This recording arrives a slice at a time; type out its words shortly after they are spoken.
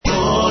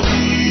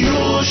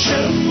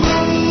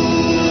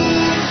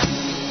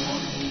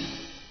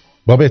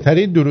با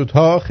بهترین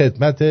درودها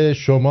خدمت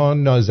شما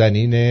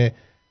نازنین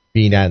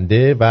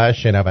بیننده و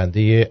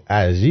شنونده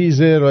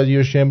عزیز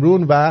رادیو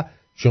شمرون و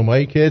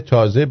شمایی که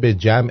تازه به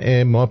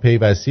جمع ما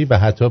پیوستی و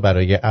حتی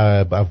برای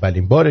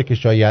اولین باره که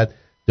شاید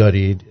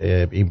دارید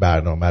این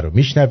برنامه رو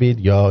میشنوید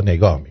یا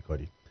نگاه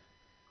میکنید.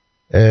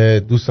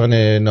 دوستان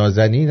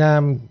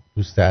نازنینم،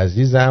 دوست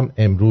عزیزم،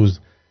 امروز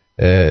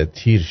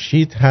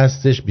تیرشید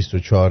هستش،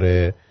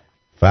 24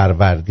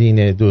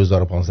 فروردین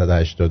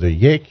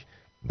 2581.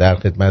 در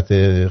خدمت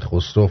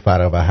خسرو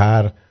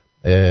فروهر،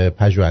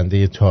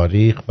 پژوهنده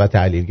تاریخ و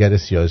تحلیلگر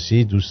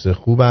سیاسی، دوست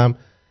خوبم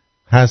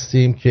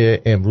هستیم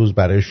که امروز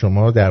برای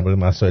شما در مورد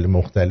مسائل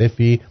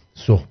مختلفی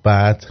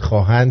صحبت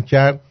خواهند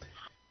کرد.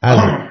 از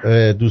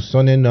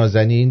دوستان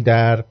نازنین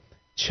در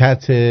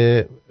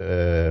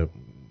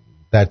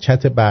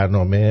چت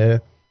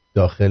برنامه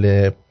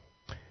داخل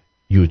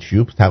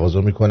یوتیوب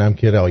تقاضا میکنم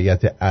که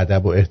رعایت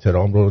ادب و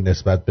احترام رو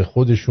نسبت به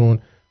خودشون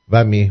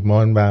و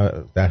میهمان و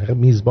در حقیقت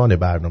میزبان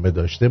برنامه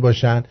داشته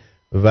باشن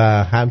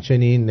و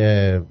همچنین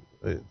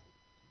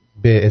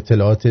به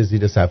اطلاعات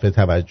زیر صفحه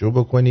توجه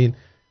بکنین.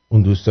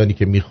 اون دوستانی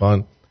که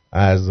میخوان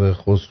از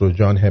خسرو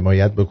جان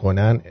حمایت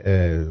بکنن،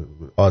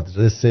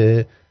 آدرس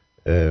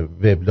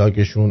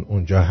وبلاگشون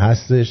اونجا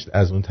هستش،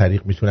 از اون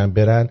طریق میتونن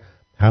برن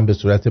هم به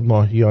صورت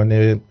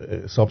ماهیانه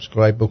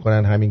سابسکرایب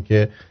بکنن، همین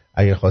که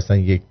اگر خواستن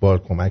یک بار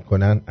کمک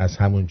کنن از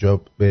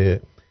همونجا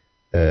به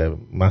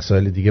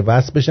مسائل دیگه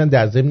وصل بشن.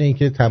 در ضمن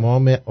اینکه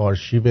تمام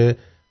آرشیو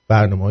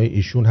برنامه‌های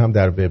ایشون هم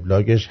در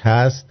وبلاگش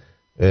هست،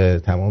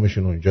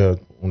 تمامشون اونجا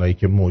اونایی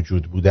که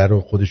موجود بوده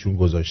رو خودشون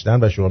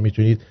گذاشتن و شما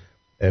میتونید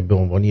به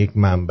عنوان یک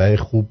منبع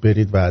خوب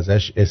برید و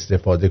ازش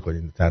استفاده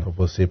کنید، تنها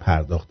واسه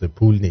پرداخت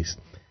پول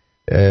نیست.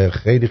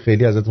 خیلی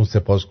خیلی ازتون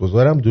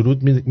سپاسگزارم.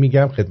 درود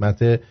میگم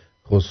خدمت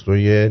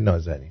خسروی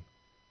نازنین.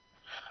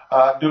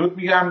 درود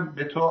میگم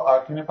به تو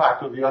آرتین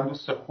پرتویان،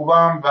 دوست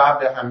خوبم، و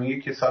به همه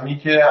کسانی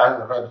که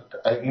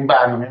از این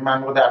برنامه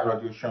من رو در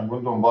رادیو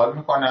شمرون دنبال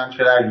میکنن،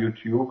 چه در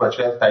یوتیوب و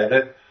چه از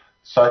طریق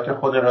سایت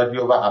خود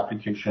رادیو و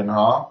اپلیکیشن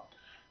ها.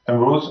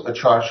 امروز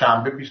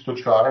چهارشنبه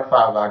 24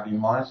 فروردین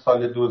ماه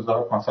سال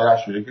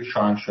 2581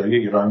 شاهنشاهی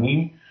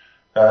ایرانی،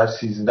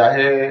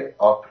 13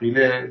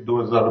 آپریل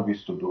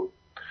 2022.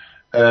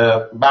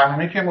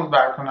 برنامه که امروز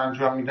براتون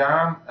انجام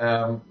میدم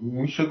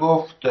میشه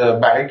گفت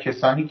برای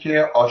کسانی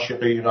که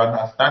عاشق ایران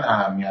هستن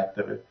اهمیت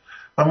داره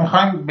و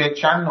میخوایم به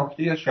چند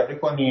نکته اشاره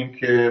کنیم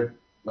که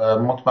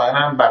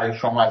مطمئنم برای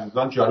شما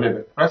عزیزان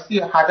جالبه.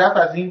 راستی هدف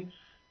از این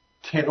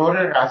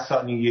ترور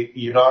رسانه‌ای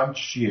ایران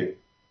چیه؟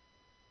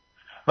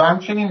 و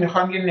همچنین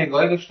میخوایم یه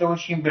نگاهی داشته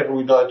باشیم به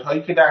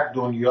رویدادهایی که در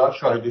دنیا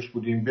شاهدش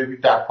بودیم،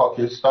 ببینید در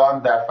پاکستان،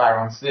 در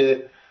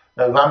فرانسه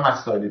و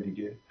مسائل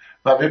دیگه،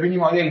 و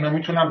ببینیم آیا اینا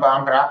میتونن به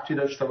هم ربطی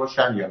داشته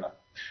باشن یا نه.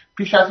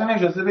 پیش از این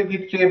اجازه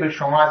بدید که به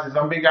شما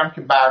عزیزان بگم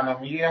که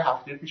برنامه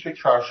هفته پیش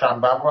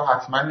چهارشنبه رو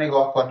حتما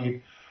نگاه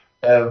کنید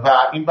و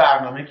این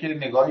برنامه که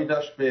نگاهی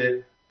داشت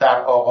به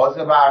در آغاز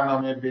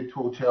برنامه به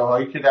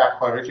توطئه‌هایی که در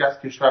خارج از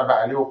کشور به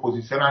علیه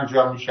اپوزیسیون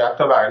انجام میشه،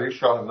 حتی به علیه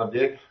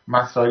شاهزاده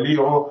مسائلی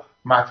رو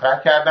مطرح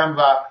کردم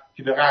و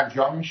که داره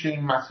انجام میشه.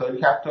 این مسائلی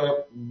که حتی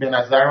به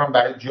نظر من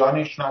برای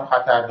جانشون هم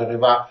خطر داره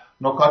و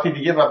نکات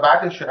دیگه. و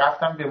بعدش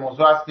رفتم به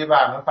موضوع اصلی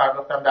برنامه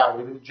پرداختم در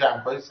مورد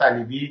جنگ‌های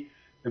صلیبی،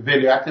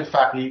 ولایت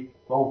فقیه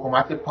و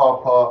حکومت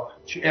پاپا،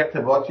 چه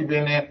ارتباطی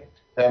بین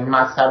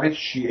مذهب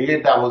شیعه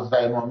 12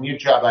 امامی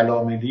جبل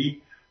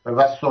عاملی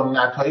و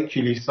سنت‌های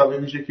کلیسا، به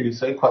ویژه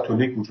کلیسای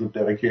کاتولیک وجود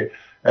داره که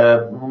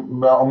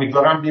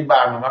امیدوارم این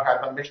برنامه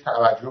قطعا بهش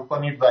توجه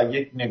کنید و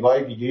یک نگاه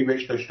دیگه‌ای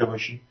بهش داشته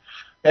باشید.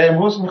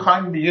 امروز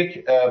می‌خوایم به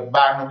یک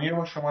برنامه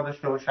رو شما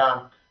داشته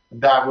باشم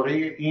درباره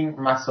این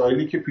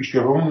مسائلی که پیش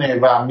رومه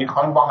و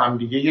می‌خوایم با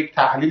همدیگه یک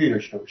تحلیلی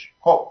داشته باشیم.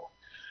 خب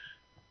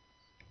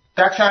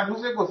در چند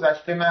روز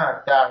گذشته، نه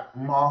در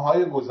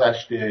ماه‌های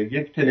گذشته،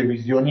 یک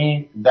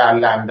تلویزیونی در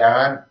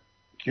لندن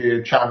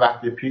که چند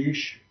وقت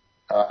پیش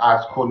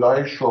از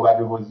کلاه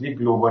شعبده‌بازی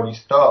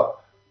گلوبالیستا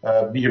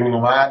بیرون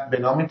اومد به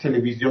نام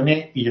تلویزیون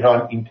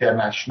ایران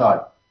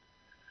اینترنشنال،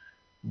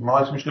 ما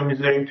اسمش رو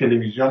میذاریم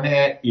تلویزیون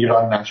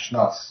ایران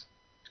نشناس.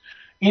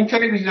 این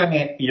تلویزیون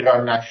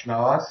ایران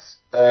نشناس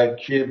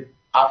که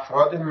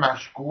افراد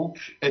مشکوک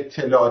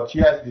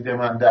اطلاعاتی از دید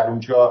من در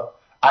اونجا،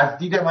 از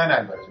دید من،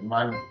 البته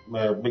من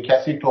به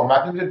کسی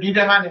تهمت نمیزنم، دید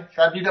منه،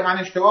 شاید دید من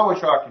اشتباه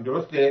باشه، آرتین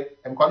درسته؟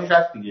 امکانش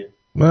هست دیگه.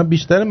 من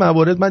بیشتر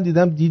موارد من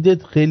دیدم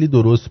دیدت خیلی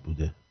درست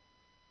بوده.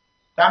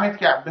 دمت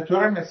گرم. به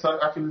طور مثال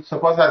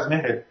سپاس از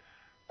مهرت.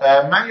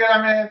 من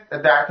یادمه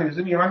در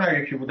تلویزیون ایران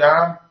یکی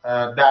بودم،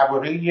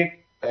 درباره یک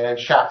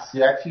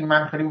شخصیتی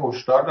من خیلی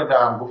هشدار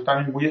دادم، گفتم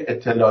این بوی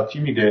اطلاعاتی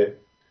میده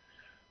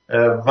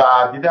و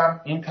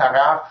دیدم این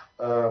طرف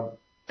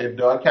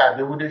ادعا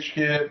کرده بودش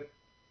که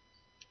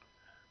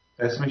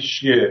اسمش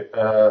چیه،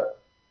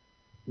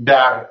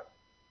 در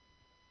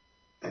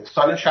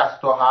سال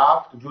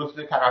 67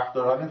 جزو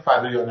طرفداران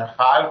فدایان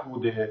خلق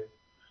بوده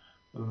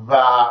و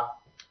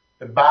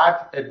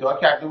بعد ادعا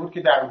کرده بود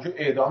که در اونجا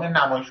اعدام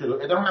نمایش شده.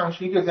 اعدام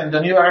نمایشی که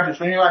زندانی برای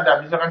دشمن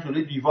میبندن میذارن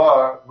جلوی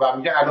دیوار و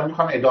میگن الان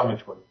میخوام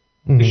اعدامت کنم.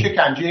 به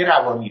شکنجه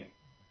روانیه.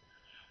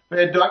 و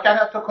ادعا کرد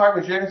حتی کار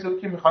به جای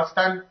رسید که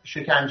میخواستن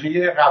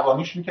شکنجه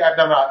روانیش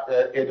میکردن و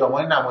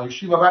اعدام‌های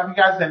نمایشی و بعد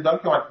میگه از زندان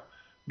که اومد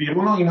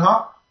بیرون و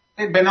اینها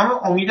به نام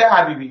امید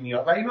حبیبی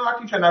نیا و اینو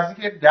وقتی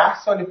نزدیک 10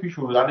 سال پیش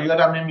بود، الان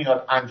یادم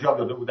نمیاد انجام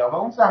داده بودم و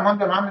اون زمان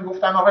به من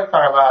میگفتن آقای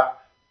فرور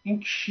این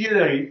کیه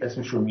داری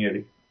اسمشو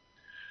میاری،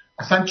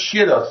 اصلا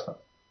چیه داستان؟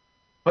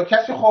 و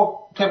کسی خب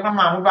طبق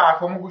معمول به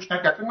حرفامو گوش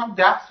نکرد. من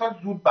 10 سال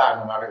زود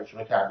برنامه رو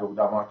اجرا کرده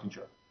بودم مارتین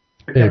جان.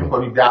 فکر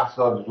می‌کنی 10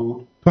 سال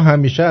زود؟ تو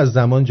همیشه از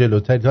زمان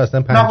جلوتری، تو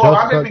اصلا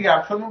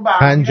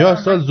 50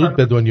 سال زود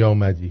به دنیا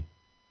اومدی.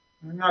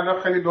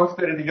 حالا خیلی دوست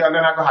داری دیگه،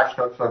 حالا نگو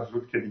 80 سال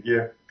زود که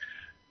دیگه.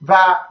 و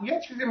یه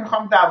چیزی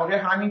میخوام درباره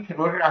همین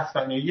ترور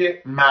رسانه‌ای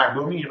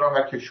مردم ایران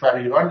و کشور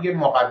ایران، یه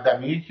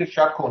مقدمه‌ای که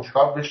شاید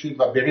کنجکاو بشید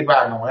و برید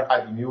برنامه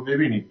قدیمی رو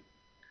ببینید.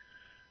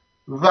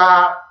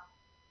 و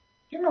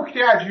یه نکته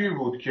عجیبی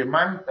بود که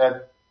من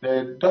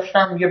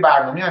داشتم یه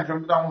برنامه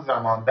انجام دادم اون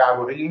زمان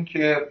درباره این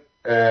که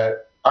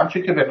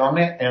آنچه که به نام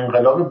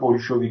انقلاب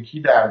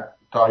بولشویکی در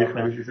تاریخ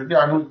نوشته شده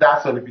هنوز 10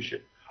 سال پیشه.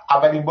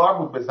 اولین بار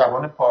بود به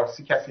زبان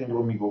پارسی کسی این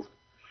رو میگفت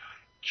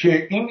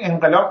که این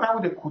انقلاب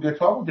نبوده،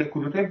 کودتا بوده،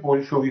 کودتای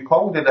بولشویکا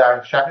بوده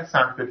در شهر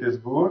سنت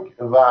پترزبورگ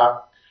و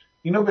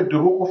اینو به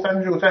دروغ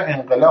گفتن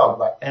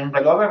انقلاب. و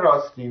انقلاب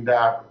راستین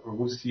در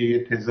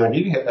روسیه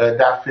تزاری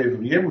در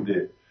فوریه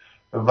بوده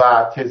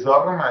و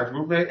تزار رو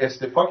مجبور به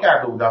استعفا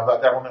کرده بودن و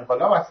در اون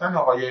انقلاب اصلا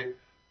آقای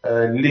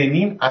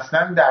لنین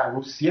اصلا در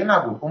روسیه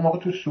نبود، اون موقع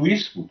تو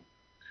سوئیس بود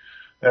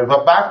و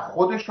بعد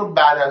خودش رو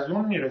بعد از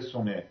اون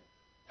میرسونه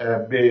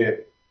به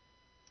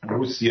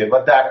روسیه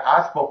و در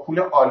اصل با پول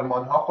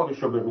آلمان ها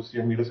خودش رو به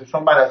روسیه میرسه،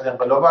 چون بعد از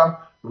انقلاب هم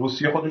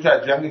روسیه خودش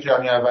از جنگ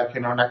جهانی اول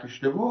کنار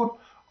نکشیده بود.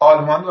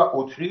 آلمان و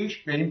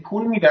اتریش به این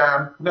پول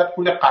میدن،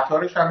 پول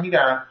قطارش هم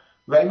میدن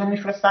و اینو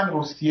میفرستن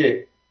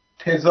روسیه.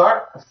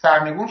 تزار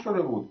سرنگون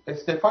شده بود،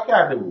 استعفا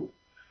کرده بود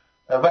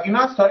و اینا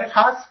از تاریخ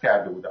حذف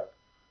کرده بودن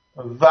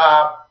و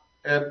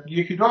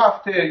یکی دو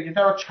هفته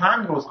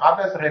چند روز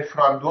قبل از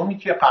رفراندومی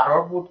که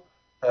قرار بود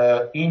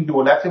این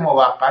دولت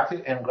موقت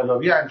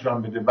انقلابی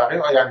انجام بده برای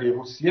آینده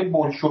روسیه،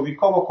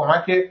 بولشویکا با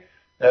کمک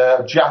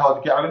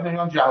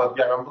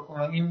جهادگران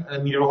بکنن این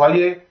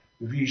نیروهای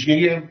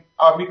ویژه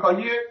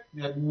آمریکایی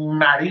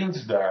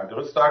مرینز دارن،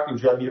 درست دارن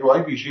اینجا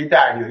نیروهای ویژه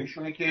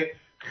دریاییشونه که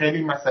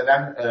خیلی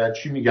مثلا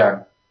چی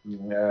میگن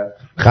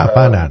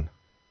خفنن.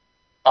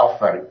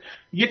 آفرین.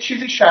 یه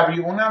چیزی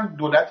شبیه اونم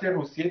دولت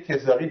روسیه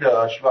تزاری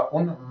داشت و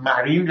اون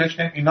مرین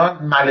داشتن، اینا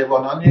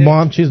ملوانان.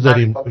 ما هم چیز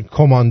داریم،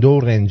 کماندو و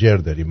رنجر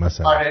داریم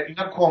مثلا. آره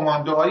اینا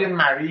کماندوهای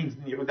مرینز،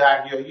 نیرو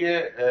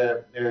دریایی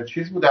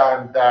چیز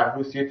بودن در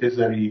روسیه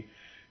تزاری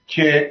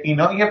که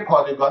اینا یه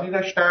پادگانی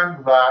داشتن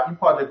و این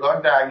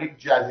پادگان در یک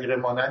جزیره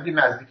مانندی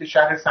نزدیک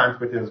شهر سنت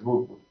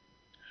پترزبورگ بود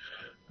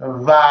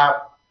و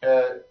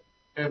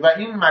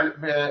این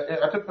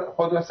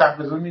خود سنت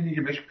پترزبورگ میدونی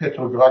که بهش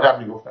پتروگراد هم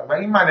میگفتن و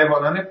این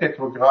ملوانان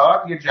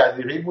پتروگراد یه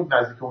جزیره‌ای بود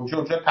نزدیک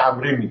اونجا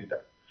تمرین میدیدن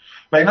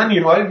و اینا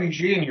نیروهای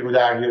ویژه نیرو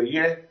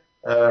دریایی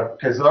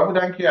تزار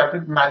بودن که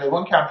البته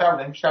ملوان کمتر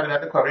بودن، بیشتر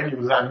به کارهای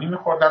نیرو زمینی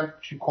میخوردن،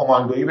 چی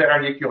کماندویی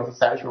برن یکی واسه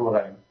سرش رو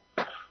ببرن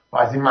و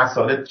از این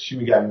مسائل چی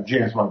میگن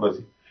جیمز باند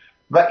بازی.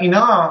 و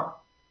اینا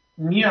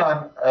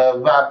میان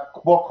و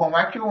با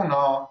کمک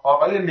اونا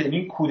آقای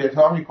لنین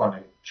کودتا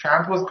میکنه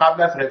چند روز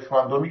قبل از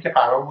رفراندومی که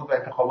قرار بود و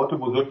انتخابات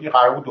بزرگی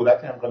قرار بود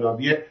دولت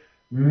انقلابی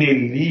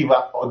ملی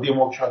و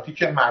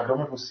دموکراتیک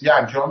مردم روسیه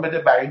انجام بده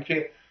برای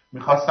اینکه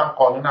میخواستن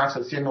قانون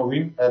اساسی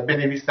نوین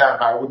بنویسن،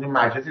 قرار بود این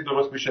مجلسی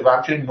درست بشه و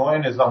همچنین نوع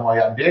نظام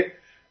آینده.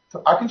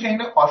 آخه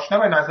این آشنا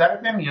به نظرت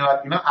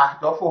نمیاد اینا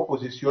اهداف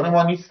اپوزیسیون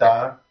ما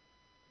نیستن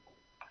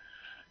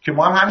که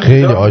ما هم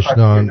خیلی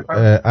آشنان،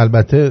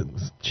 البته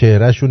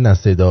چهرهشون نه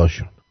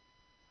صداشون.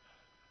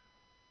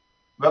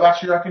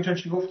 ببخشید آرتین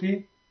چی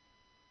گفتی؟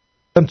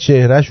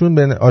 چهرهشون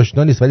به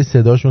آشنا نیست ولی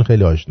صداشون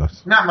خیلی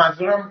آشناست. نه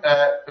منظورم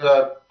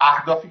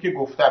اهدافی که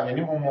گفتم،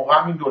 یعنی اون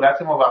موقع این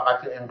دولت موقت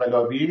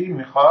انقلابی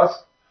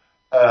میخواست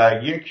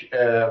یک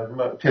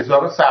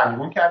تزار رو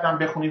سرنگون کردن،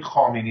 بخونید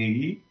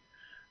خامنه‌ای،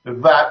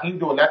 و این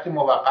دولت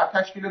موقت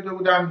تشکیل داده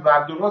بودن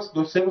و درست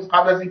 2-3 روز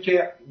قبل از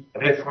اینکه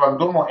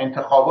رفراندوم و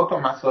انتخابات و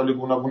مسائل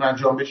گوناگون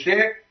انجام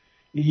بشه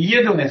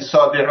یه دونه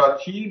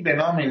صادراتی به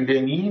نام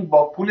لنین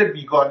با پول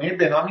بیگانه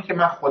به نامی که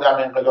من خودم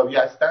انقلابی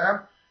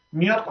هستم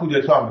میاد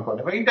کودتا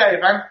میکنه و این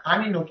دقیقاً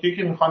همین نکته‌ای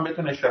که میخوام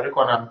بهتون اشاره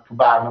کنم تو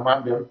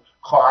برنامه‌ام به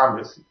خواهم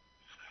رسید.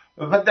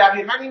 و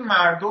دقیقاً این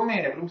مردم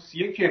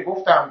روسیه که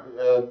گفتم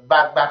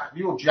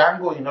بدبختی و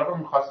جنگ و اینا رو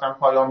میخواستن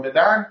پایان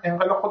بدن،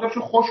 انقلاب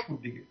خودشو خوش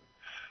بود دیگه.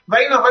 و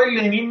این آقای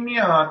لنین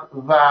میاد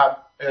و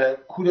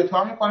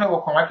کودتا میکنه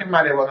با کمک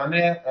ملوانان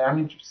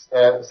همین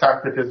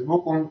سنت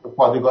پترزبورگ، اون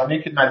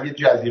پادگانی که نزدیک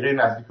جزیره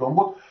نزدیک اون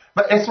بود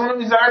و اسمونو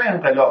میذارن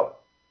انقلاب.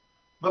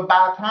 و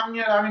بعد هم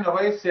میاد همین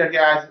آقای سرگی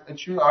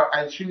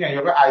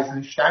آقای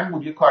ایزنشتاین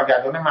بود، یه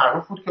کارگردان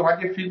معروف بود که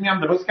اومد یه فیلمی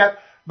هم درست کرد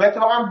و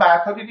اتفاقا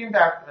بعدها دیدیم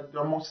در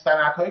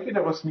مستندهایی که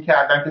درست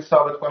میکردن که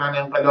ثابت کنن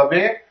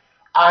انقلابه،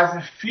 از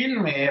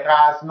فیلم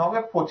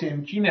غزناب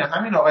پوتمکین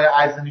همین آقای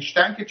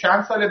ایزنشتاین که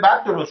چند سال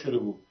بعد درست شده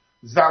بود،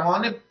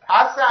 زمان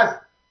پس از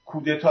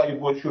کودتای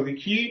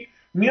بولشویکی،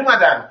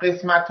 میومدن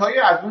قسمت‌های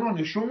از اون رو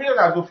نشون میداد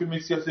از اون فیلم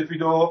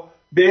سیاه‌سفیدو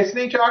به اسم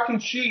اینکه آقا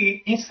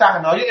چی این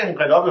صحنه‌های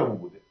انقلابمون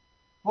بوده.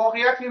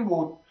 واقعیت این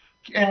بود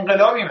که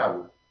انقلابی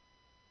نبود.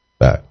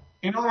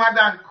 این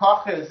اومدن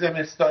کاخ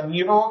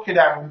زمستانی رو که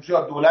در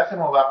اونجا دولت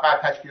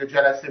موقت تشکیل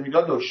جلسه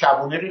میداد و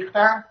شبونه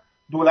ریختن،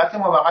 دولت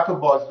موقت رو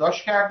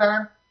بازداشت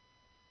کردن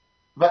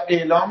و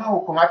اعلام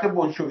حکومت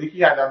بولشویکی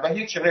کردن و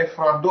هیچ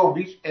رفراندوم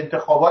هیچ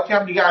انتخاباتی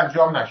هم دیگه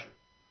انجام نشد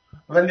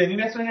و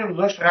لنین اسمش رو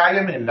گذاشت رأی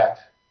ملت.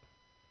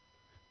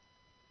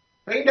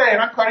 و این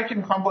دقیقا کاری که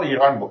میخوام با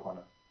ایران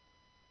بکنم.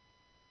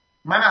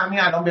 من همین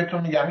الان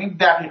بهتون میگم این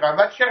دقیقا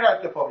و چه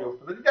اتفاقی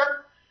افتاده. دیدم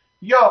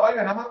یه آقای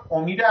به نام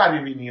امید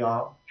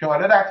عبیبینیا که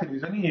حالا در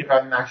تلویزیون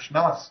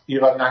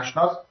ایران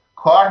نشناس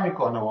کار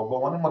میکنه و به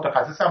عنوان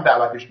متخصص هم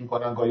دعوتش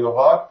میکنن گاهی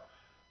اوقات،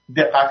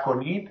 دقت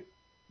کنید،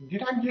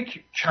 دیدم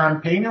یک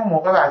کمپین اون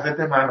موقع بر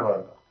ضد من راه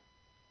انداخت.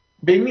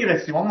 به این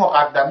میرسیم اون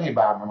مقدمه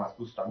برنامه است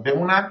دوستان،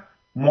 بمونن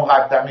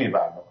مقدمه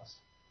برنامه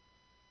است.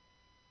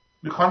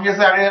 میخوام یه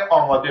ذره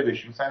آماده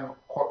بشیم، مثلا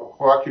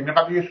خوراکی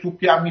میخوام یه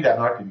سوپی هم میدن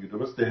آرتین دیگه،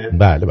 درسته؟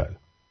 بله بله.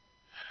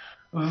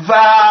 و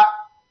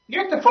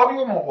یه اتفاقی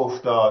اون موقع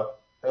افتاد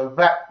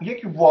و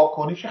یک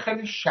واکنش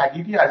خیلی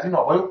شدیدی از این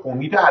آقای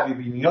امید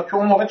عبیبینیا که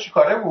اون موقع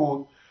چیکاره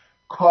بود؟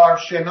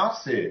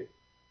 کارشناس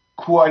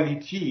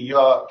کوالیتی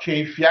یا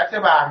کیفیت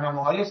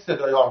برنامه‌های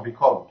صدای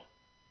آمریکا بود.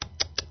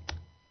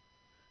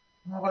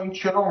 آقا این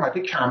چرا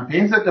اومده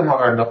کمپین ضد ما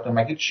رو انداخته؟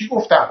 مگه چی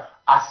گفتم؟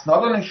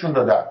 اسناد رو نشون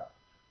دادم.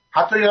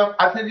 حتی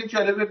یه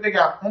جالبه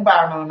بگم اون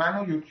برنامه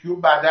منو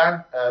یوتیوب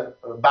بعدن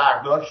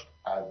برداشت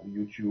از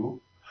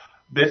یوتیوب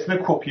به اسم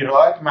کپی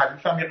رایت،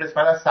 مجبورم یه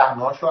قسمت از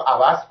صحنه‌هاشو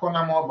عوض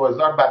کنم و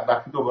بازار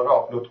بدبختی دوباره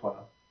آپلود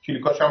کنم.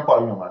 کلیکاش هم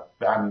پایین اومد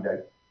به همین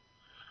دلیل.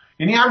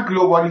 یعنی هم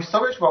گلوبالیستا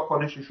بهش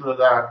واکنششون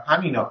دادن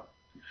همینا.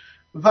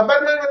 و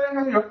بعد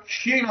من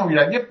چیه اینو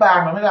میرن یه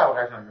برنامه در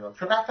واقع انجام.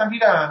 چون رفتم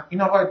دیدم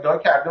این آقا ادعا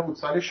کرده بود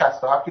سال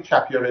 67 که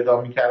چپی‌ها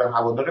اعدام می‌کردن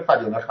هوادار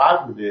فدایان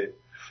خلق بوده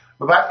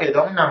و بعد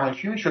اعدام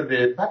نمایشی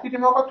می‌شده. بعد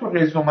دیدیم آقا تو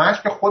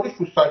رزومه‌اش که خودش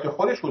تو سایت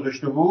خودش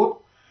گذاشته بود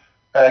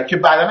که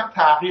بعداً هم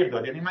تغییر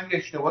داد. یعنی من یه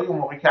اشتباهی اون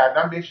موقع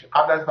کردم بهش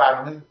قبل از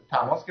برنامه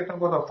تماس گرفتم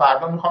گفتم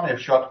فردا می‌خوام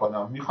ارشاد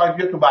کنم، می‌خوای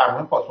بیا تو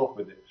برنامه پاسخ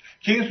بده.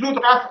 که این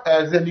زود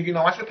رفت زندگی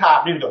نامه‌اش رو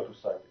تغییر داد تو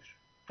سایتش.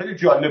 خیلی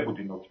جالب بود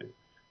این نکته.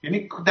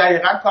 یعنی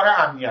دقیقاً کار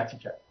امنیتی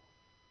کرد.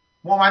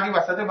 ما اومدیم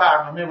وسط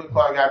برنامه به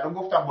کارگردان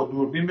گفتم با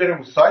دوربین بریم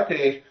رو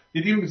سایتش،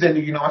 دیدیم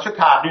زندگی نامه‌شو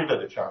تغییر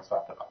داده چند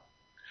ساعت قبل.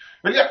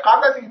 ولی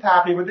قبل از این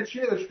تغییر بده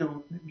چی نوشته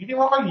بود؟ دیدیم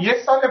آقا یه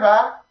سال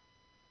بعد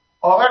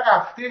آقا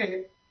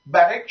رفته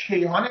برای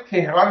کیهان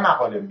تهران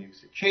مقاله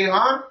می‌نویسه.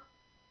 کیهان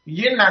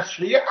یه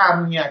نشریه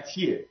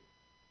امنیتیه.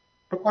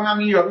 فکر کنم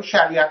این یارو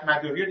شریعت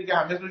مداری دیگه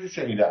همه روشو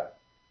شنیدن.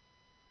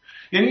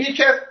 یعنی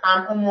یکی از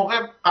اون موقع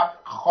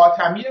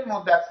خاتمی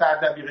مدت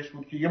سردبیرش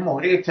بود که یه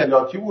مهره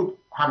اطلاعاتی بود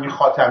همین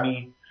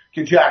خاتمی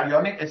که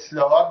جریان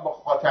اصلاحات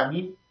با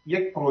خاتمی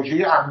یک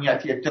پروژه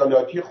امنیتی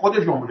اطلاعاتی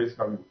خود جمهوری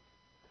اسلامی بود.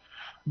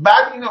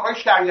 بعد این آقای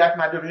شریعت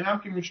مداری هم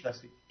که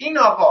میشناسید، این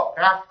آقا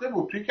رفته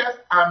بود توی یکی از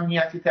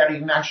امنیتی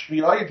ترین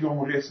نشریه‌های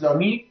جمهوری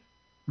اسلامی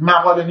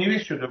مقاله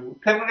نویس شده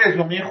بود، طبق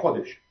رزومه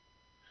خودش،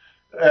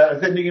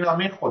 زندگی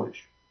نامه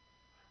خودش.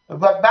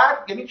 و بعد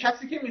یعنی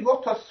کسی که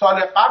میگفت تا سال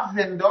قبل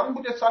زندان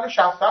بوده، سال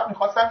 67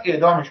 میخواستن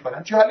اعدامش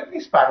کنن. جالب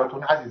نیست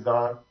براتون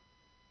عزیزان؟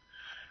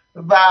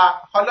 و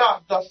حالا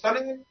داستان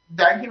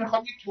در اینکه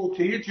میخوام یک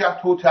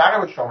توطئه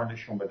رو به شما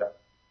نشون بدم.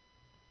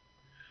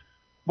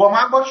 با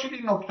من باشید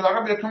این نکته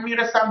رو بهتون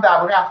میرسم.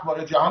 درباره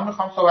اخبار جهان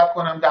میخوام صحبت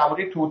کنم،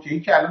 درباره توطئه‌ای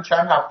که الان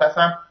چند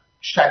هفته هم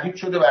شدید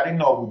شده برای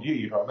نابودی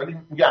ایران، ولی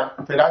میگم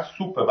فعلا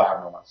سوپ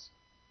برنامه است.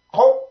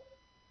 خب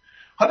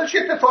حالا چه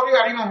اتفاقی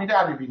برای این امید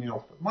عبیبینی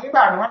افتاد؟ ما این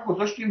برنامه رو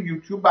گذاشتیم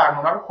یوتیوب،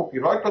 برنامه رو کپی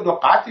رایت داد و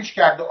قطعش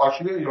کرد،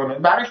 آرشیو ایرانی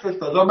برش داشت،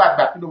 دادا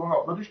بدبختی دوباره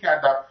آپلودش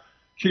کردم.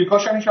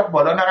 کلیکاش هم میشه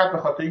بالا نرفت به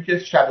خاطر اینکه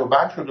شادو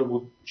بند شده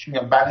بود، چی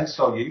میگم بند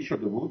سایه‌ای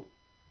شده بود.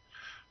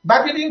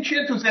 بعد دیدیم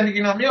چیه تو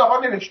زندگی نامه آقا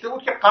نوشته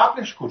بود که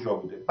قبلش کجا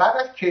بوده. بعد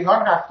از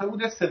کیهان رفته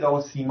بوده صدا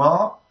و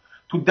سیما،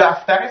 تو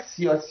دفتر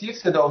سیاسی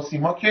صدا و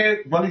سیما که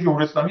مال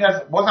جمهوری اسلامی،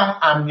 از بازم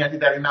امنیتی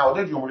در این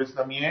نهادهای جمهوری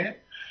اسلامیه.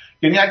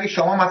 یعنی اگه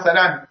شما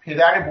مثلا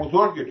پدر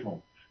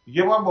بزرگتون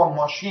یه بار با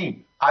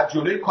ماشین از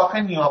جلوی کاخ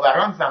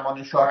نیاوران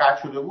زمان شاه رد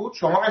شده بود،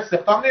 شما رو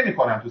استخدام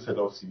نمی‌کنن تو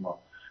صدا و سیما.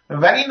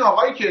 ولی این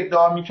آقایی که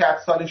ادعا می‌کرد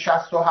سال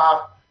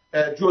 67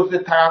 جزء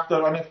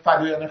طرفداران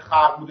فدایان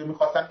خلق بوده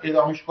می‌خواستن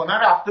اعدامش کنن،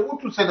 رفته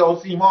بود تو صدا و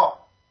سیما.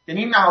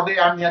 یعنی نهادهای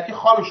امنیتی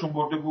خوابشون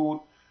برده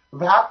بود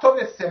و حتی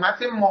به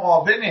سمت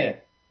معاون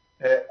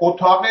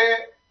اتاق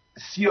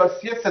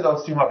سیاسی صدا و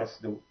سیما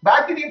رسیده بود.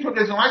 بعد دیدیم تو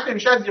رزومه‌اش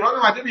نوشته از ایران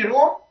اومده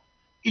بیرون،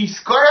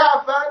 ایستگاه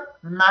اول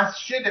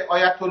مسجد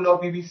آیت الله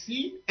بی بی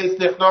سی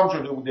استخدام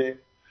شده بوده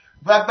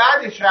و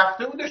بعدش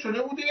رفته بوده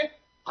شده بوده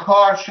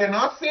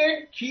کارشناس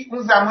کی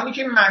اون زمانی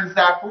که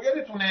منظرپور،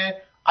 یادتونه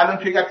الان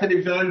که یک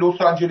تلویزیون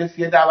لس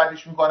آنجلسی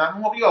دعوتش میکنن،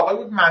 اون موقع آقای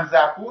بود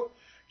منظرپور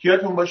که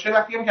یادتون باشه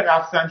وقتی که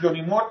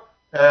رفسنجانی مرد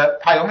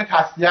پیام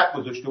تسلیت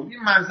گذاشته بود.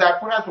 این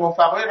منظرپور از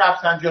رفقای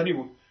رفسنجانی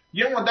بود،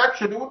 یه مدت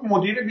شده بود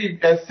مدیر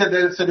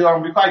صدای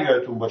آمریکا،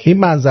 یادتون باشه. این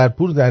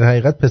منظرپور در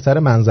حقیقت پسر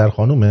منظر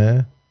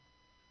خانومه؟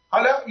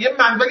 حالا یه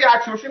منظره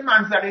هرچی باشه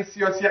منظره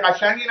سیاسی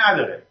قشنگی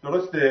نداره،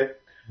 درسته؟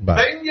 و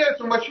این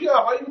یادتون باشه یه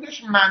آقایی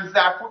بودش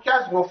منظرپور که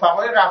از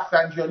رفقای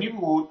رفسنجانی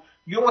بود،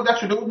 یه مدت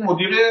شده بود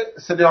مدیر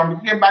صدای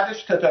آمریکا که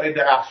بعدش ستاره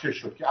درخشش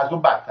شد که از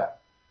اون بدتر.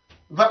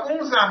 و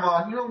اون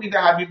زمان این امید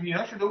حبیبی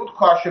ها شده بود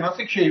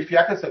کارشناس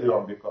کیفیت صدای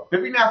آمریکا.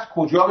 ببین از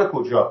کجا به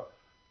کجا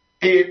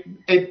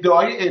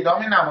ادعای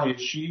اعدام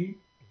نمایشی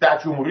در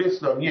جمهوری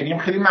اسلامی، یعنی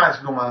خیلی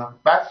مظلومم.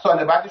 بعد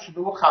سال بعد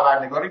شده بود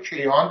خبرنگار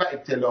کیهان و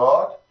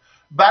اطلاعات،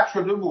 بعد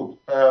شده بود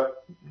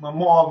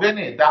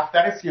معاون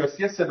دفتر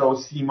سیاسی صدا و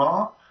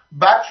سیما،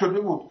 بعد شده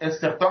بود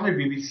استخدام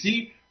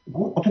BBC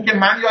تو که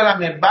من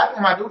یادمه، بعد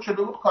اومده بود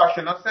شده بود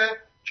کارشناس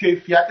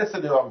کیفیت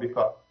صدای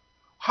آمریکا.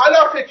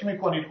 حالا فکر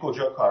میکنید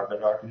کجا کار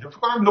داره؟ اینجا فکر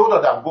کنم لو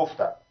دادم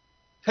گفتم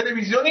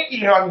تلویزیون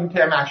ایران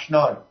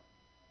اینترنشنال.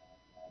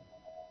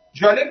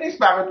 جالب نیست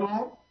براتون؟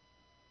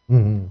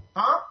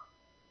 ها؟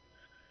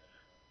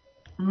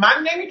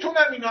 من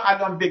نمیتونم اینو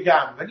الان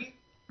بگم، ولی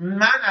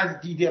من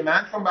از دید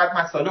من، چون بعد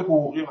مسائل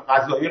حقوقی و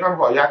قضایی رو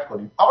رعایت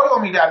کنیم، آقای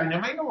امید امینی،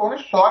 من اینو به عنوان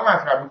سوال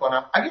مطرح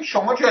میکنم، اگه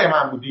شما جای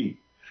من بودی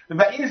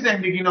و این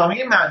زندگی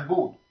نامه من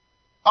بود،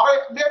 آقای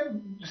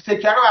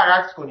سکه رو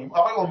برعکس کنیم،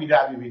 آقای امید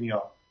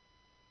حبیبی‌نیا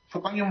فکر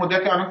کنم یه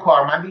مدت الان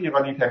کارمند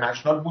ایران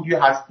اینترنشنال بود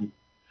یا هستی،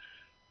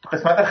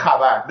 قسمت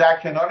خبر، در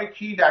کنار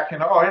کی؟ در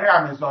کنار آقای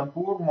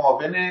رمضانپور،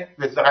 معاون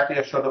وزارت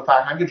ارشاد و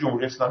فرهنگ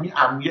جمهوری اسلامی،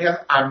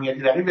 امنیت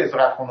اداری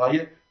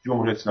وزارتخونه‌های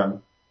جمهوری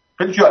اسلامی.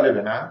 خیلی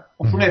جالبه نه؟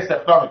 اون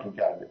استخدامتون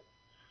کرده.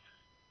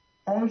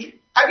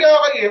 اگه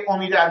آقای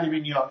امید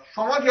حبیبی‌نیا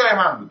شما جای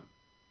من بود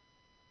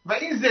و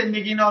این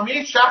زندگی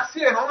نامه شخصی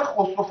نام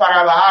خسرو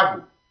فرابهر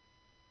بود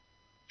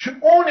که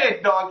اون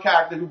ادعا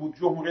کرده بود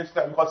جمهوری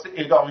اسلامی خواسته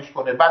اعدامش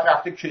کنه، بعد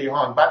رفته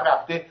کیهان، بعد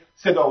رفته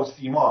صدا و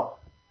سیما،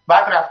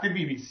 بعد رفته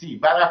BBC،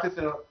 بعد رفته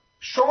صدا،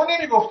 شما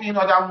نمیگفتی این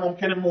آدم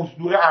ممکنه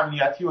مزدور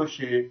امنیتی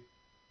باشه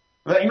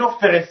و اینو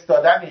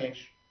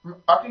فرستادنش؟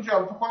 وقتی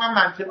اینجا فکر کنم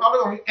منطقه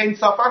آقای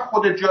انصافا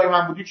خود جای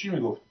من بودی چی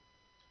میگفت؟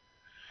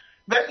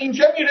 و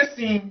اینجا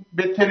میرسیم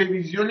به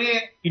تلویزیون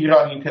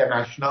ایران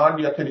اینترنشنال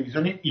یا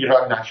تلویزیون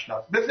ایران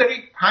نشناس.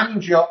 بذارید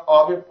همینجا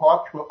آب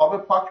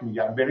پاک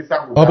میگم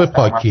بریسم رو آب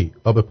پاکی.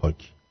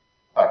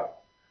 آره.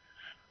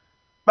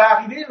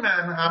 بقیده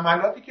من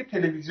حملاتی که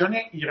تلویزیون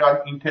ایران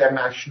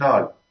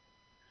اینترنشنال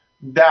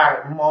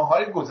در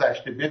ماه‌های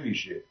گذشته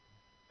بویژه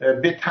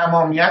به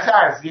تمامیت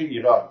ارضی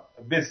ایران،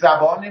 به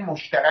زبان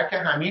مشترک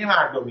همه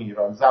مردم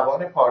ایران،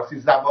 زبان پارسی،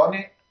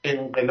 زبان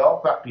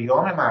انقلاب و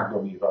قیام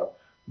مردم ایران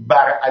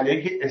بر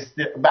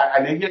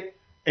علیه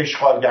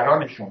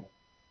اشغالگرانشون،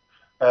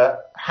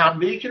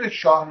 حمله‌ای که به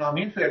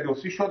شاهنامه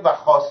فردوسی شد و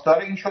خواستار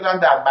این شدن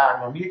در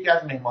برنامه یکی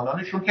از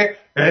مهمانانشون که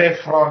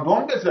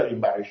رفراندوم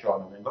بذاریم برای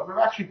شاهنامه.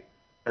 ببخشید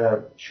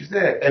چیز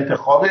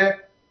انتخاب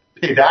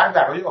پدر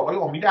برای آقای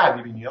امید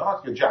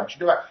حبیبی‌نیا یا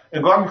جمشید و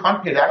انگار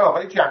میخوان پدر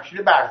آقای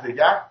جمشید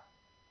برزگر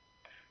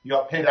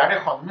یا پدر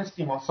خانم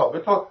سیما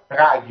ثابت رو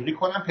رأی‌گیری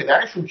کنن.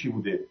 پدرشون کی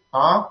بوده؟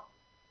 ها؟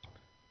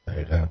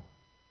 دقیقاً.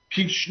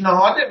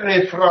 پیشنهاد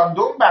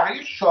رفراندوم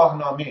برای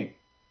شاهنامه،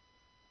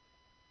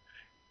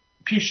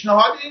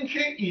 پیشنهاد این که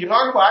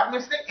ایران باید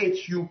مثل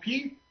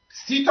اتیوپی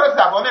 30 تا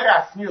زبان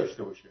رسمی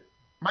داشته باشه.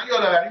 من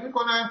یادآوری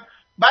میکنم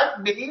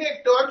بعد به این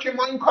ادعا که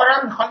ما این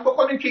کارم میخوایم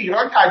بکنیم که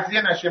ایران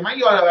تجزیه نشه، من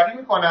یادآوری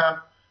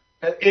میکنم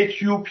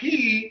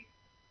اتیوپی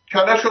که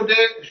حالا شده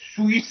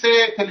سوئیس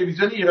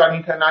تلویزیون ایران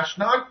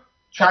اینترنشنال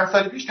چند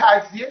سال پیش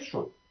تجزیه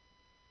شد.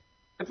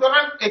 اتفاقا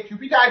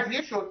اتیوپی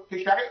تجزیه شد،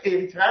 کشور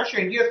اریتره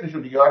شنگی اسمش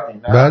رو یاد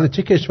نیم. بله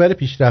چه کشور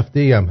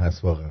پیشرفته‌ای هم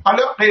هست واقعا.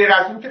 حالا غیر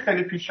از اون که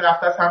خیلی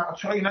پیشرفته است، هم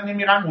چرا اینا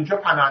نمیرن اونجا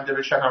پناهنده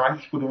بشن؟ هم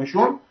هیچ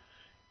کدومشون.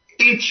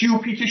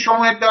 اتیوپی که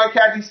شما ادعا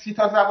کردی 30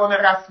 تا زبان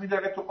رسمی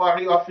داره تو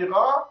قاره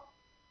آفریقا،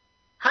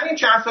 همین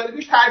چند سال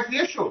پیش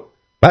تجزیه شد.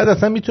 بعد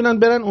اصلا میتونن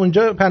برن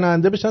اونجا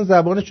پناهنده بشن،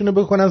 زبانشون رو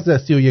بکنن از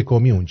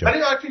 31می اونجا.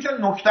 ولی آرتین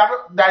جان نکته رو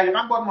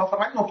دقیقاً با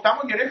موافقت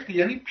نکتهمو گرفتی،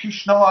 یعنی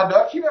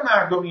پیشنهاداتی به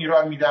مردم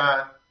ایران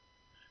میدن،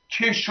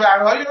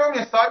 کشورهایی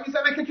رو مثال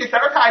میزنن که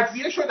کشورها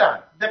تجزیه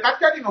شدن. دقت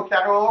کردی نکته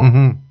رو؟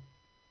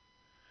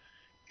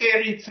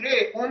 اریتره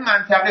اون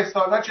منطقه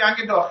سالها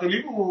جنگ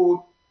داخلی بود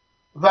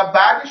و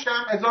بعدش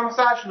هم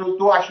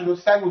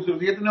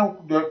 1982-83 یه دونه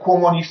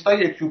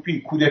کمونیستای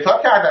اتیوپی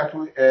کودتا کردن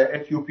تو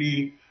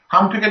اتیوپی،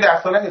 همونطور که در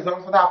سال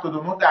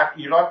 1979 در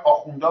ایران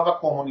آخوندا و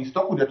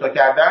کمونیستا کودتا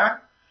کردن.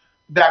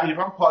 در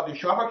ایران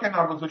پادشاه ها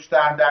کنار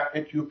گذاشتن، در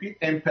اتیوپی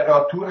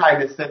امپراتور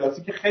هایله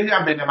سلاسی که خیلی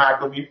هم بین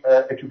مردم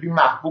اتیوپی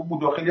محبوب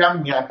بود و خیلی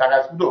هم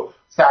میان‌پرست بود و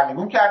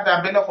سرنگون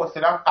کردن.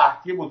 بلافاصله هم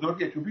قحطی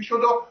بزرگ اتیوپی شد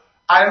و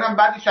الان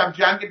بعدش هم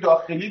جنگ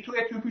داخلی تو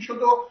اتیوپی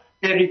شد و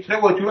اریتره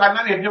و اتیوپی الان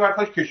اریتره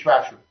برکاش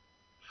کشور شد.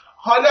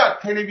 حالا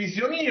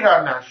تلویزیون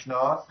ایران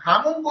نشناس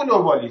همون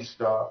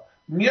گلوبالیستا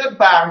میاد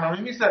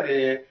برنامه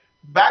میذاره،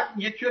 بعد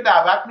یکی رو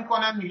دعوت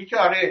میکنن میگه که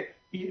آره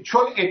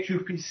چون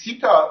اتیوپی 30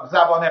 تا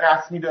زبان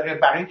رسمی داره،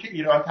 برای اینکه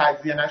ایران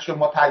تجزیه نشه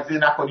ما تجزیه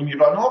نکنیم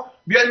ایرانو،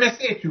 بیاین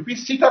مثل اتیوپی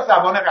 30 تا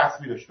زبان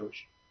رسمی داشته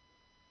باشیم.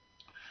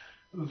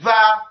 و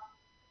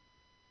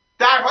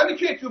در حالی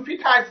که اتیوپی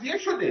تجزیه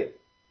شده،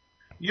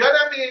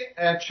 یادم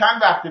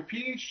چند وقت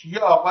پیش یه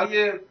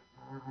آقای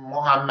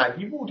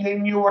محمدی بود، هی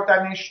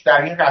میوردنش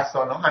در این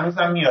رسانه،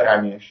 هنوزم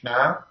میارنش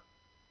نه.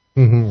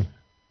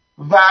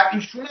 و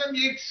ایشون هم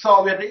یک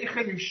سابقه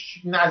خیلی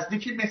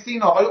نزدیکی مثل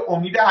این آقای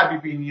امید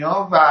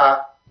حبیبینیا و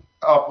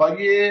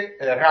آقای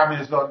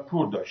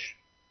رمضانپور داشت.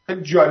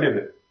 خیلی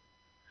جالبه.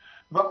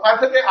 و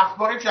البته به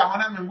اخبار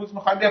جهان هم امروز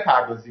میخوایم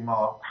بپردازیم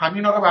ها،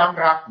 همین رو به هم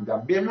رفت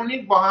میدم،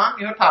 بمونید با هم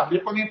اینو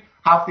تبلیغ کنیم.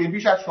 هفته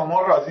پیش از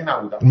شما راضی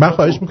نبودم. من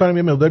خواهش میکنم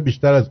یه مقدار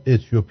بیشتر از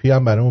اتیوپی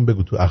هم برامون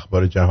بگو تو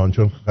اخبار جهان،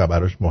 چون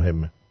خبراش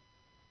مهمه.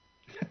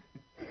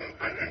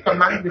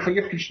 من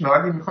یه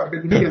پیشنهادی میخوام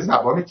بدونی که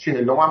زبان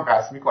چهلم هم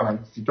رسمی کنم،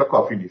 30 تا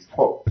کافی نیست.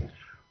 خب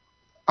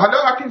حالا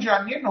حتین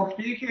جان یه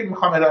نکته‌ای که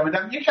میخوام ادامه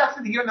بدم، یه شخص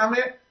دیگه نام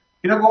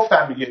اینو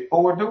گفتم دیگه،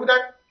 آورده بودن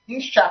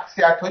این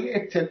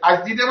شخصیت‌های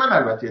از دید من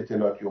البته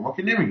اطلاعاتی ما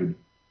که نمیدونیم.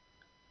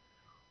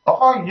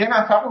 آقا یه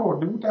نفر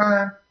آورده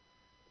بودن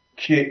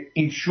که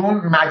ایشون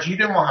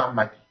مجید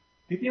محمدی،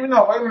 دیدیم این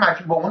آقای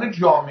مجید با عنوان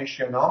جامعه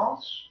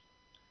شناس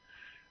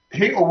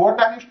هی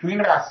آوردنش تو این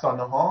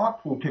رسانه ها،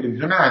 تو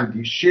تلویزیون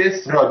اندیشه،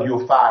 رادیو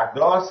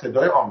فردا،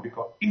 صدای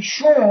آمریکا.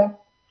 ایشون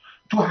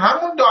تو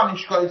همون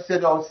دانشگاه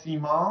صدا و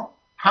سیما،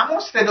 همون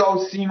صدا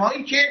و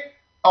سیمایی که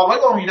آقای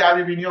امید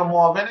حبیبینیا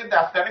معاون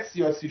دفتر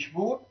سیاسیش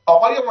بود،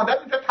 آقای مدت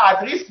اینجا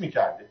تدریس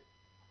میکرده.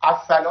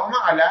 السلام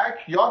علیک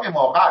یا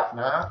حماقت،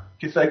 نه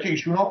کسایی که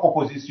ایشون رو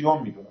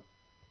اپوزیسیون میدونن.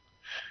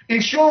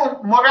 ایشون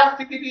ما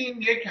رفتی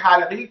دیدیم یک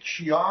حلقه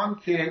کیان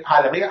که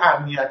حلقه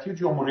امنیتی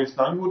جمهوری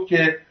اسلامی بود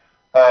که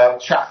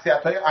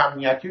شخصیت‌های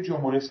امنیتی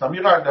جمهوری اسلامی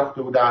را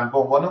انداخته بودن به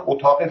عنوان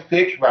اتاق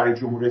فکر برای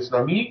جمهوری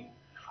اسلامی.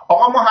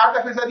 آقا ما هر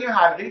دفعه زدیم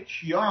حلقه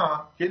کیان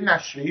که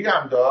نشریه‌ای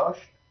هم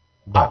داشت،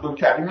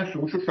 عبدالکریم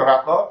سروش و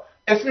شرفا،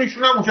 اسم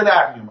ایشون هم اونجا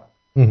در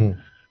میومد.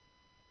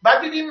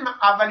 بعد دیدیم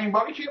اولین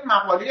باری که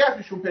مقاله از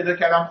ایشون پیدا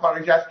کردم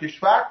خارج از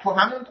کشور تو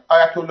همون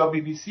آیت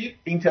الله BBC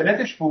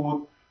اینترنتش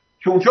بود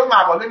که اونجا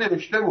مقاله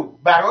نوشته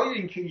بود برای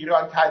اینکه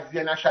ایران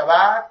تجزیه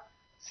نشود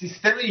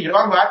سیستم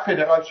ایران باید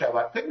فدرال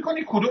شود. فکر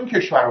می‌کنی کدوم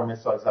کشور رو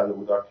مثال زده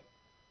بود؟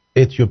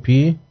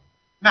 اتیوپی؟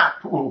 نه،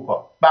 تو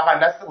اروپا، بغل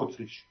دست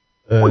اتریش.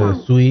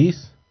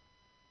 سوئیس؟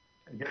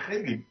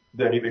 خیلی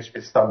داری بهش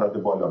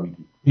استاندارد بالا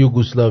میگی.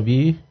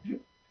 یوگسلاوی؟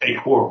 ای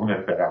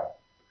قربونت برم.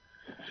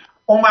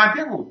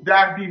 اومده بود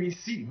در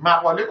BBC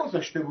مقاله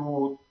گذاشته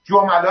بود،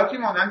 جملاتی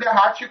مانند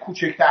هرچی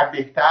کوچکتر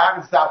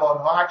بهتر،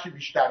 زبانها هرچی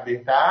بیشتر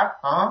بهتر،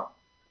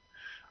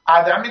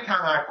 عدم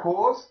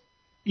تمرکز،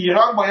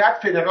 ایران باید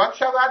فدرال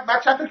شود و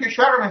چند تا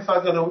کشور رو مثال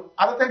زده بود.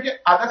 البته که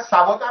عدد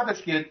سواد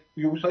نداشت که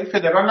یوگسلاوی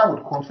فدرال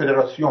نبود،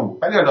 کنفدراسیون بود.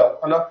 ولی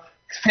حالا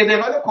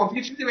فدرال و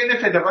کنفدراسیون چیزی بین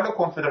فدرال و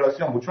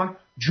کنفدراسیون بود، چون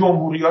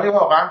جمهوری‌های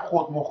واقعا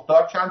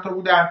خودمختار چند تا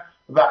بودن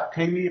و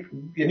خیلی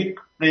یعنی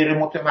غیر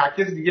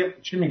متمرکز دیگه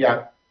چی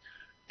میگن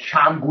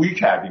کمگویی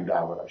کردیم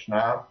دربارش.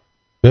 نه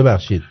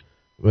ببخشید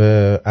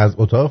از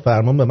اتاق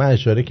فرمان به من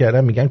اشاره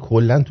کردن، میگن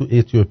کلا تو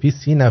اتیوپی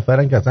 30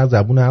 نفرن که اصلا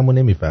زبون همو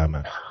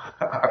نمیفهمن.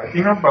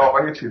 اینو با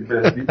آقای چیز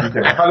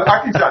دیگه. حالا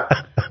حتی جان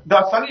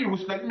داستان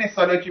یوگسلاوی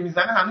مثالی که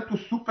میزنه همه تو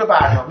سوپ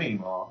برنامه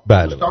اینا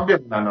دوستان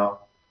ببینن ها.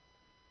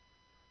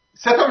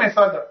 3 تا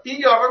مثال دارم. این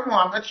یارو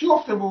محمد چی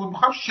گفته بود؟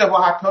 میخوام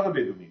شباهت‌ها رو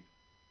بدونید.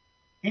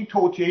 این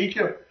توطئه‌ای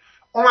که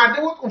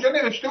اومده بود اونجا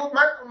نوشته بود،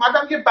 من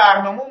اومدم که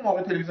برنامه اون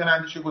موقع تلویزیون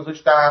اندیشه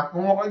گذاشتم،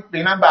 اون موقع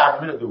بینم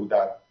برنامه داده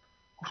بودن،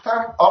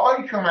 گفتم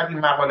آقایی که اومد این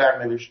مقاله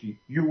رو نوشتی،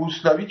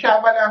 یوگسلاوی که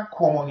اولا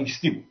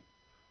کمونیستی بود،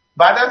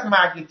 بعد از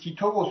مرگ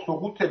تیتو و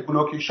سقوط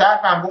بلوک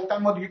شرق هم گفتن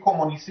ما دیگه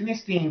کمونیستی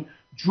نیستیم،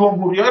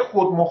 جمهوری‌های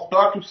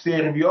خودمختار تو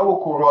سربیا و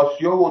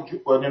کرواتیا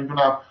و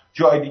نمیدونم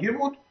جای دیگه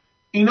بود.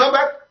 اینا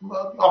بعد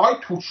آقای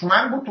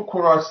توچمن بود تو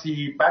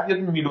کراسی، بعد یه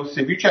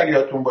میلوسویچ اگه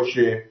یادتون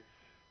باشه،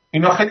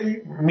 اینا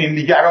خیلی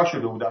ملیگرا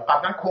شده بودن،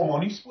 قبلا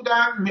کمونیست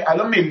بودن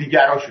الان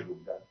ملیگرا شده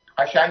بودن.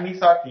 قشنگ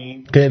نیست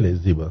این؟ خیلی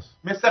زیباست.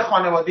 مثل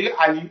خانواده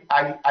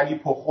علی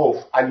پوخوف،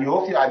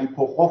 علیوف یا علی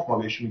پوخوف ما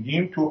بهش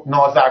میگیم، تو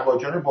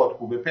آذربایجان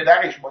بادکوبه.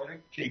 پدرش با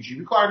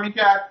KGB کار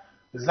میکرد،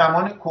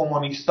 زمان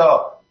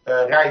کمونیستا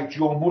رئیس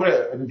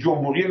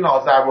جمهوری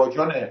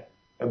آذربایجان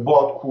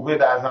بادکوبه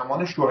در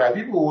زمان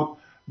شوروی بود،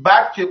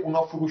 بعد که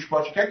اونا فروش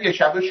باشه کرد یه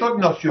شبه شد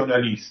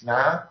ناسیونالیست.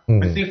 نه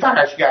مثل این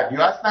فرشگردی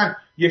ها هستن،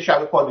 یه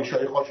شبه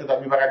پادشاهی خواه شدن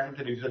میبرن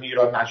تلویزیون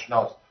ایران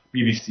نشناس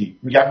BBC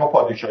میگن ما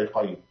پادشاهی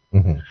خواهیم،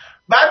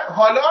 بعد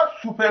حالا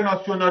سوپر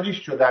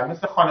ناسیونالیست شدن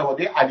مثل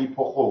خانواده علی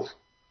پوخوف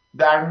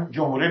در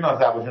جمهوری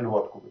آذربایجان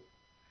بادکوبه.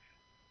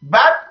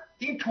 بعد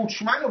این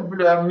توچمن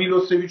و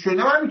میلوسویچ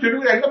شده من میتونی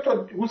بگم اینا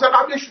تا روز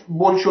قبلش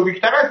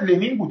بولشویک‌تر از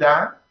لنین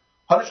بودن،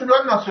 حالا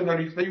شدن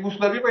ناسیونالیست و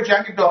یوگسلاوی به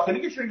جنگ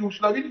داخلی که شد.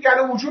 یوگسلاوی دیگه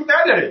الان وجود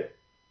نداره،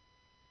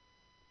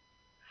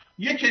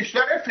 یه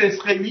کشور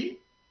فسقلی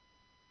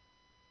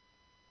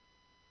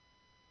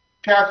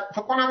که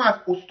فکر کنم از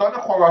استان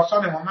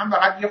خراسان ما، من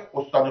فقط یه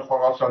استان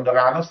خراسان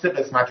داره، الان 3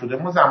 قسمت شده،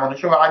 ما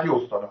زمانشو فقط یه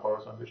استان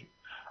خراسان داشتیم،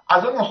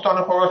 از اون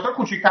استان خراسان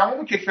کوچیک‌تر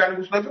بود کشور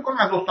یوگسلاوی، فکر کنم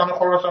از استان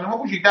خراسان ما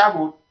کوچیک‌تر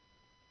بود،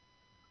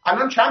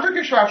 الان چند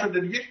تا کشور شده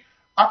دیگه.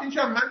 آخه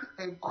من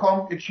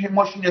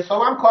ماشین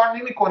حسابم کار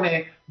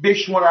نمیکنه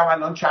بشمرم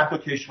الان چند تا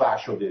کشور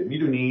شده،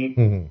 میدونی؟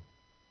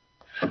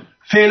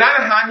 فعلا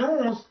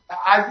هنوز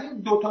از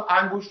این دو تا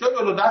انگشتا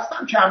دو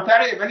دستم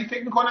کمتره، ولی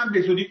فکر میکنم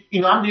به زودی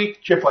اینا هم دیگه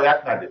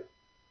کفایت نده.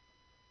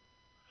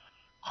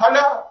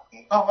 حالا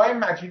آقای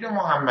مجید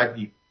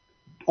محمدی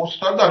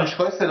استاد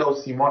دانشگاه صدا و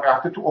سیما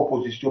رفته تو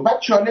اپوزیسیون. بعد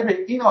جالبه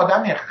این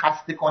آدم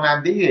خسته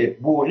کننده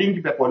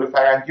بورینگ به قول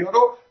فرنگی‌ها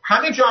رو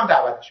همه جا هم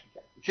دعوتش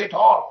می‌کرد.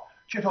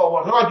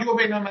 کتاب رادیو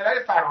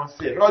بین‌الملل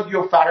فرانسه،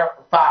 رادیو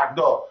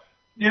فردا،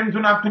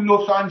 نمیدونم تو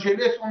لس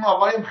آنجلس اون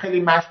آقای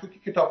خیلی مشکوکی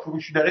کتاب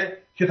فروشی داره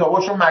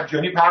کتاباشو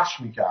مجانی پخش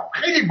می‌کرد.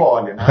 خیلی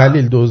باحاله نه؟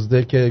 خلیل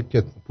دزده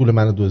که پول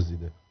منو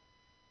دزدیده.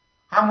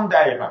 همون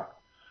دقیقاً.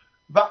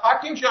 و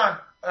آرتین جان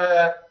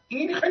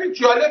این خیلی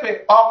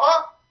جالبه، آقا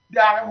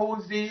در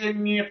حوزه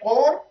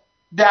نیقم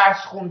درس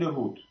خونده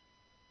بود.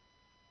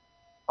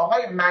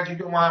 آقای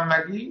مجید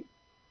محمدی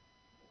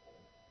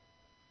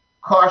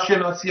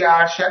کارشناسی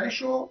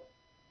ارشدشو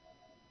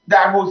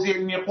در حوزه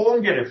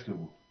نیقم گرفته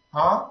بود.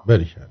 ها؟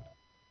 بریشن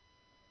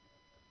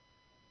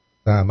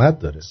زحمت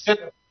داره.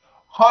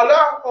 حالا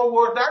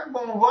آوردن به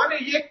عنوان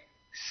یک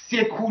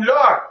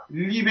سکولار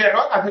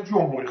لیبرال از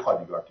جمهوری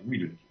خوالیگاه.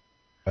 میدونید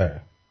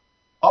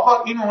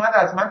آقا این اومد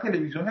از من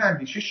تلویزیون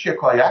اندیشه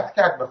شکایت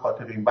کرد به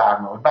خاطر این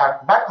برنامه.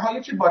 بعد حالا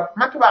چی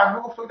من تو برنامه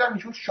گفته بودم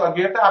ایشون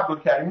شاگرد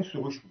عبدالکریم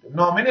سروش بوده.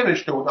 نامه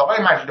نوشته بود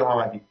آقای مجید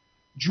محمدی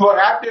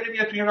جرأت داری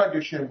بیا تو این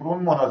رادیو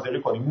شمرون مناظره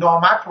کنیم.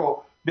 نامت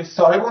رو به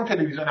صاحب اون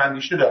تلویزیون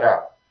اندیشه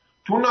دارم.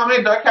 تو نامه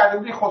ادعا کرده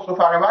بودی خسرو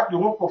فرهاد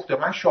دروغ گفته،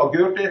 من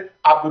شاگرد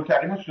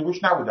عبدالکریم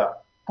سروش نبودم.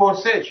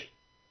 پرسش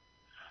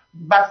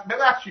بس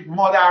ببخشید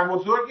مادر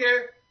بزرگ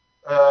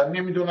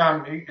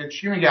نمیدونم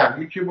چی میگن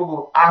یکی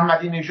بگو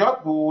احمدی نژاد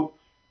بود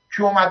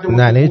که اومده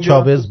بود ننه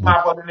چاوز بود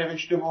مقاله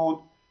نوشته بود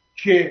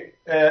که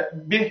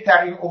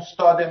بهترین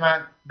استاد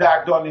من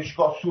در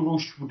دانشگاه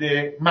سروش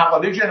بوده.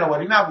 مقاله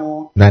جنواری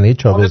نبود؟ ننه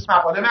چاوز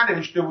مقاله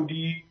ننوشته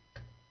بودی؟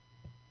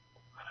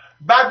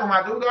 بعد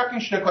اومده بود این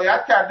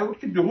شکایت کرده بود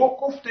که دروغ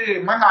گفته.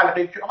 من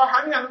حلقه که آقا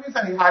همین الان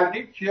میزنی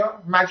حلقه کیا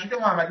مجید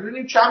محمدی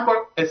ببینید چند بار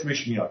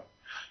اسمش میاد.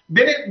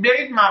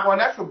 برید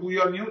مقاله‌اش رو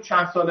گویا نیوز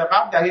چند سال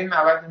قبل دهه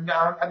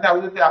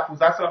 90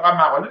 15 سال قبل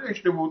مقاله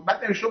نوشته بود.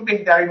 بعد نوشته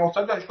بهترین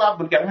استاد دانشگاه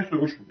عبدالکریم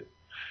سروش بوده.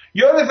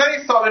 یا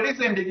بزنید سابقه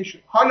زندگیش.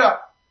 حالا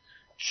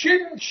چه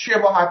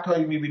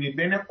شباهتایی می‌بینید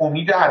بین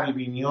امید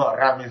حبیبی‌نیا،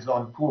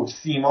 رمضانپور،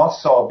 سیما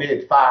ثابت،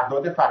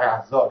 فرداد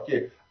فرهزاد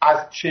که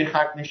از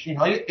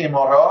شیخ‌نشین‌های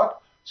امارات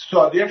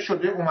صادر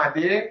شده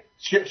اومده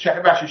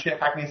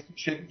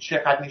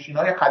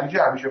شیخ‌نشین‌های خلیج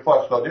همیشه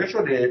فارس صادر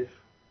شده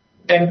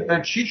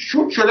چی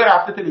شوت شده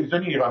رفته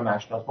تلویزیون ایران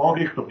نشناس با اون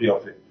ریخت و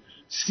قیافه.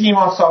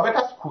 سیما ثابت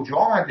از کجا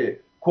آمده؟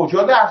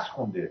 کجا درس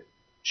خونده؟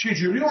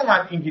 چجوری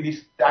اومد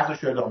انگلیس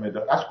درسش ادامه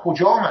داد؟ از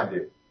کجا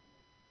آمده؟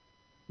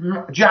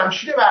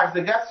 جمشید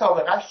ورزگر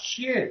سابقهش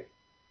چیه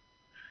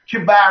که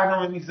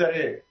برنامه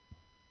میذاره؟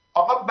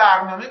 آقا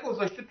برنامه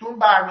گذاشته تو اون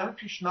برنامه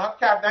پیشنهاد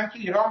کردن که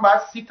ایران باید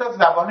 30 تا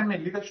زبان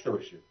ملی داشته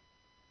باشه.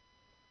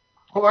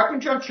 خب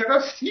اینجا چرا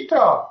 30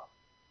 تا؟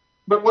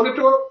 به قول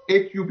تو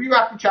اتیوپی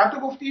وقتی چند تا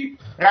گفتی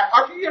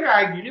یه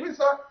رأیگیری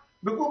بذار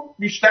بگو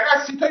بیشتر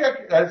از 30 تا یا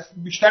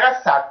بیشتر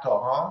از 100 تا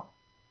ها؟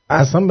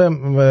 اصلا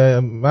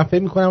من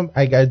فکر میکنم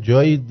اگر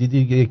جایی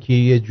دیدی که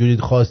یه جوری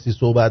خاصی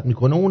صحبت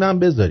میکنه اونم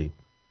بذاری.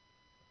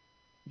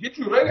 یه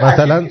جورایی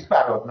مثلا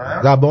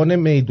زبان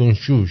میدون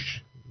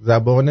شوش،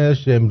 زبان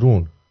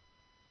شمرون.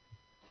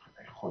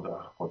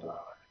 خدا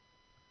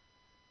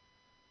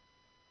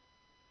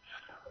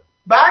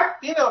بعد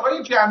این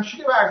آقای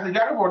جمشید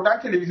ورزگر رو بردن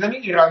تلویزیون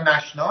ایران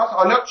نشناس.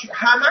 حالا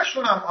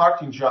همشون هم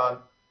آرتین جان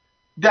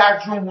در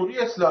جمهوری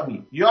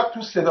اسلامی یا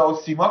تو صدا و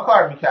سیما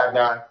کار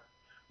میکردن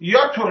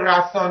یا تو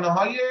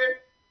رسانه‌های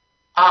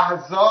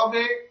احزاب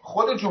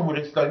خود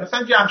جمهوری اسلامی.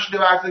 مثلا جمشید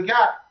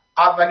ورزگر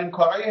اولین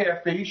کارهای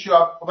حرفه‌ایش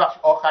یا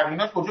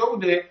آخریناش کجا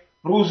بوده؟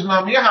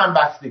 روزنامه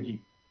همبستگی،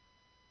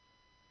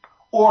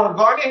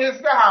 ارگان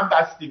حزب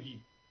همبستگی.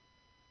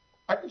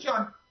 آرتین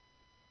جان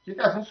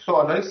یکی از اون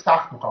سوالای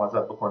سخت میخوام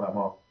ازت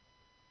بکنم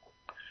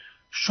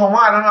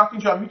شما الان آرتین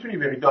جان میتونی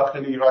بری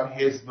داخل ایران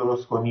حزب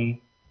درست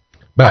کنی؟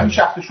 بله. همین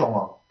شخص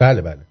شما.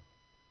 بله.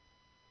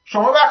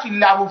 شما وقتی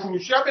لبو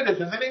فروشی هم به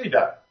اجازه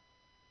نمیدن.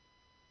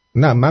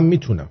 نه من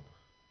میتونم.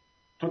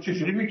 تو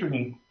چجوری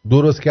میتونی؟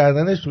 درست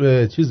کردنش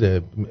به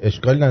چیزه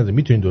اشکالی نداره،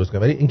 میتونی درست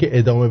کنی، ولی اینکه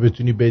ادامه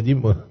بتونی بدی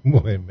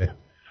مهمه.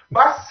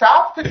 باید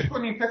ثبتش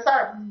کنی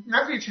پسر.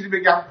 نذار یه چیزی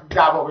بگم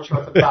جوابش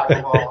واسه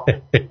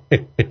برنامه.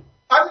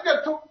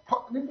 عزیزم تو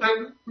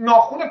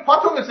ناخون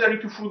پاتو بذاری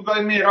تو فرودگاه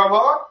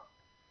مهرآباد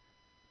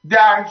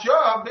در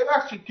جا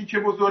ببخشید تیکه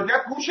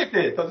بزرگت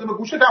گوشته، تازه به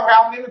گوشت هم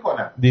رحم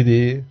نمی‌کنن.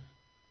 دیدی؟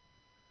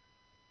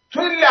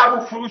 تو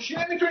لبو فروشی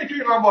نمیتونی تو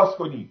ایران باز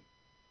کنی.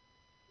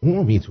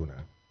 اونو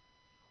میتونم.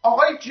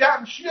 آقای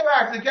جمشید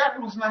ورزگر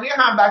روزنامه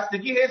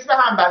همبستگی، حزب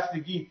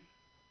همبستگی.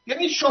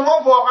 یعنی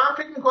شما واقعا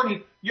فکر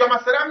میکنید یا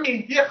مثلا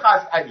مهدی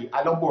خزعلی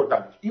الان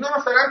بردنش اینا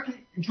مثلا تو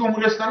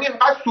جمهوری اسلامی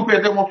اینقدر سوپر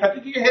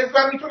دموکراتیکه که حزب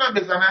هم میتونن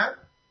بزنن؟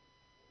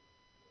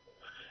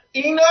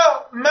 اینا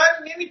من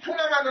نمیتونم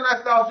الان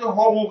از لحاظ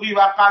حقوقی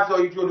و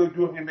قضایی جلو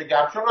دوربین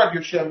بگم چون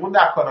رادیو شمرون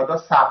در کانادا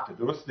ثبت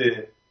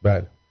درسته؟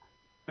 بله.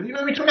 ولی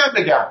اینو میتونم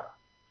بگم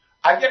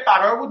اگه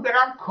قرار بود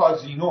برم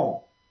کازینو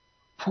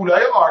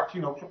پولای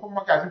آرتینو، چون خب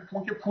ما از این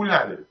پول که پول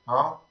نداریم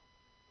ها،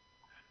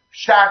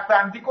 شرط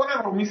بندی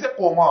کنم رو میز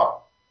قمار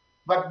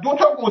و 2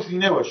 تا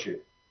گزینه باشه،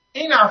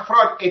 این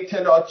افراد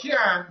اطلاعاتی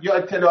هن یا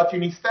اطلاعاتی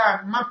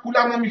نیستن، من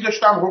پولم رو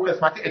میذاشتم رو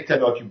قسمت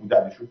اطلاعاتی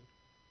بودنشون.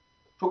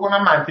 تو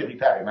کنم منطقی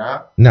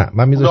تره نه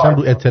من میذاشتم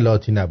رو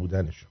اطلاعاتی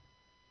نبودنشون.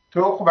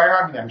 تو خب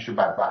برای همین همیشه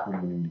بدبخت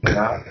میمونیم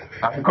دیگه. نه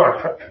همین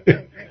کار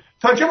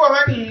تا چه با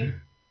منی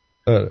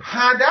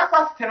هدف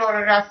از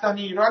ترور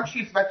رسانه ایران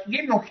چیست؟ و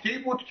یه نکته‌ای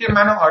بود که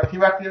من و آرتی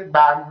وقتی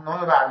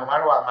برنامه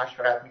رو هم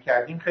مشورت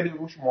میکردیم خیلی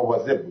روش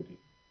مواظب بودیم.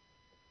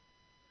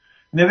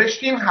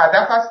 نوشتیم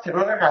هدف از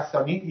ترور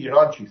رسانه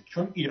ایران چیست؟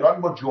 چون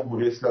ایران با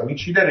جمهوری اسلامی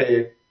چی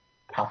داره؟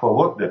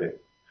 تفاوت داره.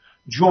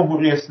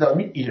 جمهوری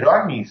اسلامی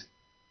ایران نیست.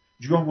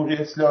 جمهوری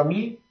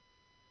اسلامی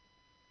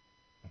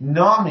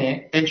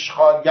نام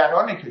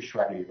اشغالگران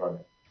کشور ایرانه.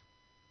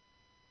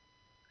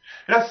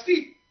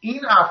 راستی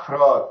این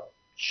افراد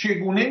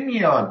چگونه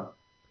میان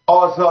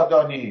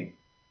آزادانه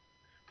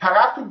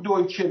طرف تو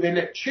دویچه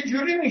وله،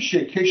 چجوری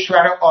میشه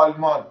کشور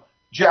آلمان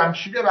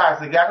جمشید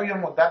ورزگر رو یه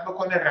مدت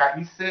بکنه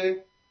رئیس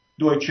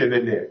دویچه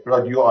وله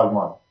رادیو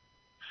آلمان؟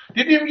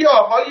 دیدیم یه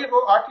آقایی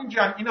رو آرتین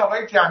جان، این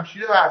آقای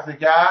جمشید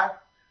ورزگر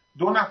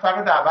 2 نفر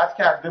رو دعوت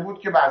کرده بود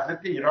که بر ضد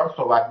ایران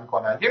صحبت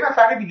میکنن، یه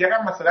نفر دیگر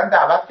هم مثلا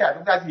دعوت کرده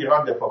بود از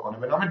ایران دفاع کنه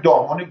به نام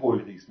دامان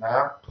گلریز،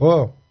 نه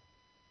خب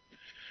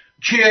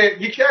که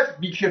یکی از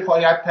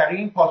بیکفایت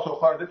ترین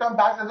پاسخ‌ها رو دادن.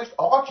 بعضی ازش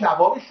آقا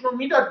جوابشون رو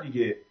میداد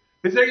دیگه.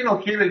 بذار یه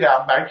نکته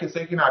بگم برای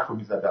کسایی که نرفو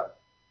میزدن،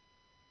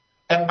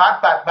 انقدر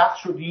بدبخت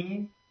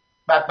شدین،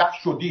 بدبخت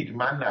شدید،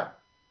 من نه،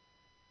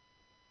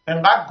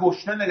 انقدر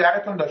گشنه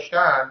نگرتون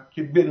داشتن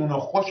که بدون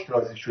خشک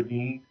راضی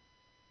شدین.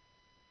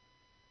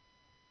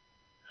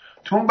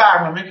 تو اون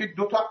برنامه که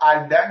 2 تا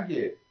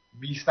الدنگ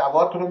بی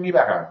سواد رو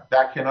میبرن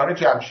در کنار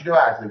جمشید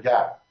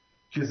ورزگر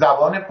که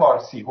زبان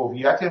پارسی،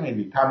 هویت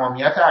ملی،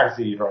 تمامیت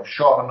ارضی ایران،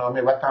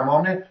 شاهنامه و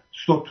تمام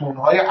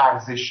ستونهای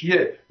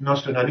ارزشی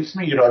ناسیونالیسم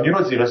ایرانی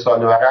رو زیر سوال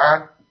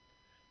ببرن،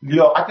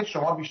 لیاقت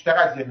شما بیشتر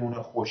از یه نون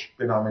خشک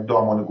به نام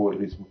دامان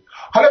گلریز بود.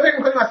 حالا فکر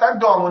می‌کنید مثلا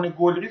دامان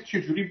گلریز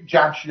چجوری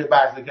جمشید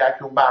ورزگر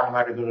که اون برنامه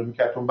رو داره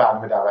می‌کرد اون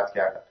برنامه دعوت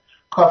کردن؟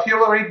 کافیه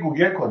برید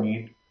گوگل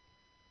کنید.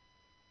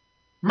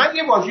 من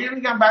یه واژه‌ای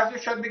میگم بعضی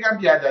شاید بگم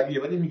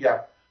بی‌ادبیه ولی میگم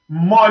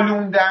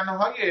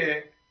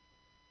مالوندن‌های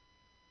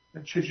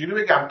چجوری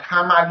بگم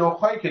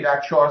تملق‌هایی که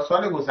در 4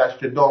 سال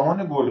گذشته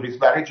دامان گلریز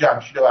برای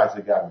جمشید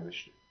ورزگر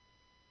نوشته.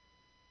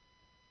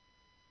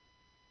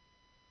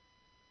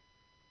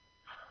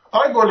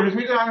 آقای گلریز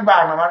میدونم این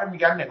برنامه رو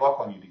میگن نگاه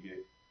کنی دیگه.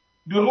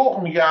 دروغ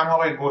میگم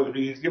آقای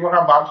گلریز، یه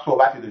بارم با هم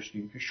صحبتی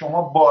داشتیم که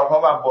شما بارها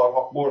و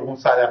بارها قربون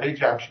صدقه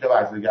جمشید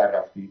ورزگر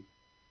رفتی.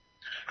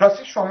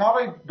 راستی شما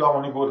آقای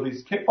دامان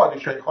گلریز کی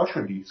پادشاهی خواه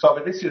شدی؟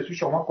 سابقه سیاسی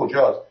شما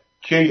کجاست؟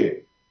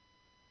 کیه؟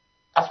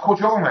 از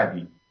کجا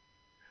اومدی؟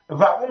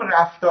 و اون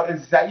رفتار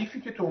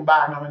ضعیفی که تو اون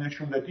برنامه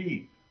نشون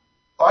دادی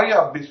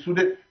آیا به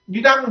سود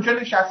دیدم اونجا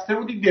نشسته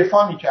بودی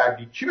دفاع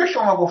میکردی، کی به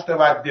شما گفته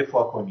باید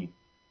دفاع کنی؟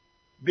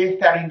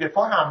 بهترین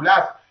دفاع حمله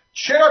است.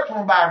 چرا تو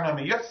اون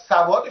برنامه یا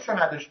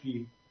سوادشو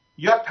نداشتی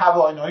یا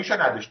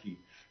تواناییشو نداشتی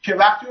که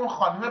وقتی اون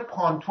خانم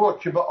پانتور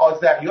که به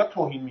آذریا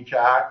توهین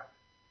میکرد،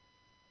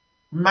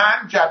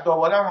 من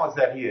جدآبادم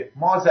آذریه،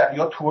 ما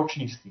آذریا ترک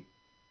نیستیم،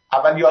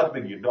 اول یاد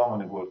بگیر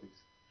دامان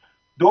گلریز.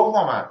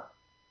 دوما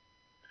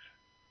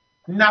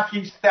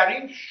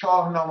نفیسترین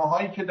شاهنامه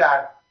هایی که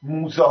در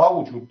موزه ها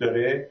وجود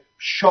داره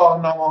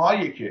شاهنامه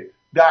هایی که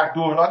در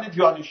دوران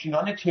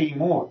جانشینان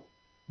تیمور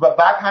و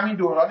بعد همین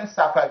دوران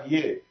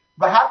صفویه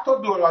و حتی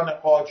دوران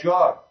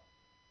قاجار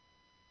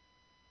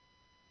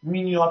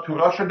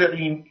مینیاتوراشو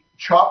داریم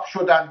چاپ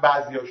شدن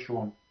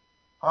بعضیاشون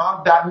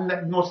در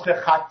نسخه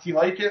خطی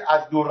هایی که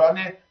از دوران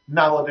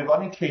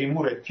نوادگان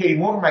تیموره.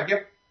 تیمور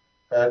مگه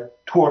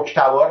ترک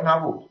تبار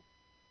نبود؟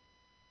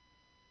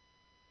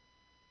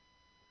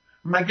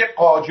 مگه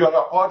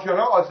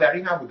قاجارا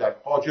آذری نبودن؟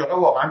 قاجارا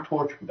واقعا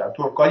ترک بودن،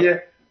 ترکای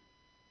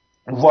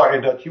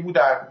وارداتی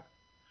بودن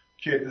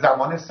که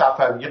زمان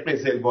صفویه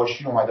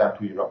قزلباشی اومدن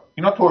تو ایران،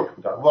 اینا ترک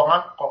بودن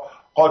واقعا.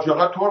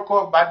 قاجارا ترک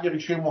و بعد یه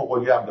ریشه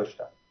مغولی هم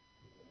داشتن.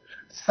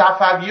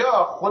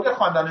 صفوی‌ها خود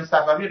خاندان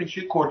صفوی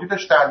ریشه کردی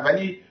داشتن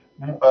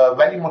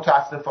ولی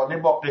متاسفانه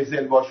با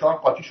قزلباشان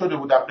قاطی شده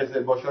بودن.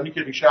 قزلباشانی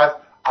که ریشه از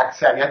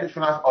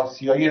اکثریتشون از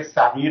آسیای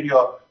صغیر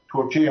یا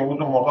ترکیه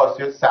امروز و موقع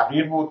آسیای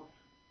صغیر بود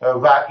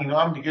و اینا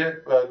هم دیگه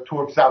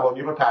ترک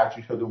زبانی رو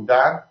ترجیح داده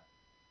بودن.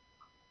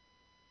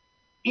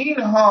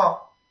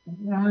 اینها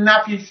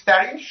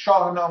نفیسترین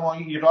شاهنامه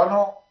ایران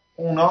رو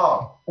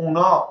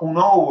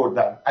اونا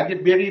آوردن. اگه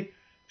برید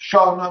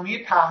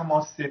شاهنامه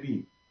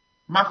طهماسبی،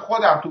 من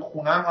خودم تو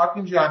خونم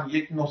آرتین جان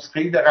یک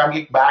نسخه‌ای دارم،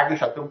 یک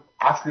برگش حتی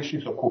اصلش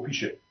نیست و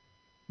کپیشه،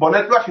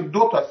 بالای باشید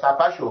 2 تا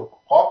صفحه‌شو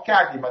قاب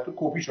کردیم و تو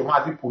کپیشو ما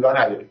از این پولا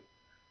نداریم.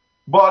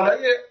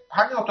 بالای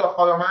همین اتاق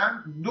خواب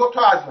من 2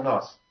 تا از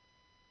اوناست.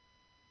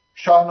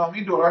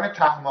 شاهنامه دوران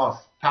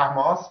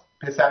طهماس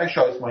پسر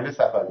شاه اسماعیل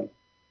صفوی.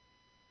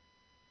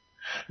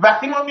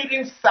 وقتی ما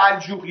میریم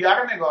سلجوقیه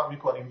رو نگاه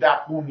میکنیم در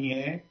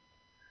قونیه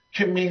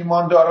که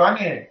مهمانداران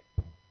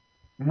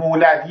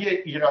مولوی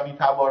ایرانی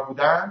تبار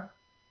بودن،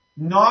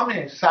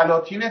 نام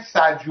سلاطین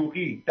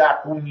سلجوقی در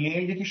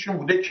قونیه یکیشون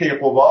بوده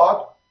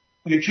کیقوباد،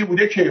 یکی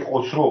بوده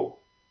کیخسرو.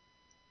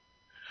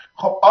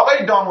 خب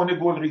آقای دامون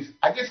گلریز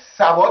اگه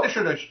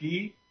سوادشو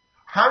داشتی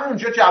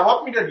همونجا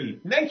جواب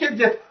میدادی، نه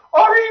اینکه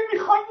آره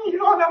میخواین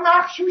ایران رو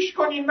مخشوش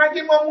کنین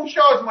مگه ما موش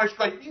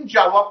آزمایشگاهی. این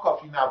جواب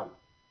کافی نبود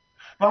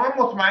و من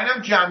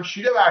مطمئنم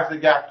جمشید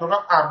ورزگر تو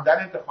را عمدن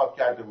انتخاب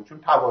کرده بود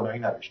چون توانایی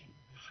نداشتی.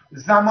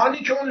 زمانی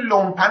که اون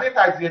لومپن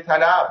تجزیه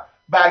طلب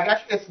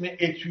برگشت اسم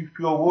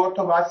اتیوپی آورد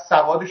تو باید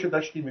سوادشو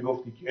داشتی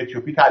میگفتی که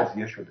اتیوپی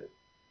تجزیه شده.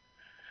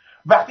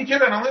 وقتی که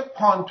به نام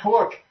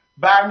پانتورک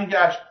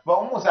برمیگشت و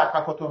اون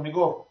مزخرفاتو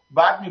میگفت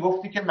بعد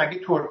میگفتی که مگه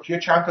ترکیه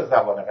چند تا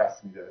زبان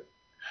رسمی داره.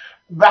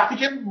 وقتی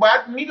که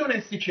باید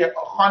میدونستی که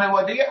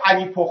خانواده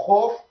علی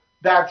پخوف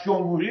در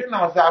جمهوری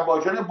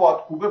آذربایجان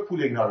بادکوبه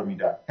پول اینا رو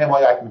میدن،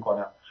 حمایت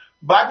میکنن.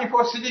 بعد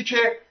میپرسیدی که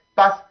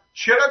پس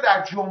چرا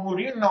در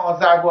جمهوری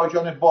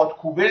آذربایجان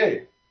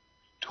بادکوبه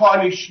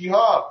تالشی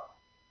ها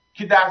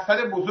که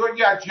درصد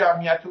بزرگی از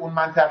جمعیت اون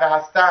منطقه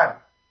هستن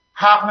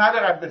حق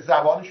ندارن به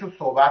زبانشون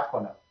صحبت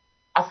کنن؟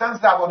 اصلا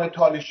زبان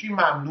تالشی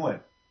ممنوعه.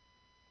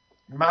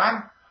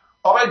 من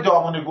آقای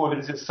دامون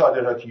گلریز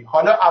صادراتی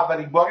حالا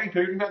اولین بار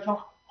اینطوری میگم چون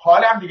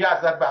حالم دیگه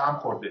ازت به هم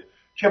خورده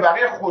که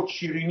برای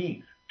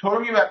خودشیرینی تو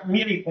رو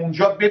میری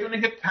اونجا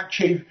بدونه که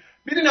کیف.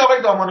 بدون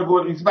آقای دامون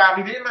گلریز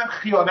بقیده من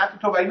خیانت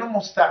تو و اینو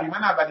مستقیما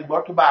اولین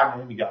بار تو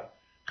برنامه میگم،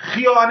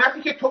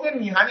 خیانتی که تو به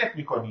میهنت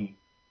میکنی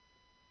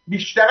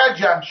بیشتر از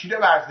جمشید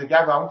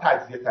ورزگر و اون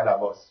تجزیه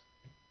طلباست.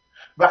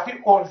 وقتی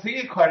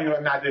عرضه کاری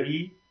رو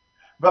نداری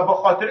و با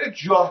خاطر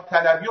جاه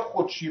طلبی و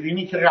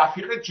خودشیرینی که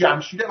رفیق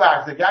جمشید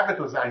ورزگر به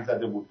تو زنگ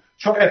زده بود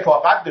چون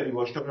رفاقت داری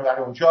باش تو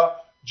ببری اونجا،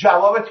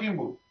 جوابت این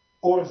بود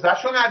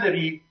عرضه‌شو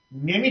نداری،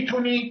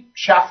 نمیتونی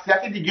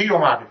شخصیت دیگه رو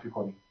معرفی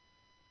کنی.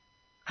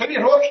 خیلی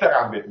رک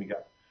دارم بهت میگم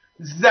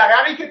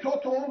ضرری که تو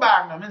اون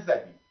برنامه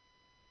زدی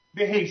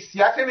به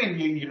حیثیت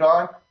ملی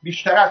ایران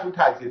بیشتر از اون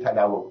تجزیه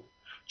طلبا بود.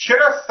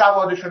 چرا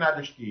سوادشو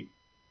نداشتی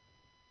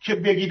که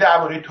بگی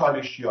درباره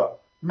تالشیا؟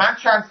 من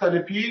چند سال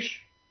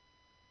پیش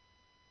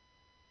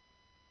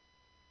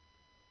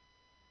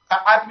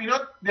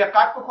ادمینات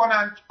دقت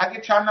بکنن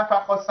اگه چند نفر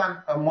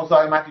خواستن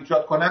مزاحمت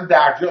ایجاد کنن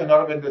درجا اینا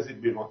رو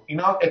بندازید بیرون،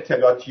 اینا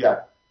اطلاعاتی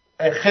هست.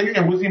 خیلی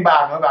امروز این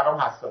برنامه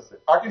برام حساسه.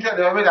 آرتین جان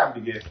ادامه بدم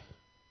دیگه.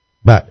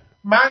 بله.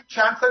 من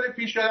چند سال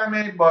پیش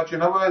یادمه با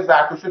جناب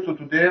زرتوش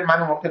ستوده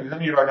من اون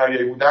تلویزیون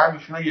ایرانیایی بودم،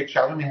 ایشون یک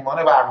شب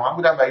مهمان برنامه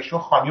بودن و ایشون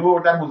خانی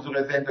بردن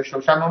حضور ذهن داشته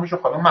باشن، نامش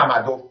خانم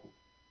ممدوف بود.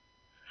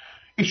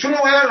 ایشون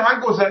اومدن من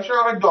گزارش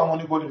آقای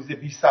دامون گلریز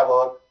بی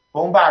سواد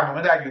با اون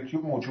برنامه در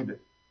یوتیوب موجوده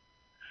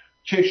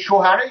که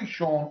شوهر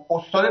ایشون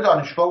استاد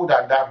دانشگاه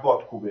بودن در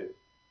بادکوبه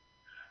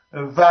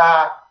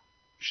و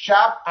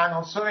شب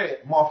عناصر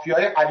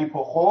مافیای علی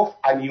پخوف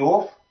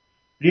علیوف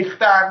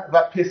ریختن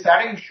و پسر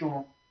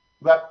ایشون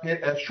و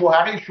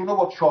شوهر ایشون رو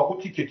با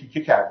چاقو تیکه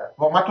تیکه کردن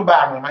و اومد تو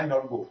برنامه اینا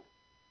رو گفت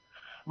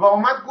و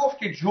اومد گفت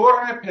که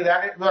جرم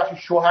پدر و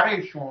شوهر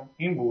ایشون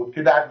این بود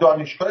که در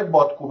دانشگاه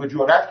بادکوبه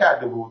جرأت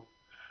کرده بود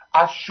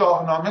از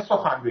شاهنامه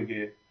سخن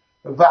بگه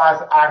و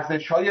از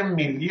ارزش‌های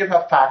ملی و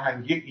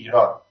فرهنگی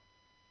ایران.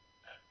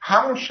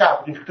 همون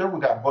شب ریخته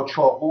بودن با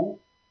چاقو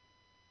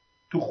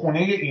تو خونه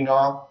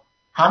اینا،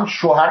 هم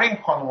شوهر این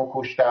خانم رو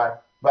کشتن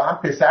و هم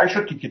پسرش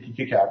رو تیکه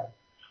تیکه کردن.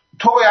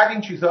 تو باید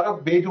این چیزها رو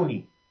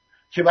بدونی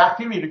که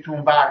وقتی میری تو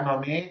اون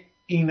برنامه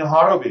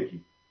اینها رو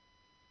بگی.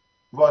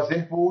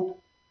 واضح بود؟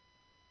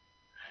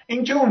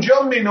 اینکه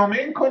اونجا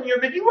منومن کنی و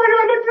بگی وای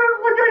حالا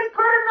این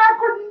کار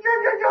نکنی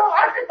یا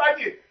حرف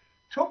بدی.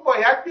 تو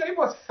باید بیای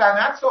با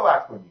سند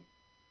صحبت کنی.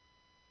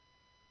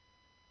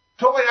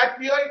 تو باید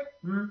بیای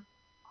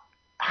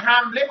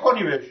حمله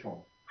کنی بهشون،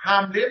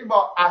 حمله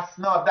با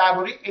اسناد.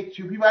 درباره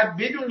اتیوپی باید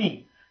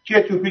بدونی که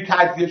اتیوپی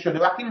تجزیه شده.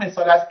 وقتی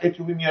مثال از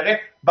اتیوپی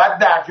میاره بعد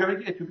درجا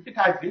بگی اتیوپی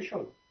که تجزیه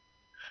شد.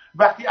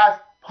 وقتی از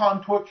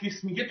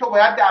پانتورکیس میگه تو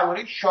باید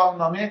درباره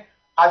شاهنامه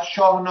از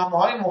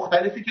شاهنامه‌های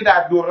مختلفی که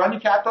در دورانی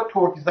که حتی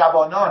ترک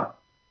زبانان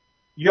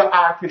یا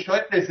ارتش‌های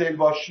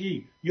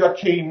قزلباشی یا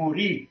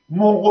تیموری،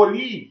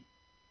 مغولی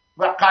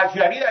و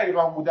قجری در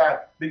ایران بودن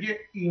بگه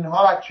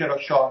اینها چرا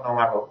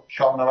شاهنامه رو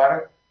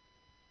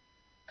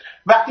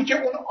وقتی که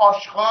اون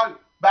آشغال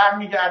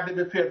برمیگرده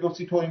به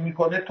فردوسی توهین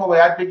میکنه تو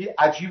باید بگی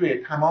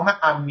عجیبه تمام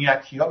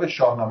امنیتی ها به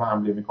شاهنامه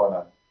حمله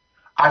میکنن،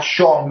 از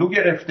شاملو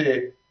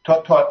گرفته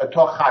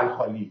تا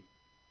خلخالی.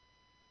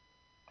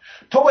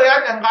 تو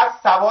باید انقدر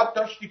سواد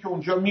داشتی که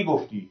اونجا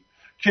میگفتی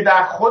که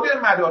در خود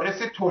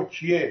مدارس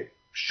ترکیه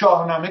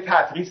شاهنامه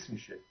تدریس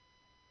میشه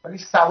ولی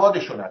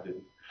سوادشو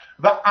نداری.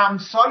 و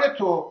امثال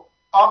تو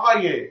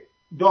آقای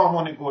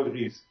دامون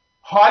گلریز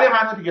حال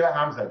منو دیگه به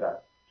هم زدن.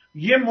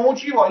 یه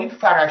موجی با این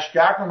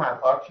فرشگرد اومد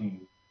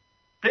آرتین،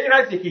 غیر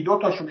از یکی دو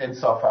تاشون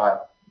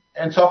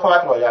انصاف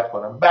باید رعایت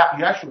کنم،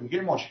 بقیهشون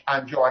یه مش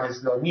انجمن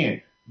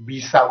اسلامی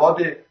بی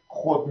سواد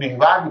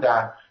خودمحور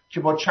بودن که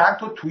با چند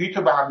تا توییت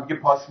به هم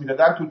دیگه پاس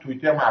میدادن تو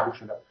توییتر معروف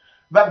شدن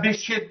و به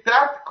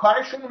شدت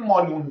کارشون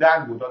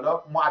مالوندن بود.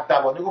 حالا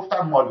مؤدبانه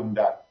گفتم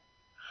مالوندن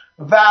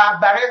و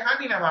برای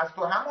همین هم هست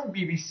تو همون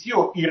BBC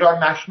و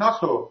ایران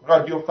نشناس و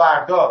رادیو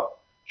فردا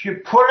که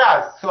پر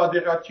از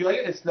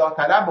صادراتی‌های اصلاح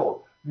طلب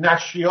و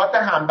نشریات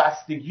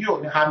همبستگی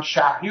و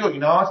همشهری و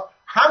ایناست،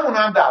 همون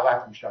هم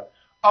دعوت میشن.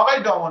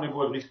 آقای دامان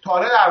گلریز، تا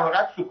حالا در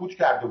واقع سکوت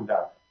کرده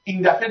بودم،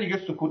 این دفعه دیگه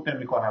سکوت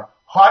نمی‌کنم،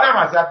 حالم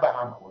ازت به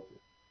هم خورده.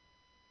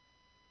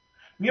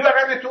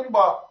 میبرمتون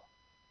با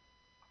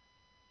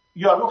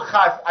یارو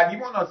خزعلی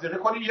مناظره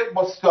کنی، یک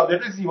با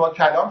صادق زیبا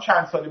کلام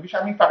چند سال پیش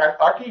همین فقط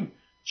آرتین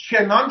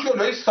چنان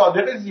جلوی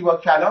صادق زیبا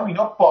کلام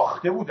اینا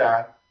باخته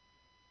بودن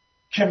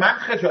که من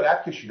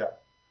خجالت کشیدم.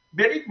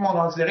 برید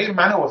مناظره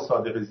من با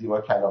صادق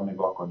زیبا کلام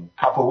نگاه کنید،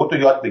 تفاوت رو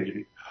یاد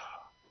بگیرید.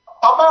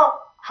 آقا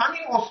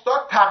همین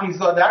استاد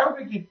تقی‌زاده رو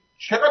بگید،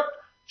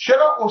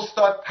 چرا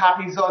استاد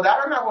تقی‌زاده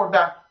رو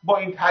نبردن با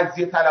این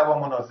تجزیه طلبا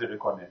مناظره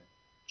کنه؟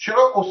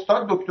 چرا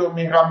استاد دکتر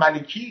مهران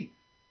ملکی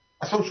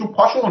اصلا چون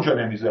پاشو اونجا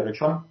نمیذاره،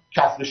 چون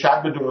کسب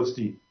شد به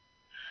درستی؟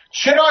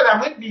 چرا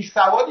آدمای بی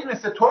سوادی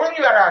مثل تو رو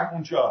میبرن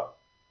اونجا؟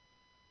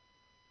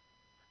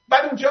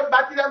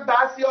 بعد دیدم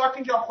بعضی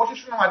آرتین جان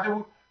خوششون اومده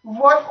بود،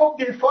 وای خب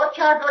دفاع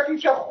کرد آرتین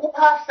جان، خوب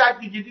حرف زد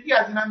دیگه. دیدی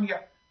از اینا میگم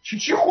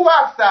چی خوب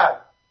حرف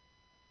زد؟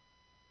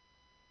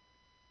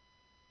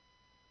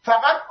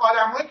 فقط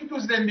آدمایی که تو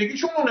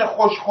زندگیشون نون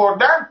خوش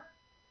خوردن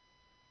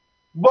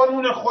با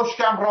نون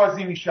خشکم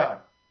راضی میشن.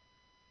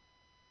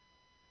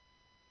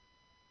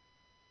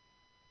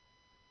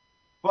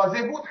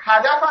 واضح بود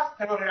هدف از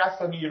ترور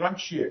رسانه ایران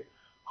چیه.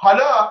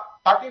 حالا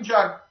آرتین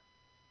جان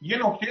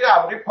یه نکته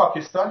درباره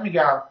پاکستان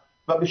میگم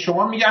و به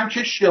شما میگم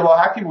که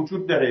شباهتی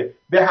وجود داره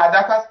به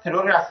هدف از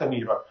ترور رسانه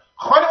ایران.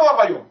 خانم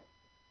آقایون،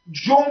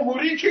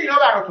 جمهوری که اینا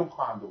براتون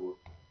خواهند بود،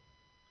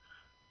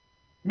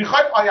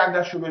 میخواید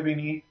آیندهش رو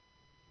ببینید؟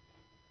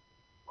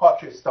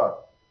 پاکستان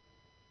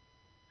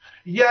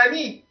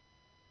یعنی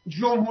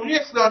جمهوری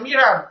اسلامی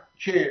ایران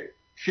که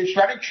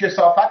کشور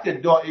کثافت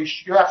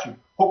داعشی،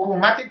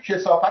 حکومت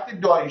کثافت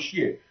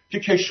داعشیه که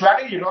کشور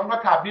ایران را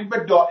تبدیل به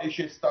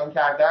داعشستان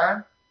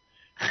کردن.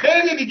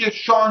 خیلی دیگه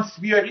شانس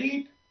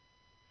بیارید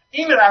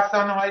این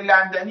رسانه‌های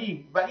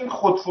لندنی و این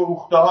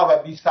خودفروخته‌ها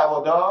و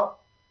بیسوادا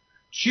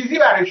چیزی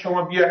برای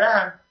شما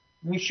بیارن،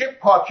 میشه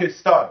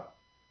پاکستان.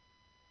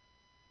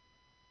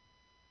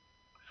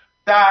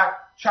 در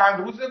چند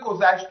روز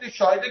گذشته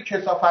شاهد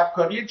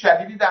کثافتکاری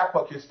جدیدی در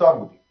پاکستان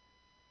بودیم.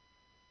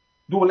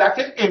 دولت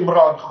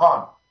عمران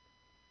خان،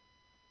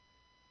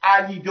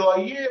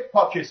 علیدایی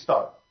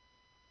پاکستان.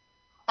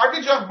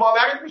 آقای جان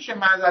باورت میشه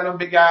من الان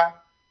بگم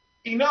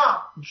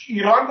اینا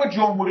ایران رو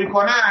جمهوری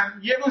کنن،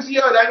 یه روزی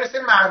یه آدمی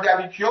مثل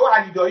مهدوی کیا و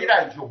علیدایی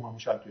رئیس جمهور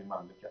میشن توی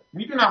مملکت.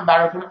 میدونم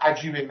براتون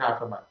عجیبه این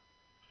حرف من.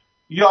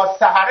 یا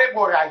سحر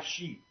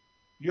قریشی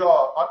یا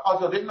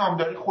آزاده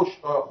نامداری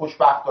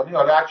خوشبختانه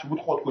حالا هرچی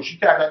بود خودکشی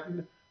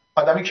کردن،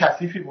 آدمی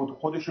کثیفی بود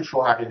خودش و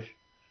شوهرش.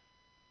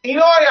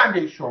 اینا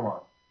آینده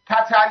شما.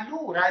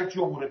 تتلو رئیس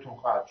جمهورتون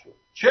خواهد شد.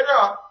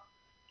 چرا؟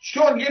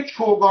 چون یه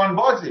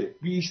چوگانباز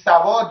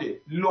بیسواد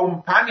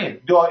لومپن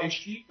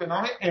داعشی به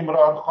نام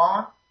عمران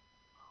خان،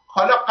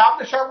 حالا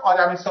قبلش هم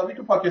آدم حسابی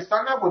تو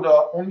پاکستان نبوده،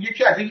 اون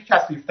یکی از یکی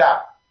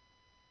کثیف‌تر،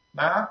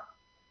 نه؟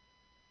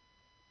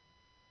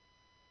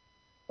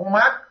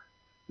 اومد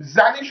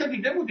زنشو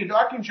دیده بودید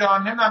آرتین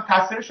جان، نمیدونم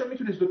تصویرشو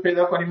میتونید تو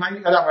پیدا کنید، من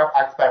یادم رفت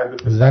عکس برات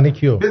بفرستم. زن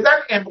کیو؟ بزن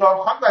عمران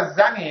خان و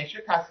زنش،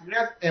 تصویری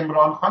از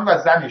عمران خان و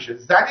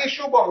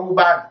زنشو با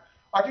روبند.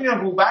 آرتین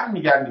روبند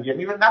میگن دیگه،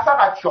 نه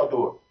فقط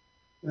چادر.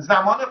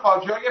 زمان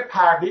قاجار یه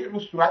پرده رو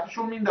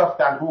صورتشون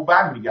مینداختن،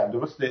 روبند میگن،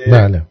 درسته؟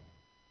 بله.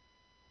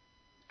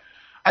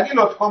 اگه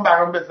لطفاً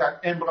برام بزن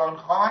عمران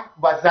خان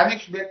و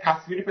زنش، به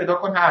تصویری پیدا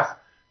کن هست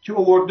که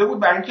آورده بود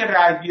برای اینکه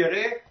رای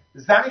بیاره،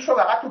 زنشو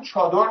فقط تو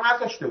چادر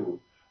نذاشته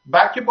بود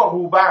بلکه با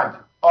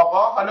روبند.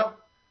 آقا حالا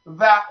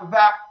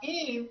و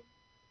این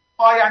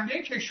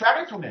آینده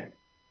کشورتونه.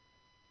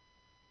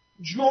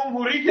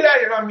 جمهوری که در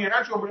ایران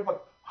میرن جمهوری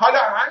حالا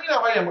همین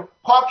آقای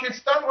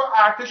پاکستان رو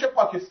ارتش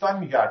پاکستان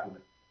میگردونه.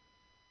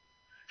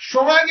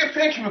 شما اگه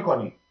فکر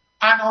میکنی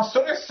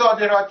عناصر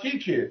صادراتی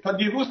که تا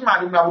دیروز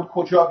معلوم نبود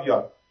کجا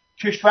بیاد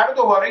کشور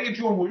دوباره یه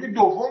جمهوری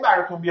دوم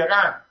براتون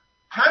بیارن،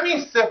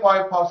 همین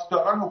سپاه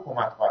پاسداران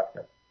حکومت خواهد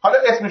کرد. حالا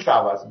اسمش رو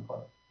عوض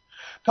میکنه.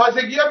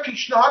 تازگی‌ها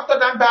پیشنهاد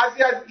دادن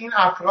بعضی از این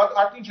افراد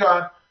آرتین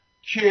جان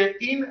که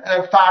این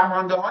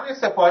فرماندهان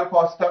سپاه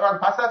پاسداران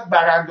پس از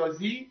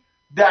براندازی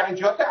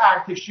درجات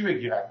ارتشی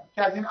بگیرن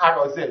که از این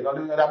اراذل،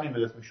 حالا یادم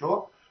نمیاد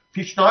اسمشو،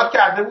 پیشنهاد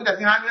کرده بود از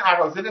این همین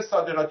اراذل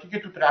صادراتی که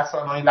تو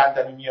رسانه‌های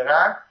لندنی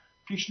میارن،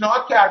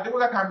 پیشنهاد کرده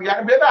بود از همدیگه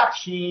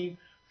ببخشید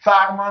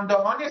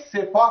فرماندهان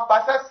سپاه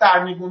پس از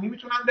سرنگونی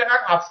میتونن برن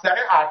افسر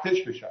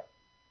ارتش بشن.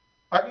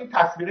 بعد این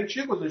تصویر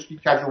چیه گذاشتی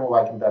کج و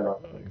موج بود؟ الان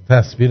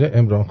تصویر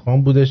عمران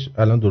خان بودش،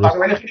 الان درست.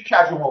 آره خیلی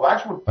کج و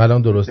موج بود.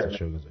 الان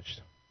درستش رو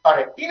گذاشتم.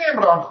 آره این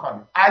عمران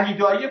خان،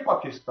 علیدایی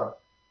پاکستان.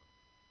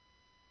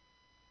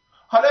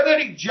 حالا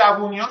برید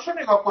جوونیاشو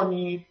نگاه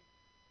کنید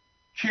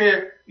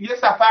که یه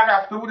سفر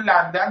رفته بود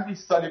لندن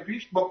 20 سال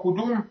پیش با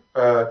کدوم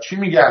چی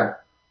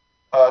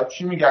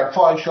میگن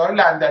فاحشه‌های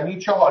لندنی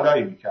چه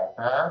حالایی میکرد.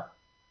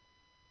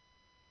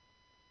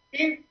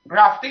 این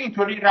رفته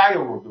اینطوری رأی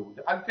آورده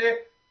بوده. البته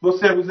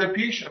 2-3 روز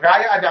پیش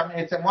رأی عدم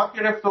اعتماد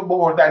گرفت و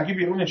با اردنگی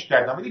بیرونش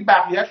کردن، ولی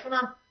بقیه‌شون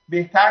هم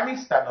بهتر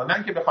نیستن،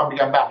 نه که بخوام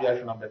بگم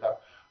بقیه‌شون هم بهتر.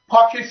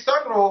 پاکستان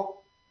رو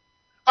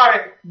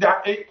آره در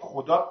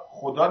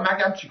خدا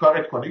نگم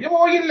چیکارت کنه، یه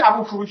بابا یه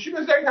لبو فروشی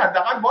بذارید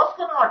حداقل باز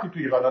کنه آرتی تو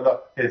ایران. حالا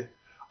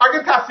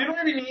اگه تصویر رو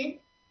می‌بینی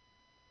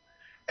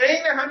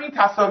عین همین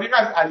تصاویر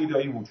از علی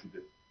دایی موجوده،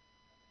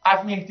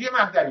 از مهدی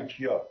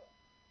مهدوی‌کیا،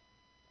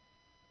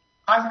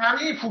 از همه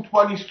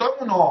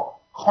فوتبالیستامون و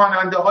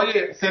خواننده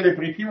های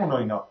سلبریتیمون و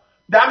اینا.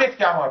 دمت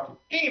گرم آرتی.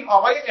 این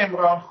آقای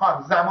عمران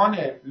خان زمان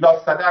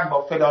لاس زدن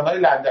با فلانای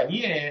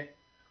لندنیه،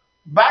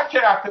 بعد که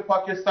رفته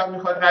پاکستان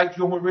میخواد رئیس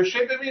جمهور بشه،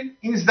 ببین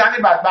این زن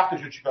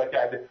بدبختشو چیکار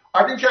کرده.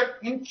 آرتین جان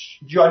این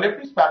جالب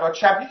نیست برات؟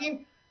 شبیه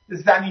این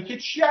زنی که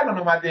چی الان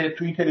اومده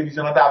تو این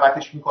تلویزیونا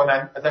دعوتش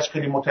میکنن، ازش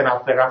خیلی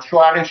متنفرم،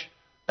 شوهرش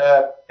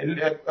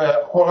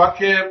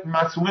خوراک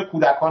مسموم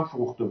کودکان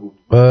فروخته بود.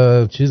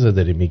 چیزو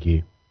داری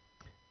میگی؟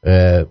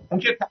 اون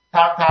که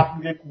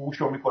تبلیغ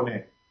گوشو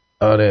میکنه.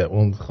 آره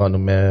اون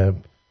خانم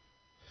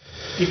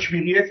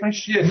ایکبیری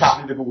اسمش چیه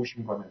تبلیغ گوش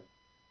میکنه؟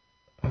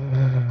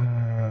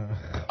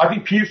 آدی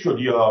پیر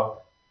شدی یا؟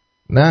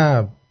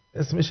 نه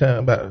اسمش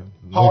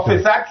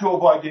حافظت جو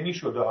بایدنی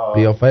شده ها.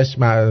 قیافش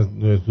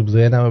تو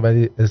ذهنمه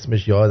ولی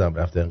اسمش یادم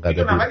رفته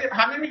انقدر. ولی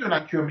همه میدونن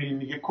کیو میگین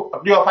دیگه.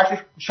 قیافش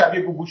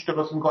شبیه گوگوش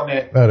درست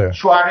میکنه. آره.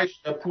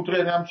 شوهرش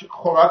پودر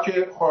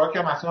خوراک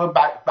مثلا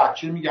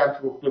بچه میگن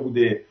فروخته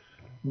بوده.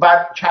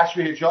 بعد کشف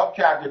حجاب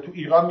کرده، تو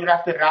ایران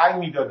میرفته رأی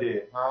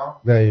میداده.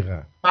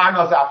 دقیقاً.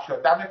 معناز افشار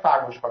دم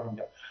فرمایش خانم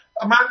میگم.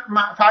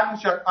 من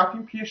فرمایش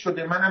آرتین پیر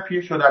شده، منم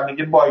پیر شدم،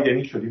 میگه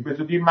بایدنی شدیم. به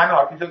زودی من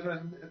آرتین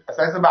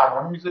اساس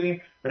برنامه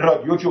میذاریم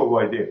رادیو جو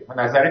بایدن.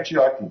 نظرت چی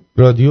آرتین؟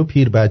 رادیو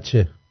پیر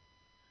بچه.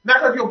 نه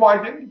رادیو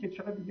بایدن دیگه،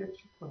 چرا دیگه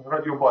چی کنه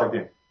رادیو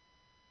بایدن؟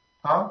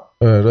 ها؟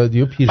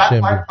 رادیو پیر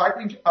شنبه.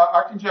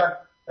 آرتین جان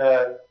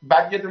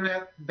بعد یه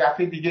دونه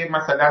دفعه دیگه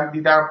مثلا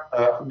دیدم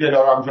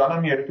دلارام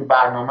جانو میاره تو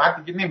برنامه،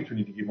 دیگه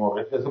نمیتونی دیگه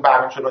موقع از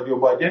برنامه رادیو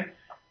بایدن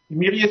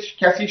میری یه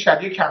کسی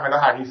شبیه کاملا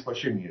هریس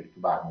باشه میاری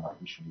تو برنامه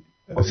میشونی.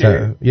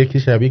 یکی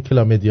شبیه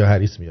کلامدیا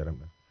هریس میارم.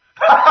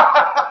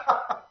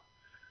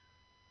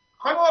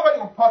 خانم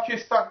آقایون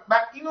پاکستان، من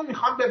اینو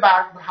میخوام به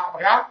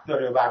ربط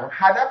داره برنامه.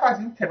 هدف از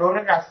این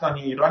ترور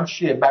رسانه‌ای ایران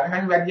چیه؟ برای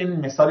همین ولی یه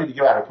مثال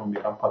دیگه براتون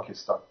میگم.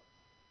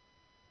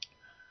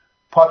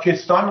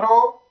 پاکستان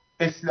رو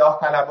اصلاح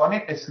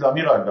طلبان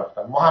اسلامی را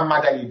انداختن.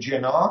 محمد علی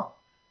جنا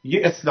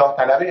یه اصلاح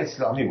طلب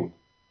اسلامی بود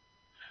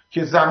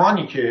که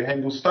زمانی که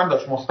هندوستان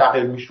داشت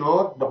مستقل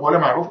میشد به قول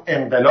معروف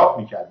انقلاب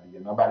میکرد دیگه،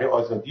 نه برای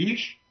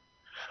آزادیش،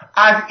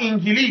 از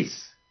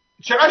انگلیس،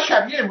 چقدر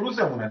شبیه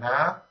امروزمونه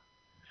نه،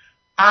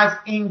 از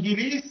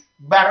انگلیس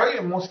برای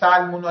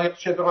مسلمانای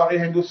شقاق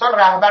هندوستان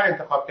رهبر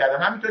انتخاب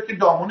کردن. همینطور که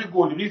دامون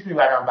گلریز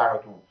میبرن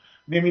براتون،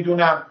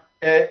 نمیدونم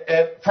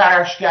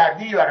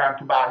فرشگردی میبرن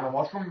تو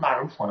برنامه‌شون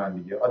معروف کنن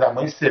دیگه،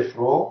 آدمای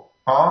صفرو.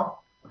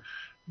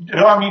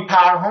 رامی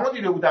پرهامو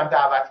دیده بودم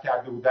دعوت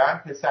کرده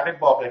بودن، پسر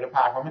باقر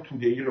پرهام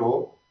توده‌ای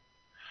رو.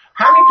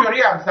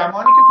 همینطوری هم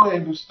زمانی که تو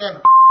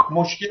هندوستان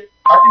مشکل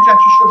آرتین جان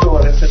چی شد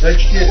دوباره صدای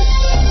چیه؟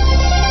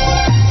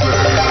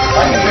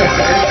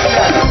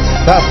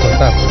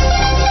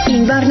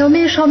 این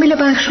برنامه شامل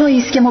بخش‌هایی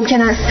است که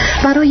ممکن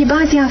است برای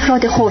بعضی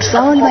افراد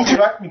خردسال و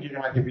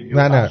میگیریم اگه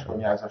ویدیو پخش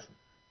کنی ازشون.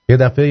 یه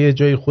دفعه یه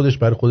جای خودش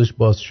برای خودش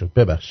باز شد،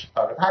 ببخشید.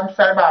 آره هم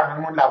سر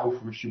برنامه‌مون لب و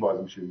فروشی باز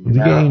میشه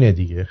دیگه اینه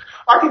دیگه.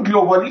 آخه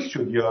گلوبالیست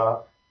شد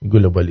یا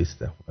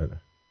گلوبالیسته. آره.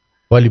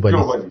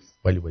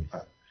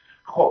 والیبالیست.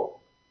 خب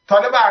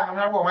تاله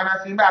برنامه رو با من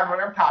هست، این برنامه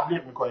رو هم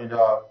تبلیغ می‌کنید.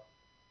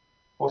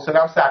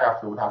 حوصله‌ام سر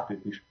رفته بود هفته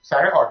پیش.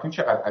 سر آرتین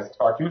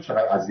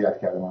چقدر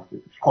اذیت کردم هفته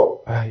پیش. خب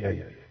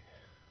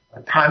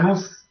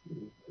هنوز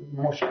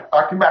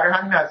آرتین برای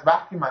همین از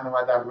وقتی من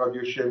اومدم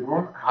رادیو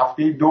شمرون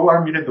هفته 2 بار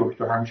میره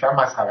دکتر، همیشه هم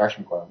مسخرهش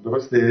میکنم.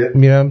 درسته؟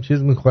 میرم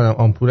چیز میکنم،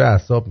 آمپول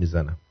اعصاب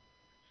میزنم.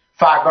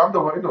 فردا هم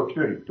دوباره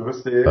دکتری.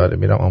 درسته؟ آره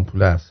میرم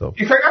آمپول اعصاب.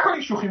 این فکر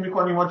نکنی شوخی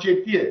میکنیم، ما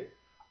جدیه.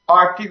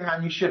 آرتین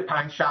همیشه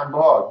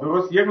پنجشنبه‌ها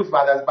درست یه روز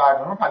بعد از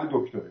برنامه پلی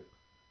دکتره.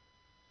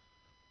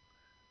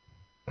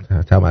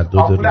 تمدد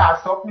آمپول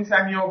اعصاب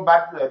میزنی و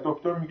بعد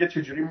دکتر میگه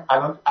چجوری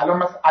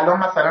الان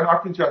مثلا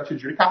آرتین جان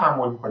چجوری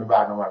تحمل میکنی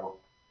برنامه رو؟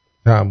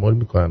 تحمل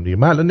میکنم دیگه.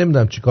 من الان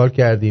نمیدونم چیکار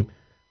کردیم،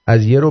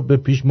 از یه رو به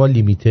پیش ما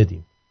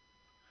لیمیتدیم.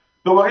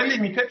 دوباره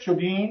لیمیتد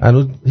شدیم؟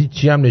 هنوز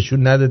هیچی هم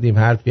نشون ندادیم،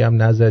 حرفی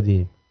هم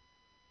نزدیم.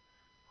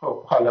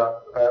 خب حالا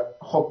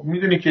خب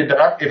میدونی که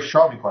دارم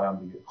افشا میکنم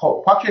دیگه.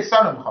 خب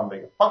پاکستان رو میخوام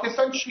بگم.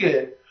 پاکستان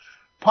چیه؟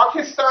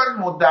 پاکستان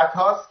مدت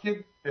هاست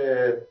که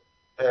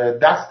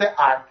دست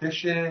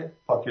ارتش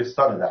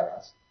پاکستان در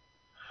است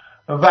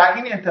و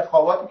این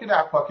انتخاباتی که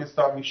در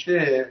پاکستان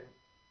میشه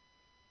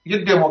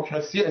یه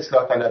دموکراسی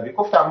اصلاح طلبی.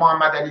 گفتم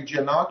محمد علی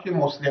جنا که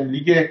مسلم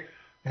لیگ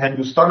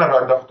هندوستان را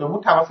انداخته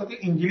بود توسط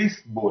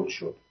انگلیس بولد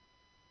شد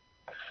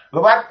و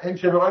بعد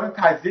انشباقان رو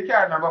تجزیه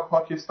کردن و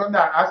پاکستان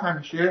در اصل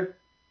همیشه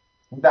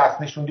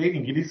دست نشونده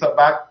انگلیس و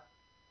بعد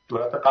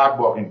دولت غرب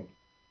باقی بود.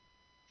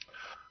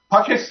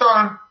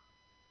 پاکستان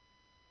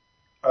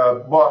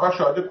بارها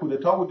شاهد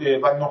کودتا بوده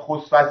و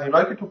نخست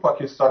وزیرایی که تو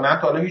پاکستانن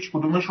تا حالا هیچ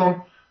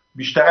کدومشون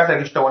بیشتر از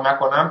اگه اشتباه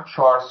نکنم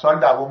 4 سال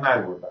دوام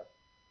نیاوردن.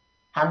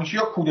 همیشه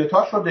یا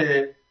کودتا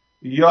شده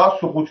یا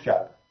سقوط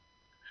کرده.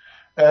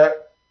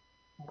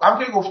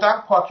 همونطور که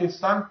گفتم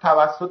پاکستان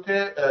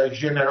توسط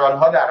ژنرال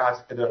ها در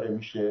اصل اداره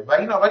میشه و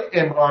این آقای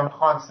عمران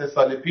خان 3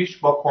 سال پیش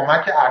با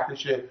کمک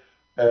ارتش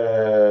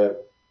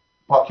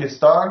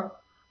پاکستان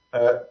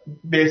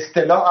به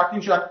اصطلاح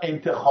ارتش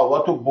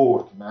انتخابات رو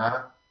برد،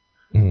 نه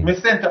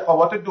مثل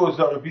انتخابات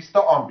 2020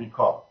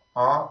 آمریکا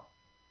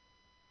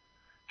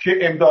که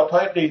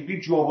امدادهای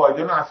غیبی جو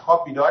بایدن رو از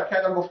خواب بیدار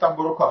کردن، گفتم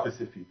برو کاخ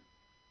سفید.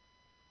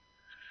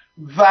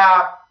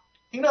 و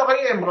این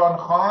آقای عمران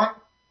خان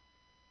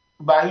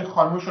و این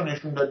خانومش رو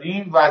نشون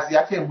دادیم.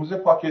 وضعیت امروز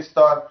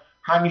پاکستان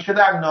همیشه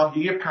در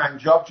ناحیه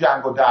پنجاب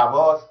جنگ و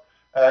دعواست.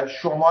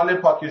 شمال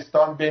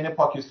پاکستان بین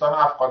پاکستان و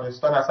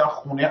افغانستان اصلا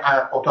خونه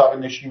اتاق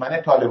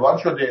نشیمن طالبان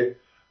شده.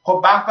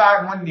 خب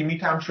به ما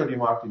لیمیت هم شدیم.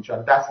 مارتین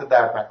جان دست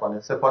درد نکنه،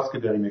 سپاس که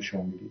داری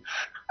نشون میدی.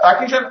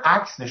 مارتین جان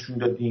عکس نشون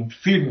دادیم،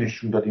 فیلم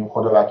نشون دادیم،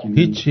 خدا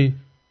وکیلی هیچی.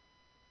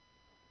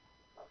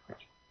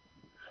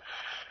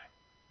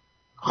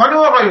 خانم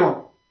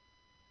آقایون،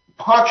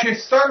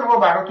 پاکستان رو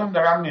براتون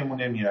دارم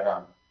نمونه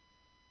میارم.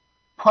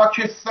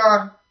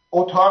 پاکستان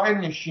اتاق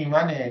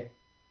نشیمن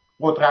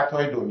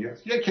قدرت‌های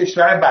دنیاست. یک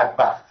کشور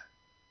بدبخت،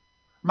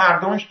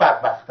 مردمش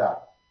بدبخت‌تر،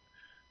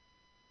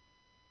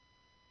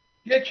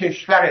 یک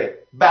کشور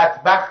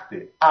بدبخت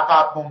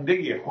عقب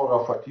مونده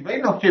خرافاتی. و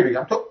این نکته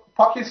بگم، تو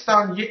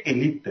پاکستان یه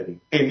الیت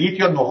داریم، الیت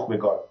یا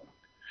نخبگان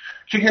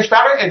که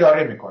کشور رو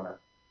اداره میکنن.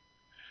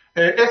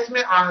 اسم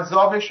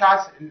احزابش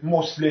هست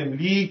مسلم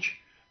لیگ،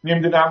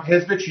 نمیدونم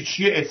حزب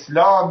چیچی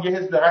اسلام، یه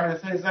حزب دارن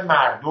حزب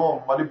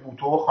مردم مال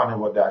بوتو و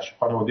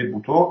خانواده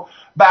بوتو.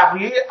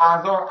 بقیه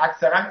احزاب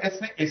اکثرا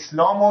اسم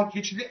اسلام و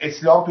یه چیزی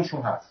اسلام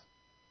توشون هست،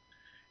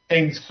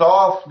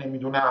 انصاف،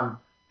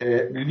 نمیدونم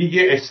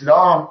لیگ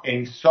اسلام،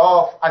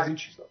 انصاف، از این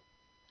چیزا.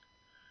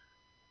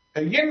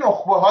 یه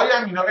نخبه های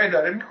هم اینا رو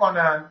اداره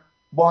میکنن،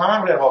 با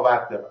هم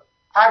رقابت دارن.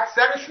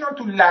 اکثرشون هم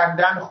تو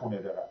لندن خونه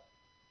دارن.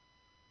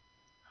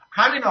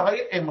 همین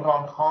آقای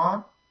عمران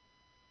خان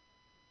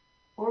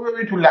رو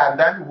ببین تو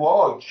لندن،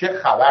 وای چه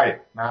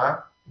خبره، نه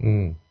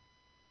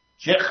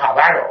چه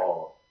خبره،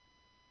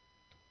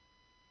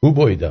 بو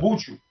بویدا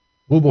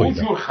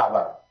بوجور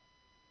خبر،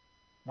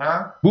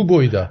 نه بو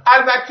بویدا.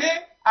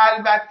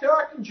 البته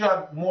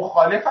اینجا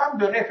مخالفم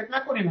داره، فکر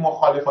نکنید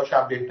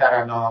مخالفاشم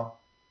بهترن ها.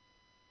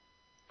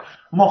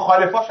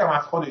 مخالفاشم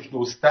از خودش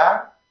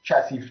دوستر،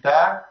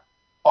 کثیفتر،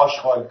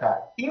 آشغالتر.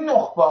 این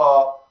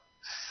نخبه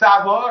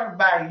سوار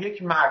بر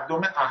یک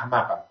مردم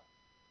احمق هست.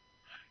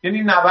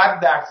 یعنی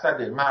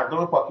 90%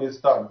 مردم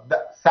پاکستان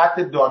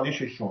سطح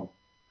دانششون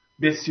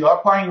بسیار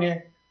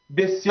پایینه،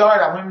 بسیار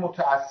آدمای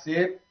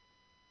متعصب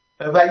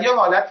و یه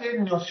حالت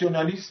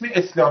ناسیونالیسم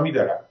اسلامی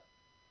دارن.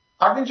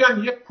 آرتین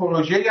جان یک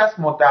پروژه‌ای از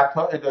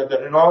مدت‌ها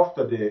اداره راه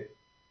افتاده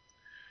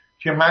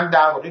که من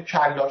در واقع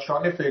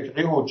کلاشان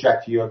فکری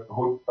حجتی،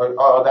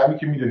 آدمی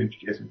که میدونید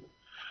چی اسمش،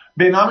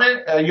 به نام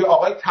یه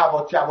آقای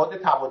جواد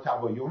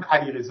طباطبایی، اون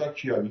علیرضا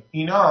کیانی،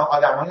 اینا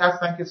آدمایی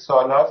هستن که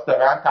سال‌هاست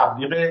دارن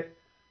تبلیغ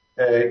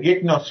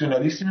یک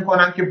ناسیونالیسم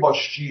میکنن که با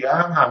شیعه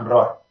هم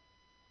همراه.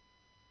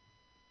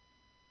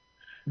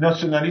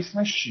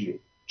 ناسیونالیسم شیعه،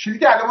 چیزی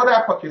که الان ما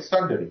در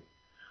پاکستان داریم.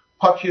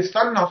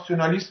 پاکستان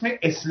ناسیونالیسم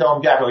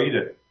اسلامگرایی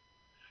داره.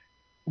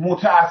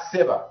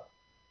 متعصب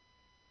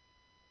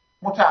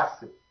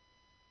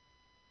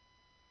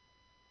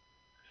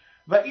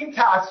و این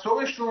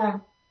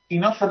تعصبشون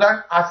اینا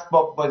شدن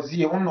اسباب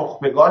بازی اون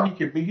نخبگانی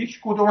که به هیچ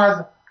کدوم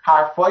از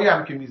حرفایی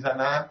هم که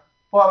میزنن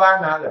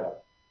باور ندارن.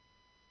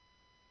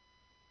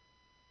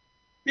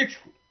 هیچ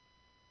کدوم.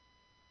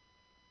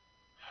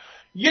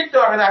 یک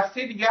داره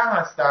دسته دیگه هم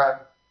هستن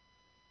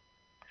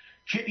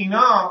که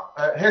اینا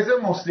حزب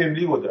مسلم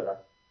لیگو دارن.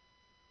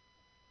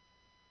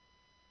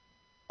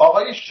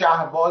 آقای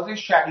شهباز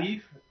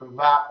شریف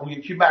و اون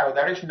یکی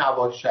برادرش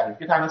نواز شریف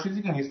که تنها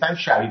چیزی که نیستن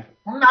شریف.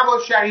 اون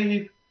نواز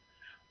شریف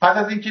پس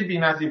از اینکه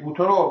بی‌نظیر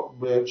بوتو رو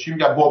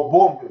با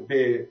بمب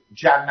به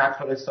جنت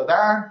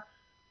فرستادن،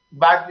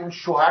 بعد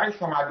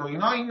شوهرش اومد و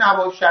اینا، این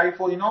نواز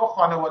شریف و اینا و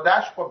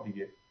خانواده‌اش، خب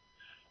دیگه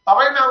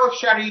آقای نواز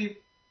شریف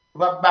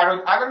و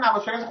الان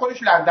نواز شریف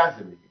خودش لندن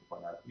زندگی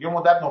می‌کنه، یه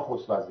مدت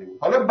نخست وزیر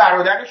بود، حالا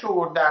برادرش رو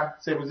آوردن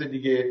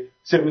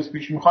 3 روز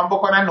پیش میخوان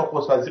بکنن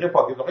نخست وزیر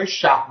پاکستان، آقای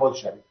شهباز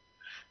شریف.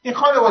 این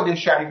خانواده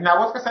شریف،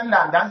 نواز اصلا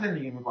لندن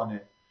زندگی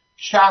میکنه،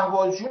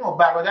 شهباز جون و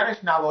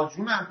برادرش نواز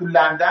جون هم تو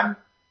لندن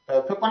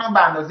فکر کنم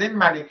به اندازه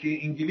ملکه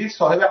انگلیس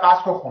صاحب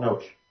قصر و خونه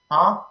باشه.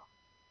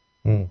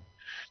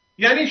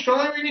 یعنی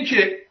شما میبینی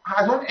که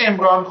از اون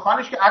عمران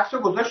خانش که عکسو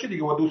گذاشته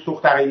دیگه با دوست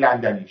دختره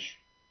لندنیش،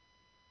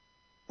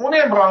 اون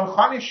عمران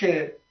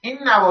خانشه، این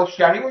نواز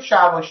شریف و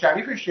شهباز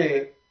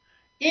شریفشه،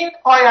 این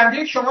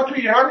آینده شما تو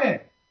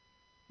ایرانه.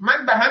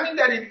 من به همین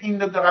دلیل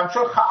این رو دارم،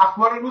 چون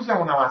اخبار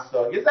روزمون هم هست،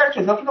 یه ذره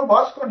چشاتون رو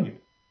باز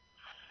کنید.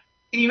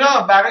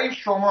 اینا برای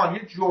شما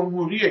یه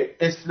جمهوری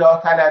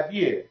اصلاح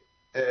طلبی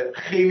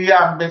خیلی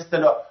هم به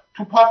اصطلاح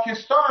تو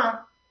پاکستان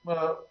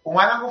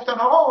اومدن گفتن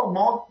آقا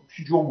ما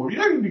جمهوری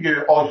داریم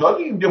دیگه،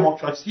 آزادیم،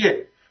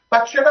 دموکراسیه. و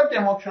چرا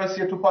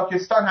دموکراسی تو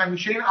پاکستان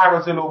همیشه این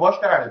اراذل اوباش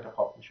دارن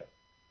انتخاب میشن؟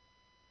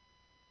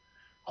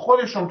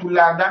 خودشون تو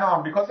لندن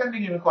آمریکا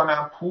زندگی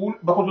میکنن، پول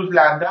به خصوص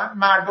لندن،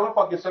 مردم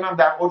پاکستان هم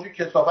در اوج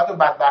کثافت و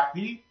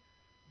بدبختی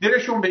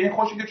دلشون به این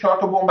خوشه که 4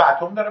 تا بمب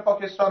اتم داره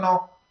پاکستان و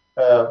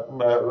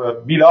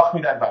بیلاخ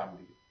میدن به هم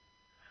دیگه.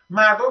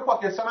 مردم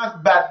پاکستان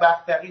از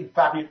بدبخت‌ترین،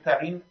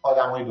 فقیرترین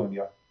آدمای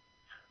دنیا،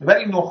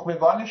 ولی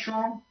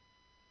نخبگانشون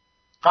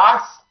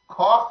قصد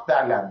کاخ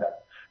در لندن.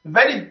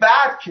 ولی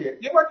بعد که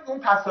یه بار اون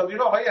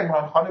تصاویر آقای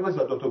عمران خان به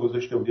زادوتو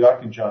گذاشته بودی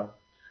آرتین جان،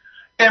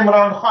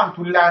 عمران خان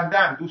تو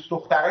لندن دوست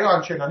دخترای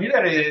آنچنانی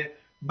داره،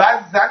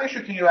 بعد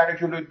زنشو که میبره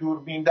جلوی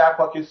دوربین در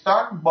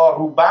پاکستان با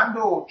روبند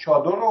و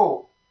چادر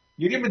و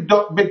یعنی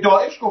به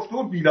داعش گفته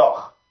بود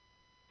بیلاخ،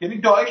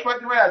 یعنی داعش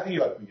باید از این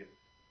یاد میگیره.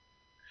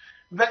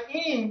 و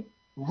این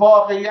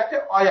واقعیت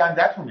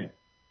آینده‌تونه.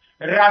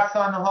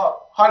 رسانه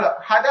ها، حالا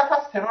هدف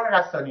از ترور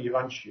رسانه‌ای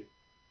ایران چیه؟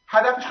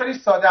 هدفش خیلی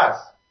ساده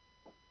است.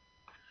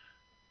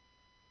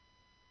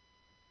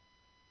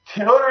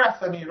 ترور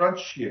رسانه‌ای ایران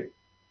چیه؟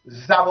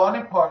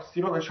 زبان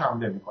پارسی رو بهش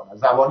حمله میکنه،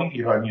 زبان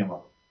ایرانی ما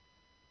رو.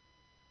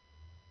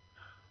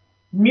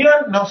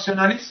 میان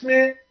ناسیونالیسم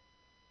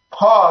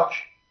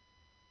پاک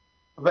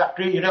و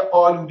غیر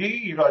آلوده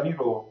ایرانی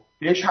رو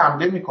بهش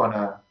حمله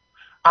میکنن.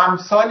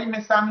 امثالی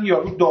مثل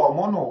یارو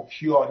دامون و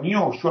کیانی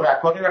و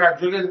شرکای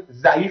رجل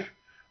ضعیف.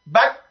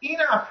 بعد این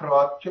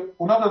افراد که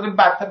اونا داده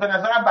بدتر، به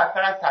نظرم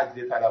بدتر از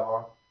تجزیه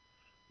طلبان،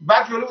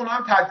 بعد جلو اونا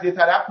هم تجزیه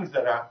طلب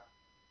میذارن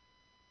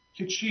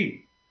که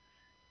چی؟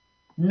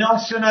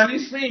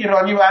 ناسیونالیسم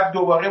ایرانی باید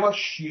دوباره با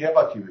شیعه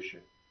قاطی بشه.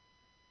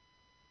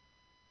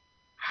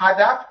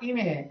 هدف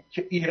اینه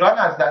که ایران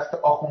از دست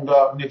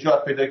آخوندا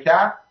نجات پیدا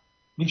کرد،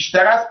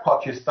 بیشتر از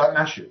پاکستان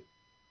نشه.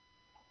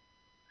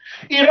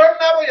 ایران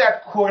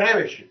نباید کره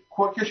بشه.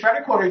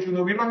 کشور کره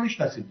جنوبی رو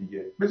میشناسید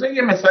دیگه. بذار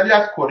یه مثالی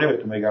از کره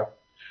بهتون بگم.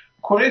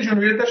 کره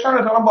جنوبی داشتم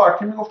اتفاقا با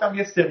آرتین میگفتم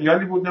یه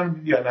سریالی بود،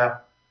 نمیدید یا نه،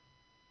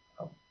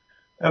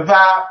 و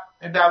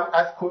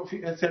از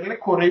سریال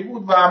کره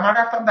بود و من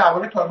رفتم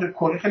درباره تاریخ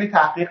کره خیلی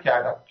تحقیق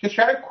کردم.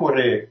 کشور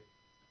کره،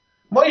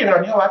 ما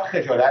ایرانی‌ها باید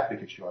خجالت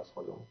بکشیم از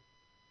خودمون.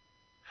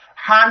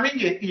 همه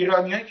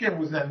ایرانیایی که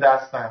امروز زنده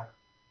هستن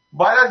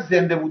باید از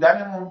زنده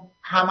بودنمون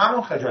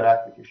هممون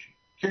خجالت بکشیم.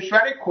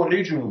 کشور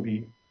کره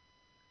جنوبی،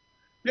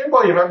 بیاین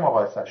با ایران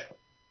مقایسهش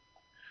کنیم.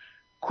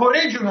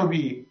 کره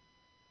جنوبی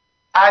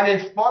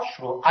الفباش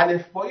رو،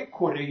 الفبای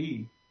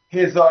کره‌ای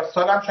 1000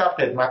 سال هم شاید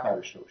قدمت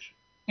نداشته باشه.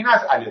 این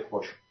از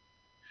الفباش.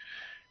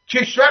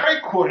 کشور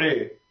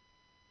کره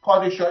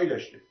پادشاهی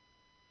داشته،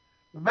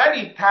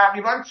 ولی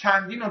تقریبا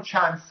چندین و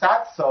چند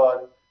صد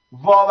سال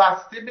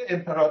وابسته به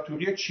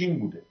امپراتوری چین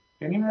بوده.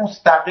 یعنی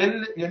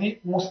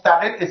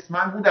مستقل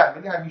اسمن بودن،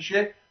 ولی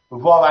همیشه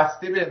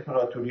وابسته به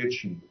امپراتوری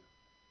چین بوده.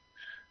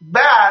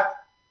 بعد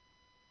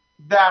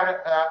در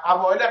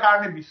اوایل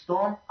قرن 20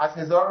 از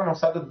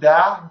 1910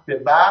 به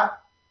بعد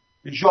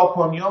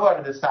ژاپنیا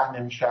وارد صحنه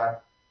میشن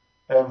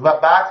و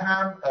بعد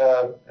هم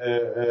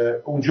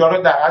اونجا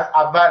رو در از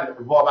اول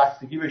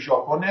وابستگی به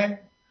ژاپن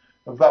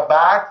و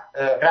بعد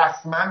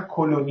رسما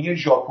کلونی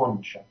ژاپن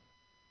میشن.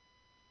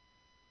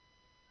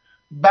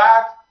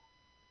 بعد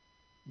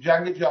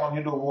جنگ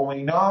جهانی دوم،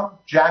 اینا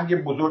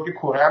جنگ بزرگ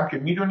کره هم که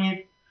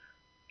میدونید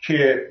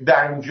که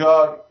در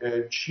اونجا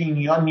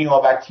چینی‌ها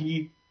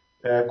نیابتی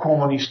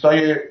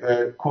کمونیستای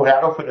کره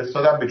رو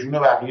فرستادن به جون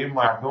بقیه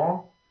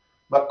مردم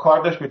و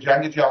کار داشت به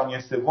جنگ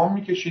جهانی سوم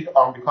میکشید.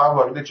 آمریکا هم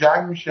وارد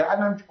جنگ میشه.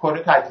 الان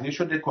کره تجزیه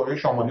شده، کره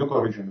شمالی و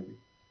کره جنوبی.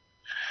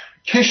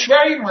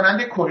 کشوری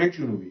مانند کره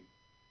جنوبی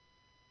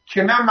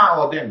که نه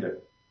معادن داره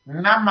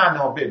نه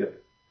منابع داره،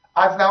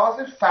 از لحاظ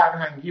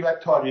فرهنگی و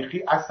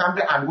تاریخی اصلا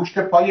به انگشت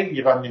پای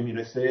ایران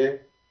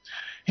نمیرسه.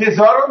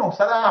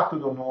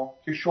 1979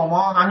 که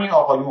شما همین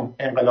آقایون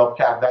انقلاب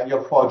کردن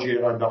یا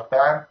فاجعه را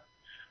انداختن،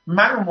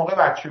 من اون موقع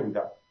بچه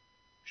بودم.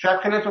 شاید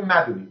خیلیتون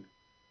ندونید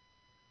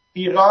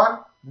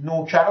ایران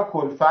نوکر و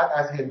کلفت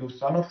از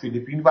هندوستان و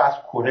فیلیپین و از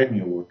کره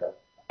می آوردن.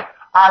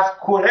 از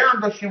کره هم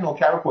داشتیم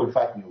نوکر و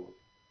کلفت می آوردن،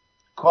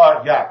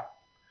 کارگر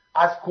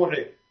از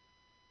کره.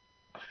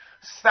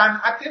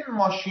 صنعت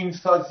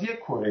ماشینسازی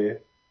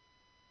کره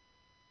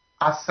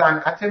از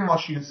صنعت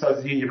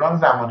ماشینسازی ایران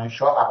زمان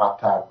شاه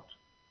عقب‌تر بود.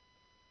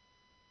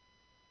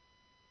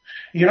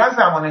 ایران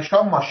زمان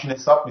شاه ماشین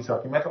حساب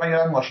می‌ساختیم. مثلا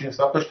ایران ماشین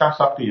حساب داشتم،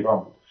 ساخت ایران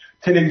بود.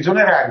 تلویزیون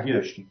رنگی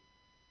داشتیم.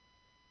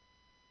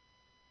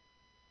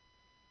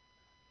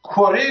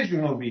 کره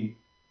جنوبی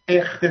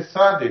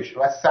اقتصادش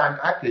و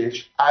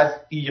صنعتش از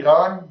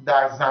ایران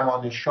در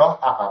زمان شاه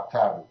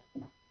عقب‌تر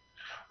بود.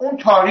 اون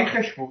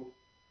تاریخش بود.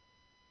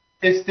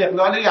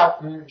 استقلال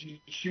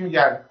چی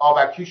میگن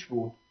آبکیش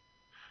بود.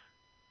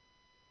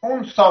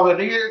 اون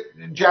سابقه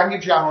جنگ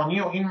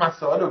جهانی و این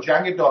مسائل و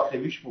جنگ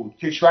داخلیش بود.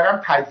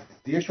 کشورم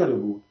تجزیه شده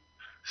بود.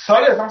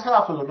 سال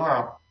 1979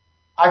 هم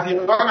از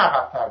ایران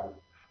عقب‌تر بود.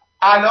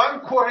 الان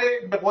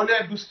کره به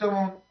قول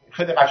دوستمون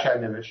خیلی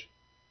قشنگ نوشت،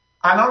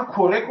 الان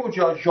کره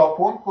کجا،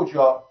 ژاپن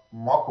کجا،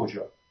 ما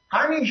کجا.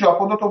 همین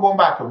ژاپن رو تو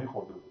بمب اتمی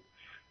خورده بود.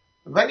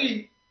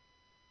 ولی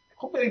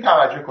خوب برید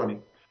توجه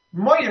کنید،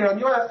 ما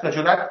ایرانی‌ها از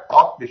خجالت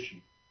آب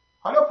بشیم.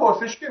 حالا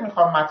پرسش که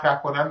میخوام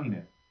مطرح کنم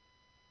اینه: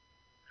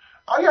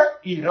 آیا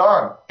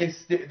ایران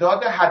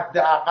استعداد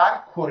حداقل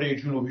کره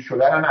جنوبی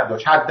شدن رو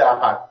نداشت؟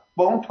 حداقل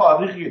با اون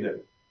تاریخی که داره،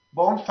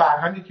 با اون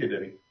فرهنگی که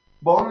داره،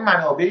 با اون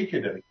منابعی که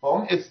داره، با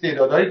اون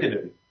استعدادایی که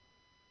داره.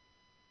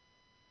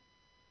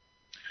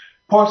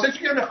 پرسشی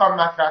که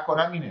میخوام مطرح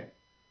کنم اینه: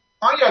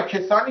 آیا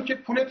کسانی که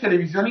پول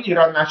تلویزیون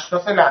ایران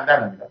نشناس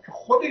لندن رو میدن، که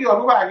خود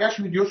یارو برگشت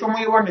ویدیوشو ما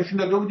یه بار نشون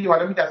داده بودیم،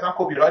 حالا می‌خواستم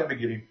کپی رایت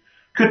بگیریم،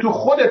 که تو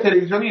خود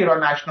تلویزیون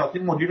ایران نشناسی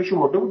مدیرش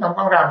برده بود، فکر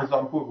کنم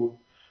رمضانپور بود،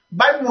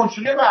 بعد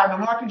مجری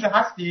برنامه اینجا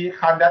هستی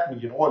خندت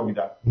میگیره، قول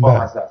میدم با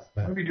مزه است.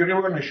 این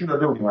ویدیو رو نشون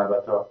داده بودیم.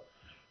 البته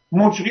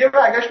مجری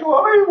برگشت گفت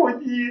آقای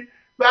مدیر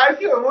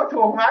بعضی ما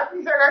تهمت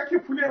میزنن که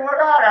پول ما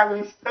رو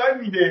عربستان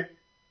میده.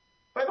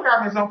 بعد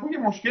رمضانپور یه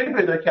مشکلی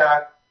پیدا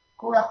کرد،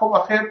 گفت خب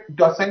آخه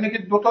داستان اینه که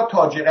 2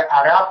 تاجر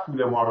عرب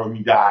پول ما رو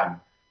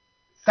میدن،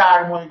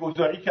 سرمایه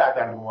گذاری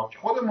کردن رو ما، که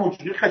خود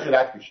مجری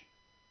خجالت کشید.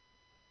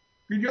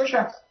 ویدیوش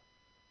هست.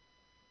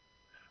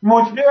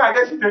 مجری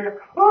برگشت میگه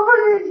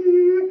آقای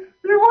مدیر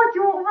به ما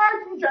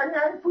تهمت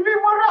میزنن پول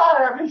ما رو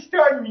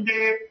عربستان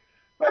میده.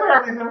 بعد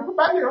رمضانپور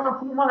بعد ایران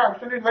پول ما رو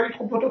عربستان میده، ولی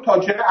خب 2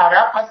 تاجر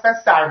عرب هستن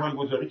سرمایه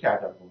گذاری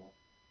کردن رو ما.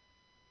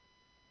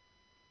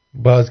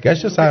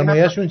 بازگشت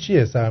سرمایه‌شون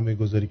چیه؟ سرمایه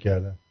گذاری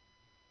کردن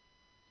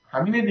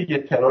همینه دیگه،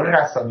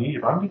 ترور رسانه‌ای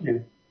ایران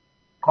دیگه.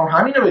 خب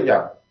همینو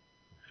بگم.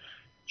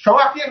 شما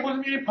وقتی امروز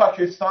میری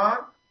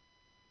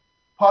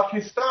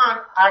پاکستان،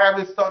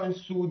 عربستان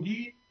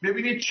سعودی،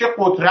 ببینید چه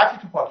قدرتی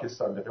تو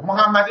پاکستان داره.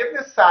 محمد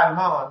ابن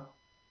سلمان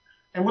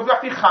امروز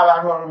وقتی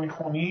خبرها رو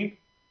میخونید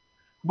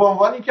به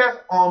عنوان یکی از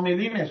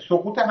عاملین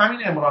سقوط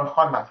همین عمران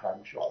خان مطرح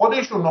میشه.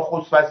 خودش رو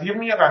نخست وزیر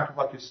میارن تو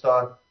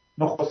پاکستان،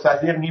 نخست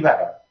وزیر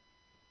میبرن.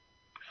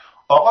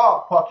 آقا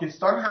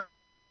پاکستان هم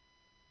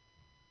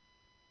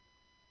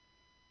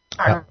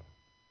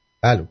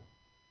الو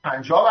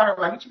 50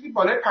 برابر چیزی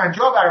بالای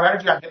 50 برابر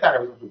جمعیت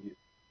عربستان سعودی.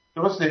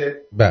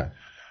 درسته؟ بله.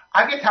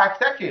 اگه تک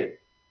تک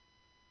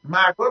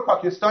مردم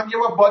پاکستان یه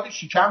بار باد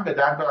شیکم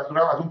بدن به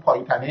از اون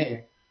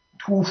پایتنه،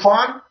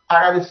 طوفان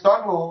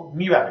عربستان رو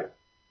میبره.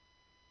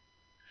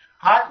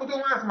 هر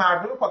کدوم از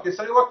مردم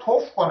پاکستان یه بار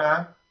توف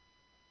کنن،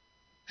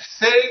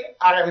 سیل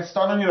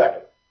عربستان رو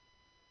میبره.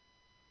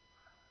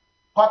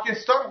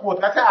 پاکستان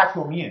قدرت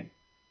اتمیه.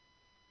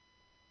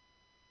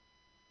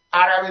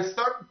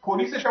 عربستان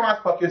پلیسش هم از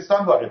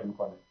پاکستان وارد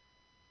میکنه.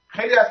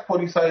 خیلی از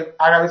پلیسای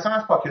عربستان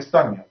از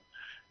پاکستان میاد.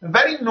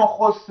 ولی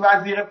نخست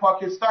وزیر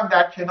پاکستان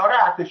در کنار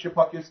ارتش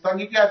پاکستان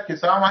یکی از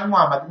کسان همین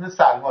محمد بن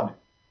سلمانه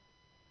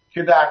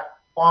که در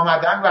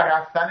آمدن و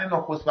رفتن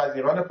نخست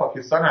وزیران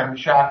پاکستان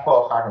همیشه حرف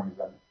آخر رو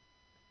میزنه.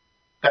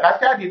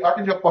 دقت کردید؟ آخه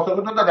اینجا پاسخ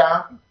رو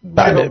دادم؟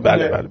 بله.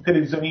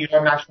 تلویزیون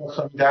ایران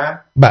نشناسا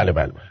میدن؟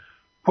 بله.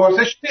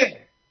 پرسش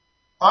اینه: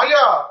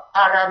 آیا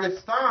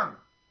عربستان،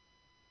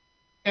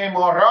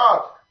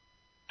 امارات،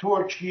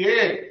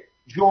 ترکیه،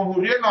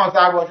 جمهوری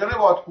آذربایجان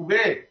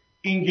بادکوبه،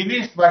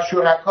 انگلیس و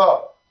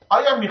شرکا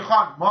آیا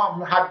میخوان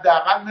ما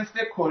حداقل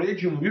مثل کره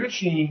جنوبی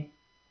بشیم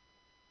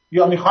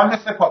یا میخوان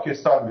مثل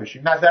پاکستان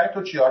بشیم؟ نظر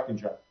تو چیه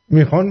اینجا؟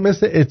 میخوان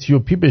مثل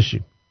اتیوپی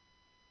بشیم.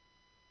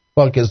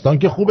 پاکستان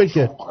که خوبه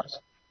که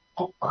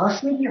خب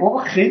راست میگی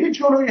بابا، خیلی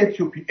جلوی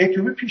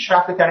اتیوپی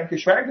پیشرفته ترین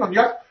کشور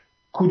دنیاست.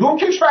 کدوم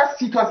کشور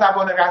 30 تا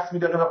زبان رسمی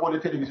داره به قول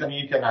تلویزیونی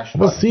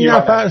اینترنشنال؟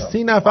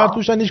 30 نفر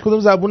توشن، هیچ کدوم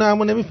زبون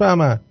همو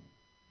نمیفهمن.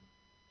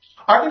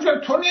 آره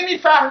جان تو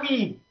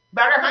نمیفهمی،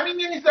 برای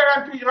همین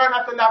نمیذارن تو ایران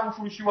حتی لبو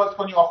فروشی باز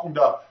کنی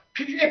آخوندا.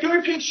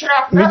 اتیوپی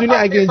پیشرفته. میدونی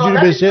اگه اینجوری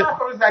بشه،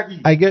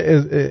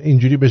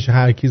 اینجوری بشه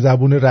هر کی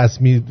زبون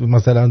رسمی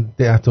مثلا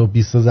 10 تا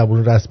 20 تا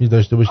زبون رسمی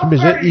داشته باشیم، به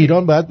جای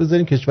ایران باید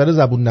بذاریم کشور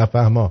زبون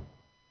نفهما.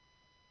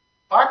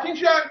 آرتین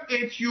جان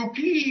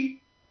اتیوپی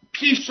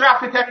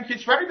پیشرفته ترین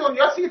کشور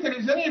دنیاست که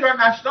تلویزیون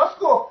ایران نشناس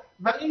گفت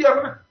و این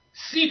یارو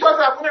 30 تا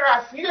زبون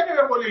رسمی داره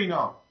به قول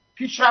اینا.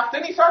 پیشرفته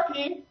نیست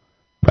آرتین؟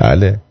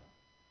 بله.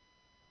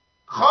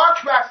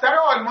 خاک بر سر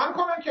آلمان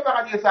کنن که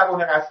فقط یه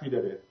زبان رسمی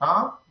داره.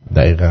 ها؟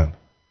 دقیقاً.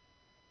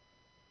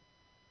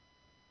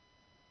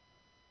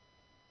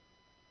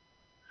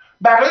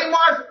 برای ما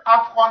از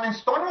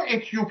افغانستان و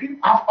اتیوپی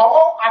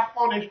آقا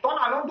افغانستان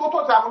الان 2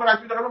 تا زبان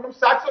رسمی داره. میگم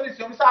 100 سال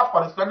است مثل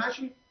افغانستان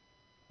نشی.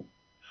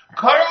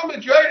 کارم به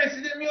جای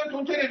رسیده میان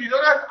تو تلویزیون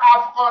از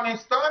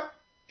افغانستان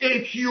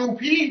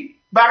اتیوپی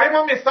برای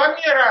ما مثال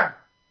میارن.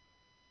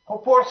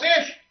 خب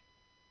پرسش: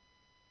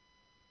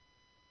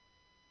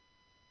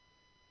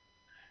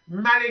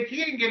 ملکه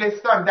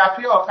انگلستان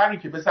دفعه آخری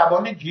که به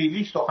زبان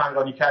گیلیش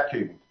سخنرانی کرد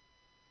کی بود؟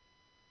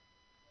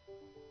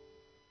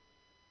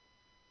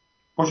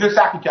 پشت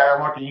سختی کرد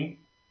مارتین؟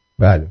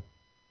 بله.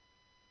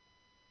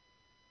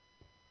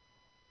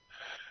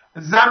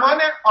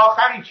 زمان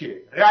آخری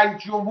که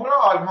رئیس جمهور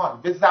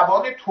آلمان به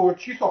زبان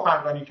ترکی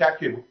سخنرانی کرد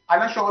که بود.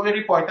 الان شما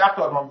بری پایتخت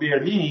آلمان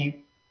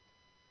برلین،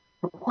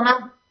 فکر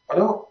کنم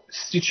حالا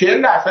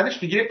 30-40%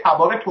 دیگه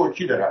تبار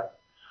ترکی دارن.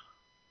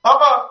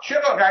 آقا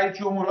چرا رئیس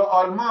جمهور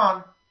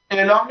آلمان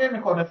اعلام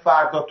نمیکنه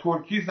فردا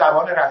ترکی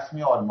زبان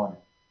رسمی آلمانه؟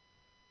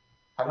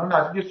 الان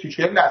نزدیک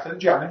 30-40%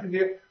 جمعیت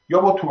دیگه یا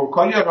با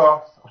ترکای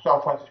را سان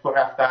فرانسیسکو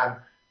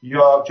رفتن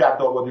یا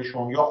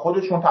جدآبادشون یا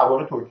خودشون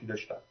تبار ترکی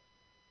داشتن.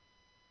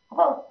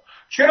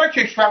 چرا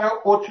کشور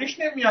اتریش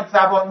نمیاد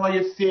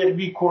زبانهای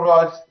سربی،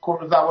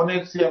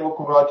 زبان سربو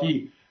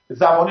کراتی،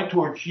 زبان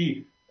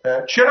ترکی؟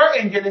 چرا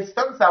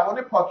انگلستان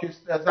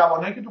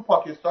زبانهایی که تو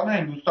پاکستان و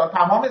هندوستان،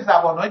 تمام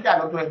زبانهایی که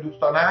الان تو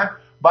هندوستانن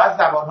باید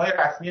زبانهای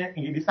رسمی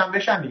انگلیس هم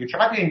بشن دیگه؟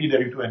 چقدر هندی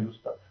داریم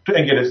تو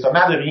انگلستان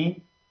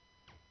نداریم؟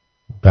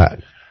 بله.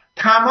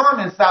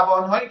 تمام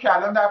زبانهایی که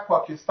الان در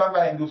پاکستان و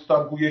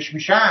هندوستان گویش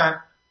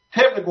میشن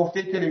طبق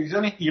گفته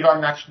تلویزیون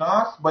ایران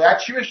نشناس باید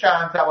چی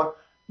بشن؟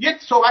 یه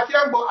صحبتی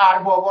هم با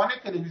اربابان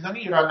تلویزیون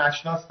ایران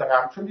نشناس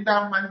دارم، چون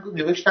دیدم من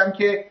نوشتم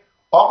که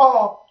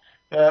آقا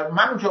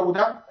من اونجا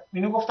بودم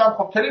اینو گفتم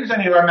خب تلویزیون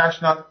ایران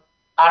نشناس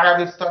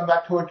عربستان و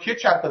ترکیه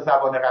چند تا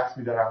زبان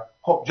رسمی دارن؟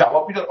 خب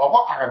جواب میداد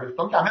آقا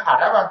عربستان که همه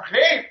عربن.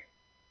 خیر،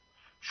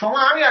 شما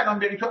همین الان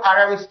برید تو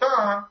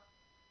عربستان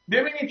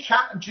ببینید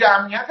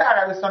جمعیت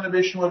عربستان رو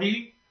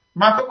بشماری،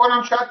 من فکر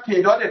کنم شاید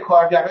تعداد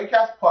کارگرایی که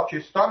از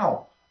پاکستان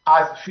و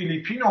از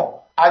فیلیپین و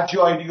از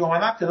جای دیگه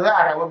اومدن تعداد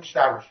عربا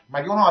بیشتر باشه.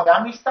 مگه اون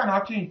آدم نیستن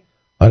آرتین؟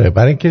 آره،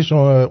 برای اینکه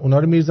شما اونا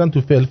رو میریزن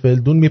تو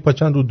فلفلدون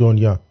میپاچن رو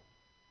دنیا.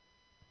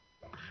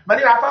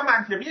 ولی رفع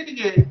منطقیه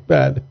دیگه.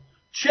 بله.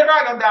 چرا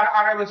الان در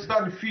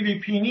عربستان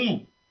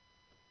فیلیپینی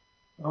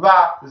و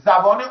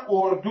زبان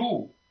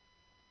اردو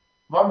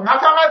و نه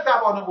فقط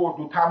زبان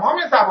اردو،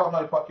 تمام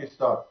زبان‌های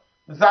پاکستان،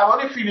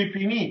 زبان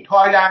فیلیپینی،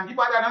 تایلندی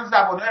باید الان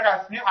زبان‌های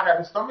رسمی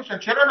عربستان بشن؟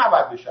 چرا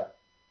نباید بشن؟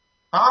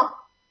 ها؟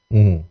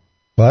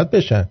 باید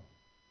بشن.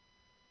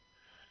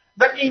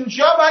 و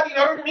اینجا باید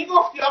اینا رو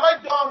میگفتی آقای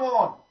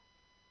دامون،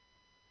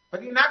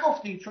 ولی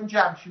نگفتی چون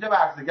جمشید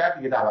برزگر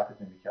دیگه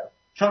دعوتت نمی‌کرد.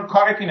 چون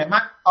کارت اینه.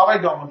 من آقای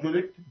دامون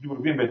جلوی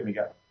دوربین بهت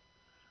میگم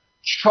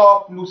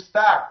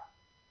چاپلوستر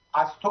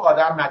از تو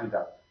آدم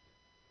ندیدم.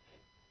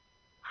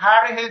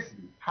 هر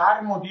حزبی،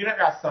 هر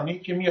مدیر رسانه‌ای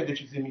که میاد یه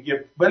چیزی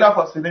میگه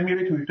بلافاصله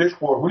میری توییتش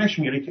قربونش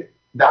میری که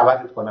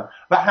دعوتت کنم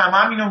و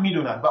همه اینو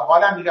میدونن و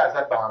حالا دیگه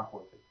ازت به هم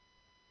خورده.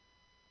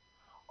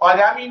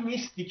 آدمی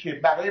نیستی که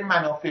برای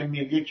منافع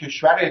ملی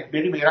کشورت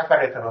بری به یه نفر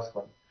اعتراض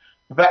کنی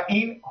و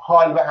این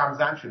حال به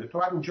همزن شده. تو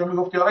بعد اونجا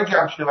میگفتی آقا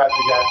جمشید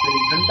برزگر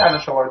تلویزیونی که الان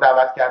شما رو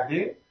دعوت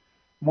کرده،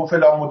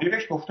 فلان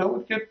مدیرش گفته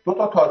بود که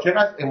 2 تاجر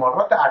از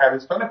امارات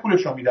عربستان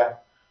پولشو میدن.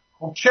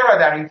 خب چرا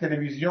در این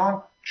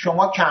تلویزیون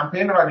شما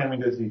کمپین را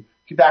نمیندازید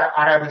که در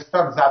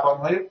عربستان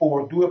زبانهای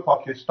اردو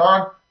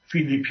پاکستان،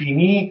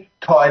 فیلیپینی،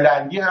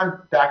 تایلندی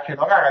هم در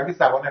کنار عربی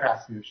زبان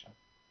رسمی بشن؟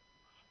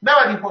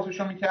 نباید این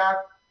پستشو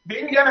میکرد؟ به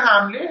این میگن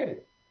حمله.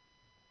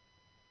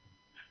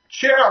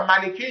 چرا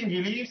ملکه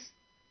انگلیس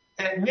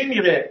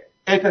نمیره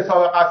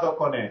اعتصاب غذا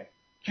کنه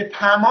که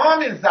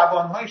تمام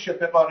زبانهای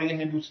شبه قاره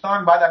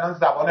هندوستان باید الان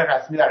زبان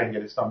رسمی در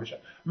انگلستان بشن؟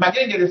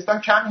 مگه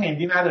انگلستان کم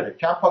هندی نداره؟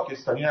 کم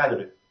پاکستانی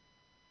نداره؟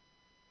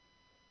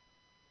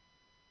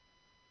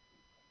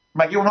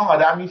 مگه اونا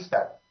آدم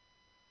نیستن؟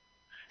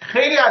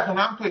 خیلی از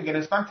اونا هم تو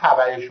انگلستان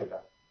تبعیه شدن.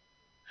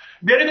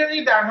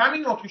 ببینید در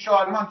همین اتریش و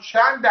آلمان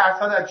چند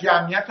درصد از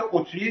جمعیت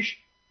اتریش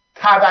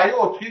تبعیه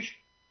اتریش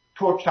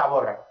ترک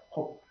تبارن.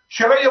 خب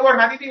چرا یه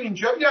بار ندیدیم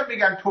اینجا بیان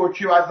بگن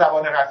ترکی و از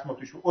زبان رسمی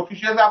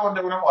اتریش یه زبان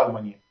داره اونم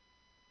آلمانیه؟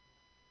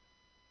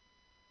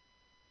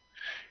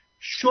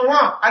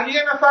 شما اگه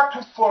یه نفر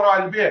تو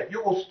فورالبرگ، یه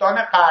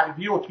استان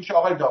غربی اتریش،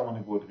 آقای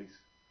دامون گودریز،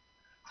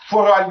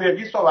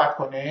 فورالبرگی صحبت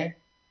کنه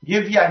یه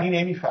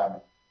وینی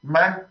نمیفهمه.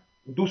 من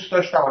دوست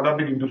داشتم حالا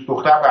بریم دوست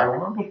دختر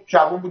برامون، دوست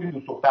جوون بودیم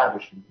دوست دختر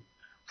داشتیم،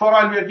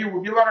 فورالبرگی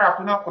بود، یه بار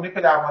رفتم خونه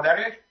پدر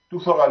مادرش تو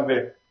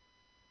فورالبرگ.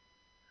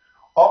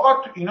 آقا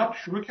تو اینا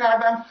شروع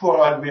کردن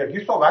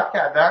فورالبرگی صحبت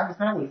کردن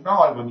مثلا گفتن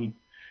آلمانی.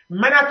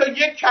 من حتی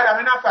یک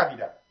کلمه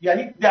نفهمیدم،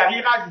 یعنی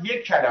دقیق از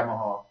یک کلمه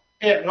ها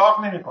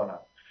اغراق نمی‌کنم.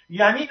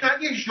 یعنی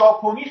اگه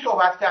ژاپنی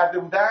صحبت کرده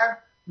بودن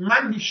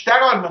من بیشتر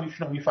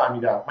آلمانیشون رو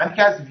میفهمیدم، من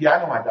که از وین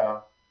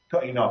اومدم تا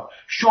اینا.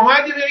 شما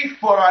اگه برید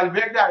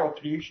فورالبرگ در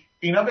اتریش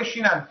اینا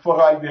بشینن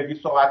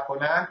فورالبرگی صحبت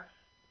کنن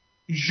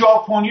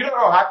ژاپنی رو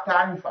راحت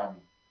تر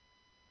میفهمید.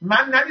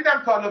 من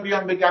ندیدم تا حالا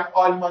بیان بگن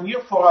آلمانی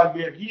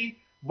فورالبرگی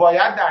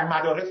باید در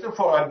مدارس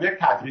فورالبرگ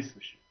تدریس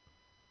بشه.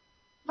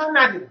 من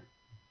ندیدم.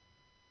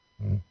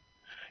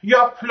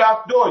 یا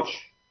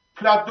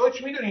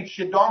پلاتدویچ میدونید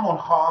چیه دامون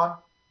خان؟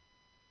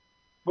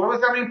 برو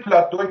بزنم این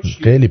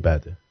پلاتدویچ خیلی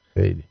بده،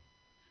 خیلی.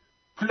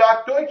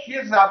 پلاتدویچ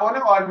یه زبان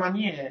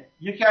آلمانیه،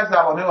 یکی از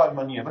زبان‌های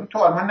آلمانیه. من تو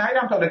آلمان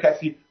ندیدم تا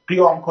کسی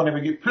قیام کنه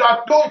بگه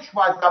پلاتدویچ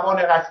باید زبان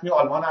رسمی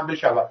آلمان هم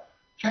بشه.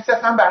 کسی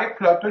اصلا برای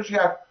پلاتدویچ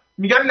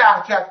میگن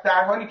لهجه است،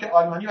 در حالی که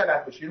آلمانی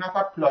بلد باشه. یه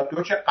نفر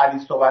پلاتدویچ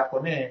غلیظ صحبت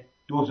کنه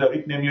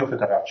دوزاریت نمیافته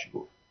طرف چی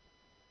گفت.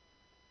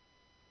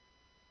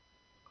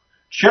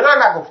 چرا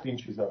نگفتی این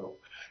چیزا رو؟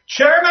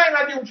 چرا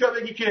نیومدی اونجا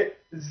بگی که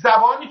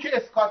زبانی که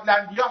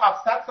اسکاتلندیا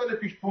 700 سال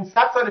پیش،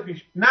 500 سال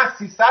پیش، نه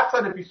 300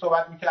 سال پیش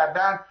صحبت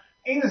می‌کردن،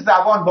 این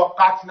زبان با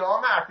قتل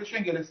عام ارتش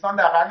انگلستان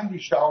در قرن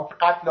 18 که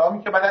قتل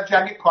عامی که بعد از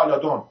جنگ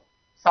کالادون،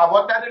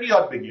 سواد نداری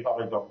یاد بگیر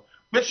آقای دامون،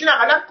 بشین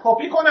اقلا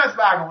کپی کن از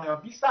برنامه،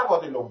 بی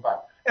سواد لومپن.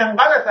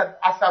 انقدر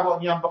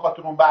عصبانیام به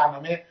خاطر اون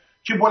برنامه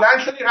که بلند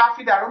شدی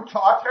رفتی در اون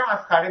تئاتر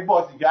مسخره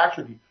بازیگر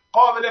شدی.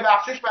 قابل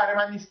بخشش برای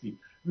من نیستی.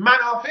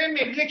 منافع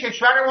ملی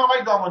کشور ما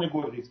آقای دامان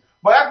گلریز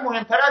باید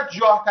مهمتر از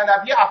جاه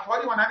طلبی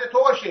افرادی مانند تو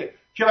باشه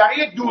که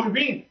برای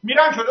دوربین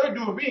میرن جلوی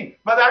دوربین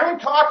و در اون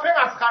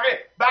تئاتر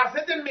مسخره بر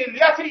ضد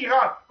ملیت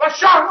ایران و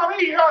شاهنامه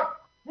ایران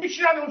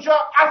میشینن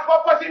اونجا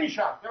اسباب بازی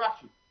میشن.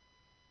 ببخشید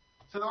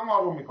صدام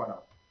آروم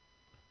میکنم.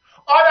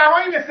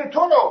 آدمایی مثل تو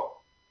رو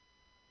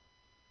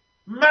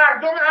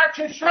مردم هر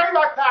کشوری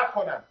باید طرد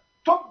کنن.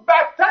 تو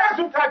بدتر از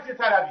اون تجزیه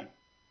طلبی.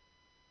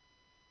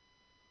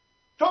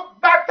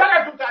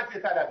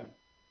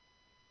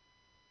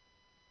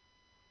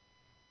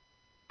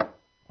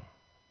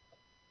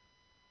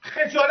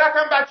 خجالت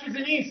هم بد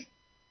چیزی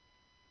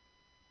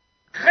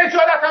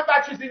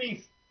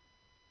نیست.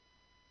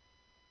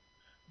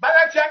 بعد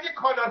از جنگ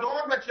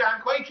کالادون و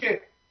جنگ هایی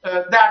که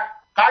در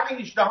قرن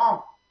 18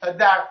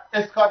 در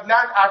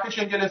اسکاتلند ارتش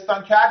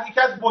انگلستان کرد،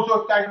 یکی از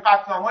بزرگترین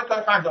قتل عام‌های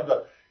تاریخ انجام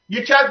داد.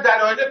 یکی از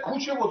دلایل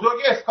کوچ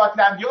بزرگ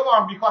اسکاتلندی‌ها به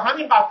آمریکا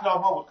همین قتل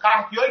عام‌ها بود،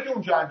 قحطی‌هایی که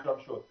اونجا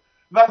انجام شد.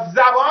 و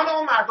زبان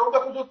اون مردم به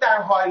خصوص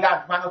در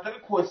هایلند، مناطق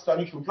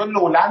کوهستانیشون، چون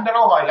لولند داره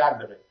و هایلند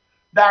داره،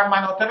 در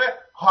مناطق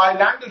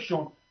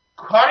هایلندشون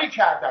کاری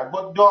کردن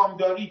با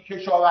دامداری،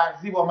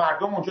 کشاورزی با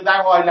مردم اونجا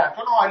در هایلند،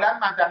 چون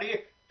هایلند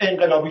منطقه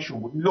انقلابیشون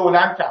بود،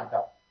 لولند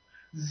کمتر.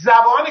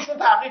 زبانشون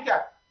تغییر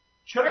کرد.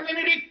 چرا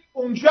نمیرید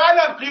اونجا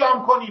الان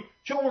قیام کنید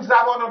که اون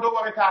زبان رو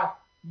دوباره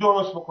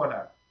درست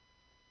بکنن؟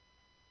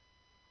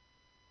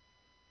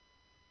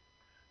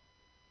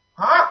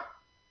 ها؟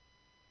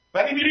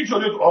 ولی میری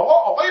جلو.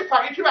 آقای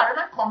فقیه که برای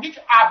من کامیک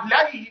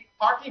ابلهی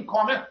آرتین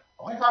کامل،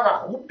 آقای فقیه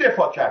خوب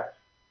دفاع کرد.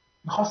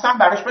 میخواستم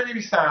براش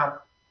بنویسم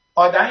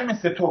آدمی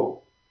مثل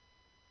تو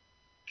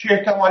که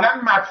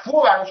احتمالاً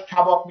مدفوع براش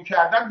کباب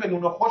میکردن به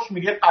نون خوش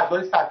میگه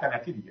غذای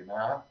سلطنتی دیگه،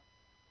 نه؟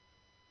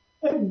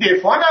 اون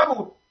دفاع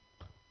نبود.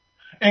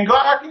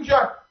 انگار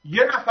اینجا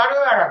یه نفر رو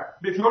برن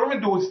به جرم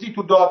دزدی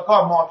تو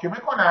دادگاه محاکمه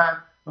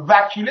کنن،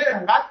 وکیل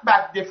انقدر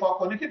بد دفاع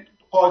کنه که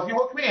قاضی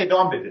حکم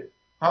اعدام بده.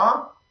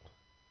 ها؟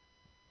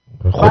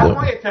 بعد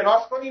ما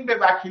اعتراض کنیم به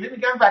وکیله،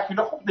 میگن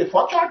وکیل خوب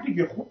دفاع کرد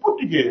دیگه، خوب بود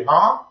دیگه.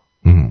 ها؟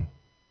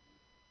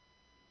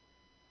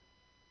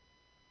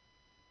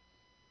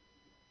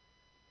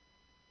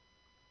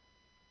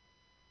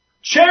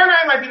 چرا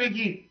نمیدی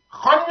بگی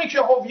خانمی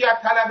که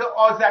هویت طلب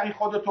آذری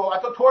خودتو،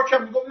 حتی ترک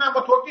هم میگفت نه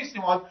ما ترک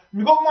نیستیم،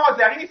 میگفت ما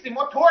آذری نیستیم،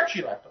 ما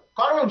ترکیم. حتی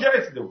کار اونجا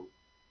رسیده بود.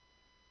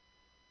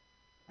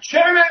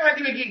 چرا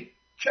نمیدی بگی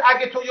که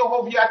اگه تو یه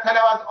هویت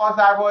طلب از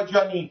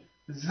آذربایجانی،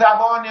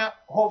 زبان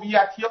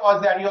هویتی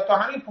آذری ها تا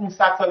همین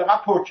 500 سال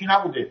قبل ترکی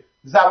نبوده،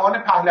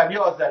 زبان پهلوی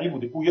آذری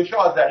بوده، گویش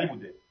آذری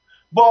بوده.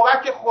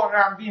 بابک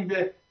خرمدین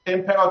به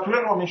امپراتور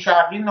روم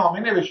شرقی نامه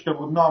نوشته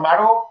بود، نامه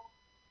رو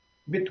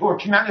به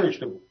ترکی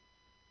ننوشته بود،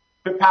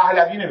 به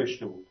پهلوی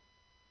نوشته بود.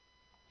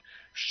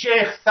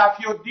 شیخ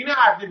صفی الدین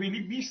اردبیلی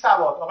بی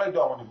سواد، آقای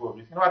دامان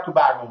گلریز اینو تو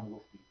برنامه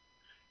میگفتی،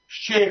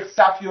 شیخ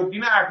صفی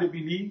الدین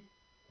اردبیلی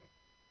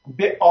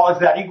به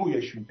آذری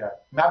گویش میکرد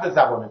نه به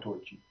زبان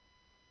ترکی.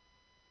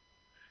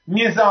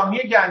 نظامی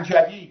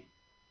گنجوی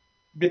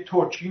به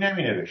ترکی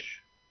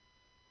نمینوشت.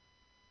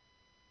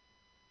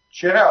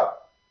 چرا؟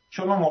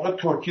 چون اون موقع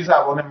ترکی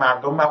زبان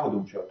مردم نبود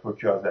اونجا،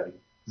 ترکی آذری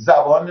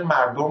زبان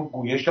مردم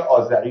گویش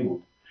آذری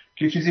بود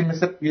که چیزی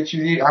مثل یه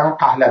چیزی همون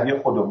پهلوی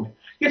خودمونه،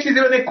 یه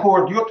چیزی بین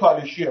کردی و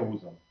تالشی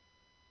امروزم.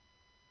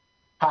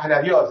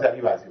 پهلوی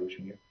آذری وضعیتش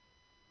میگه،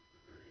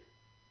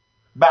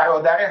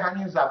 برادر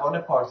همین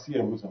زبان پارسی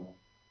امروزمون.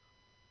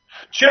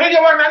 چرا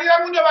یه بار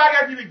ندیدم اونجا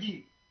برگردی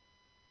بگی؟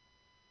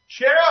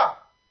 چرا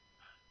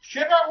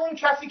اون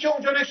کسی که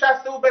اونجا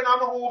نشسته بود به نام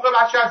حقوق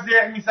بشر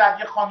زهر میزد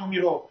یه خانومی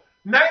رو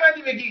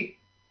نیومدی بگی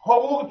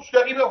حقوق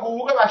داری به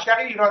حقوق بشر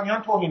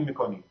ایرانیان توهین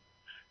میکنی؟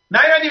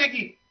 نیومدی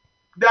بگی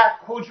در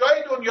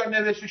کجای دنیا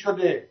نوشته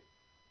شده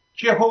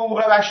که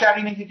حقوق بشر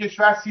اینه که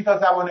کشور 30 تا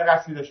زبان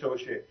رسمی داشته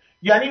باشه؟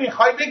 یعنی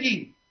میخوای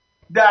بگی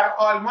در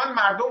آلمان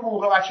مردم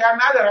حقوق بشر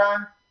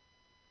ندارن؟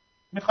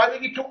 میخوای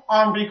بگی تو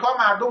آمریکا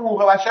مردم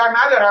حقوق بشر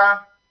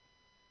ندارن؟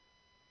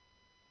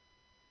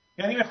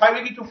 یعنی میخوای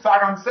بگی تو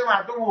فرانسه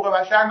مردم حقوق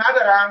بشر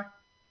ندارن؟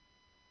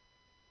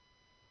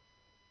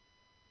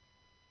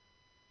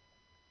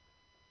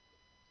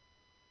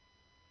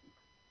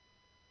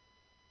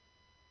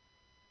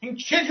 این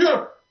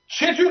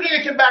چه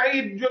جوریه که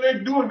برای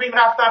جلوی دوربین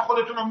رفتن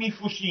خودتون رو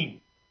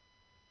میفروشین؟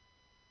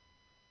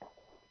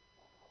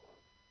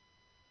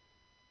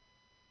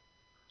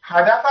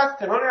 هدف از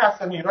ترور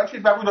رسانه ایران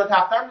چیز و رویداد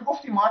هفته هم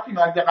میگفتیم مارتین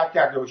اگه دقت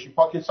کرده باشی،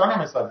 پاکستان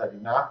هم مثال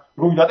زدیم، نه؟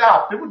 رویداد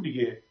هفته بود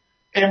دیگه.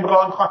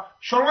 عمران خان،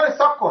 شما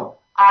حساب کن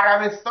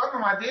عربستان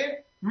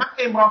اومده، من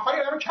عمران خان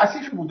یادم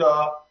کثیف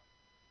بودا،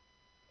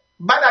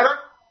 بعد الان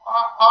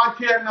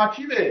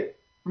آلترناتیو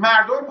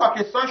مردم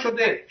پاکستان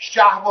شده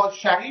شهباز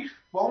شریف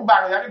با اون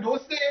برادر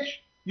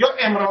دوستش، یا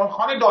عمران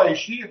خان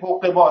داعشی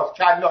حقه باز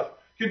کلاش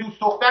که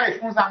دوست دخترش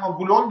اون زمان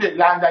بلوند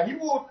لندنی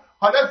بود،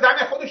 حالا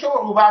زن خودش رو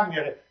روبند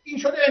میاره. این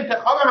شده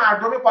انتخاب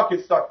مردم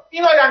پاکستان.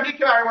 این آینده‌ای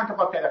که برای ما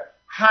انتخاب کردن.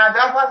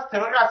 هدف از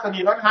ترور رسانه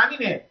ایران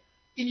همینه.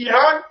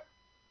 ایران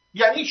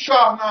یعنی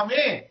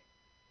شاهنامه،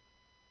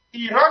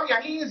 ایران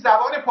یعنی این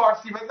زبان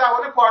پارسی، و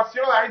زبان پارسی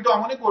رو برای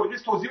دامان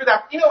گلریز توضیح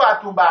بدم. اینو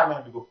بعد تو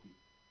برنامه میگفتی.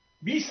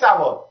 بی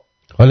سواد،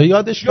 حالا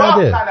یادش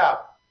نده. طلب.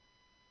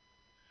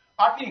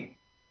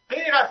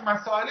 غیر از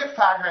مسائل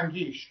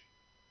فرهنگیش،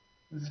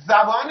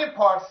 زبان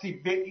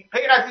پارسی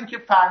غیر از این که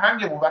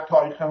فرهنگمون و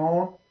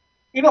تاریخمون،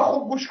 اینو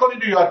خوب گوش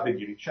کنید و یاد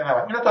بگیرید.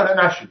 شنوید، اینو تا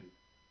الان نشیدید،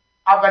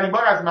 اولین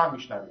بار از من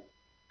میشنوید.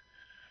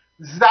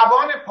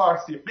 زبان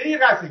پارسی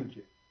غیر از این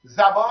که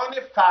زبان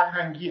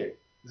فرهنگیه،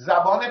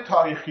 زبان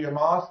تاریخی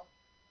ماست،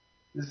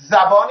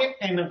 زبان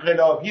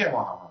انقلابی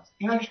ما هم هست.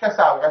 اینو هیچ کس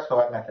سابقه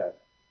صحبت نکرده.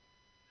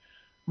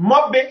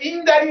 ما به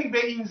این دلیل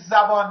به این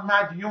زبان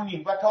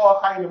مدیونیم و تا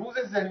آخرین روز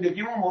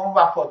زندگیمون به اون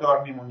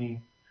وفادار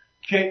میمونیم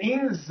که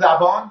این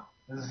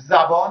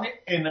زبان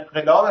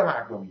انقلاب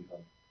مردم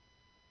ایران.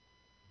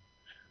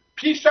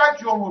 پیش از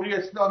جمهوری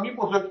اسلامی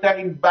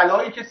بزرگترین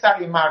بلایی که سر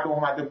این مردم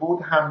اومده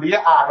بود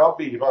حمله اعراب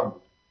به ایران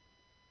بود.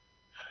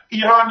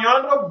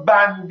 ایرانیان رو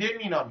بنده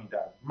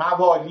مینامیدن،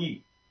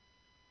 موالی.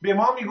 به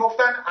ما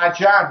میگفتن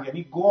عجم،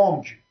 یعنی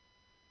گنگ،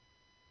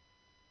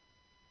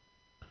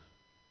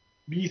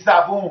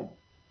 بیزبون،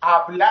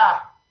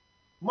 ابله.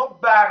 ما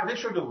برده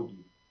شده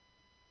بودیم،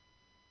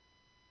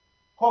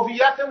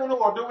 هویتمون رو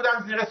برده بودن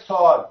زیر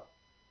سوال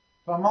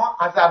و ما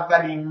از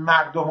اولین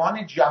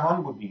مردمان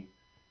جهان بودیم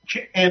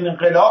که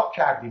انقلاب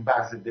کردیم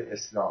بر ضد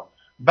اسلام،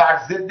 بر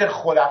ضد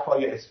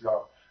خلفای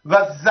اسلام.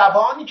 و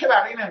زبانی که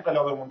برای این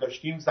انقلابمون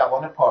داشتیم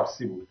زبان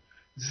پارسی بود.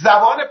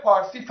 زبان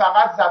پارسی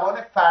فقط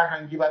زبان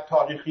فرهنگی و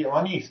تاریخی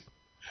ما نیست.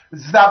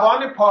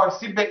 زبان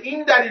پارسی به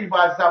این دلیل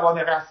باید زبان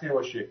رسمی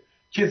باشه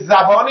که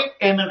زبان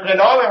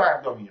انقلاب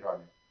مردم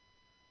ایرانه،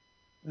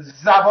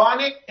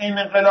 زبان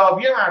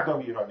انقلابی مردم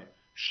ایرانه.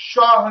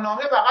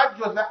 شاهنامه فقط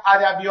جزء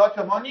ادبیات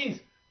ما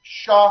نیست،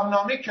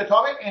 شاهنامه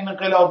کتاب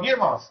انقلابی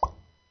ماست.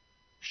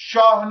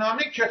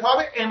 شاهنامه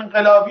کتاب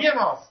انقلابی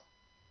ماست.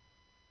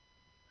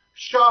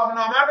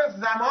 شاهنامه رو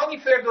زمانی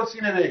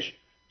فردوسی نوشت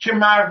که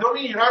مردم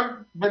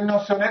ایران به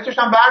ناسیونالیسمش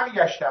هم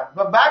برمیگشتن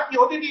و بعد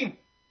یهو دیدیم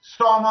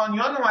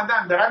سامانیان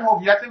اومدن دارن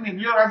هویت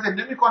ملی رو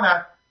زنده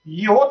میکنن،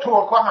 یهو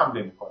ترک‌ها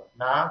حمله میکنن.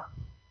 نه،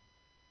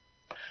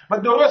 و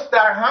درست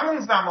در همون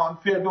زمان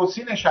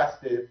فردوسی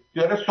نشسته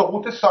داره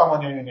سقوط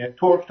سامانیانه،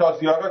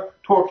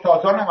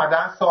 ترکتازان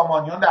اومدن،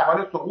 سامانیان در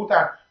حال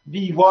سقوطن،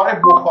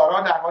 دیوار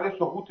بخارا در حال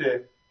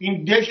سقوطه،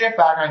 این دژ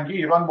فرهنگی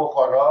ایران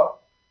بخارا.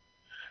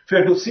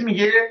 فردوسی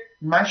میگه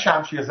من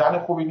شمشیر زن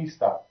خوبی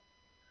نیستم،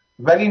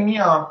 ولی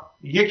میام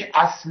یک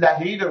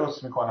اسلحه‌ای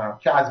درست میکنم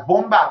که از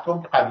بمب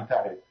اتم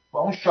قوی‌تره و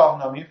اون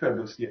شاهنامه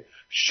فردوسیه.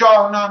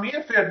 شاهنامه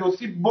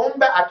فردوسی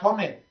بمب اتم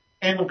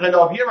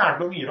انقلابی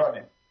مردم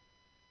ایرانه.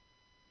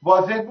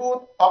 واضح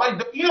بود؟ آقا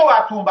اینو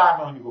بعد تو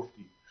برنامه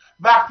میگفتی.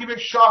 وقتی به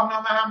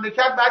شاهنامه حمله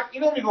کرد بعد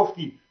اینو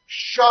میگفتی.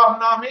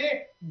 شاهنامه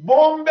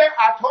بمب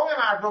اتم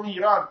مردم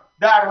ایران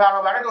در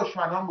برابر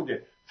دشمنان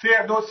بوده.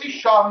 فردوسی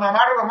شاهنامه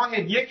رو به ما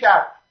هدیه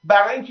کرد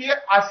برای اینکه یه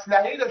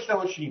اسلحه‌ای داشته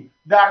باشیم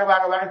در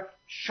برابر.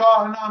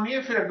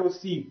 شاهنامه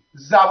فردوسی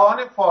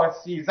زبان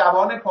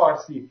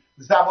پارسی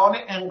زبان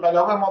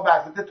انقلاب ما بر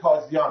ضد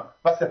تازیان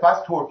و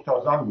سپس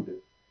ترکتازان بوده.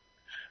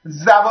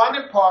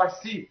 زبان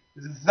پارسی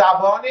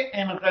زبان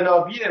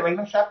انقلابیه و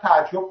اینو شاید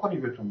تعجب کنی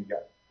بهتون میگم.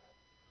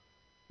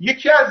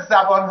 یکی از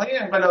زبانهای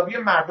انقلابی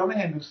مردم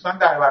هندوستان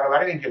در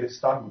برابر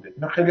انگلستان بوده.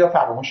 اینو خیلی‌ها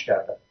فراموش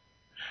کردن.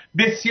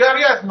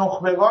 بسیاری از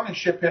نخبگان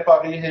شبه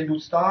قاره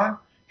هندوستان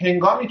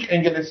هنگامی که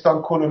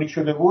انگلستان کلونی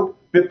شده بود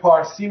به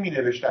پارسی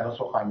می‌نوشتن و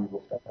سخن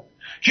می‌گفتن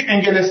که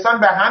انگلستان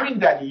به همین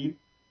دلیل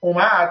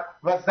اومد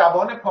و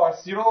زبان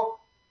پارسی رو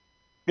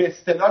به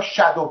اصطلاح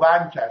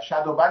شادوبند کرد.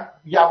 شادوبند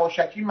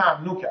یواشکی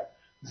ممنوع کرد.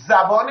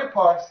 زبان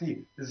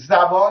پارسی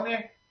زبان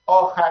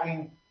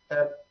آخرین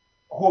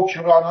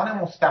حکمرانان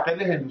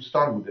مستقل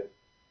هندوستان بوده.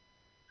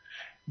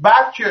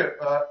 بعد که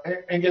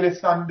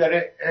انگلستان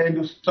داره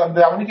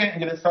زمانی که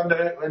انگلستان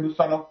داره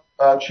هندوستانو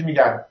چی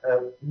میگن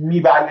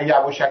میبله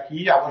یواش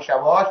یواش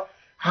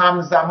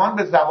همزمان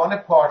به زبان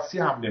پارسی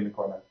حمله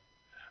میکنن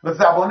و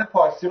زبان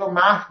پارسی رو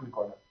محو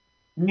میکنن.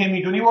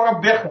 نمیدونی برو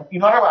بخون،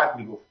 اینا رو باید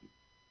میگفتی.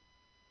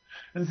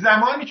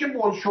 زمانی که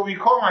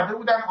بولشویک‌ها اومده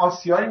بودن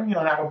آسیای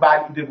میانه رو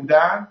بلعیده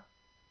بودن،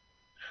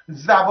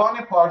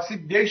 زبان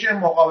پارسی دژ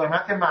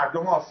مقاومت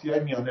مردم آسیای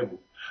میانه بود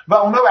و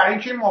اونا برای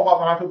اینکه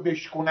مقاومت رو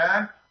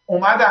بشکنن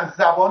اومدن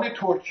زبان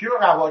ترکی رو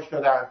رواج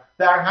دادن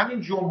در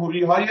همین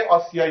جمهوری‌های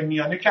آسیای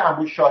میانه که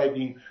امروز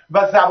شاهدیم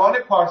و زبان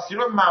پارسی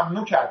رو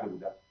ممنوع کرده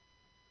بودن.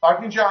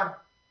 آرتین جان،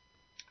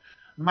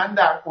 من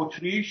در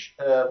اتریش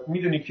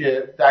میدونی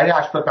که در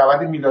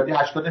 80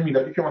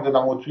 میلادی که من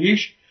دادم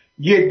اتریش،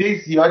 یه عده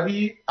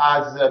زیادی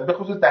از به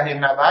خصوص دهه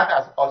 90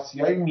 از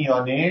آسیای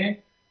میانه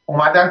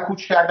اومدن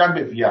کوچ کردن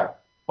به وین.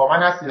 با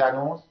من هستی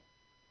هنوز؟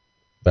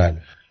 بله.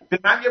 به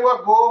من یه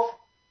بار گفت،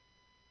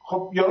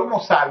 خب یارو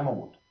مسلمان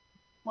بود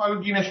حالا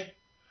دینش،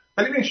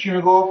 ولی ببین چی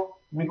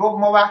میگفت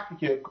ما وقتی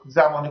که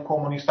زمان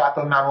کمونیست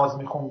حتی نماز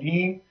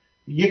میخوندیم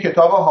یه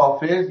کتاب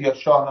حافظ یا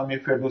شاهنامه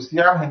فردوسی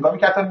هم هنگامی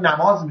که حتی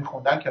نماز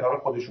میخوندن کنار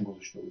خودشون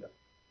گذاشته بودن.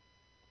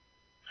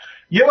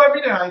 یه بار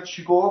میدونن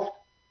چی گفت؟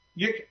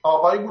 یک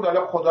آقایی بود،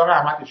 حالا خدا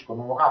رحمتش کنه،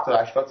 موقع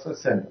 70-80 سال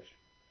سن داشت،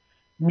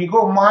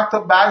 میگفت ما حتی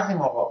بعضی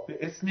موقع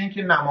به اسم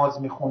اینکه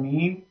نماز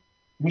میخونیم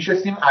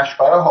میشستیم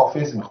اشعار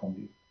حافظ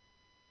میخوندیم.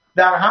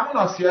 در همون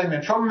آسیای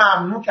میانه، چون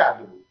ممنوع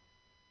کرده بود.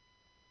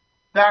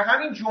 در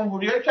همین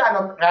جمهوریایی که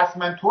الان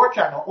رسما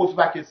ترکن،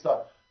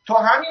 ازبکستان، تو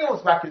همین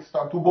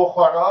ازبکستان تو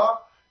بخارا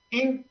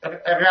این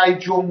رئیس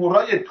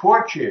جمهورای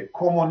ترک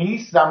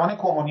کمونیست زمان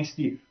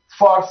کمونیستی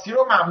فارسی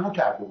رو ممنوع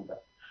کرده بودن.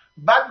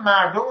 بعد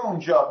مردم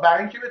اونجا برای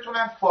اینکه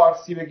بتونن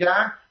فارسی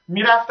بگن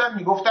میرفتن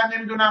میگفتن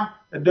نمیدونم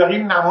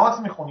داریم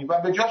نماز میخونیم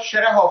و به جا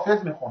شعر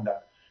حافظ میخوندن.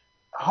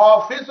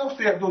 حافظ و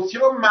فردوسی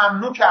رو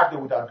ممنوع کرده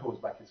بودن تو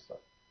ازبکستان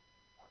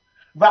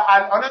و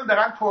الان هم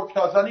دارن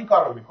ترکتازان این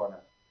کار رو میکنن.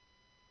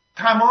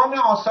 تمام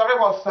آثار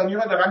باستانی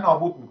رو دارن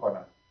نابود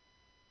میکنن.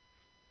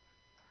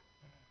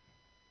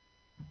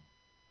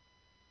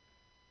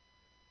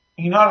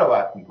 اینا رو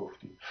باید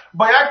میگفتی.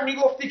 باید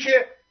میگفتی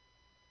که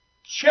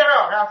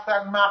چرا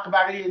رفتن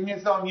مقبره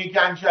نظامی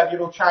گنجوی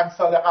رو چند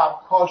سال قبل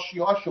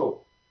کاشی‌هاشو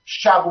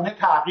شبونه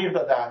تغییر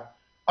دادن.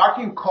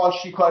 این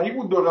کاشیکاری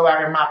بود دور و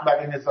بر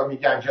مقبره نظامی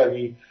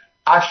گنجوی،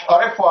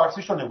 اشعار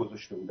فارسیشو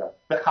نگذاشته بودن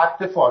به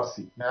خط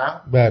فارسی.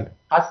 نه؟ بله.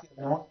 هست؟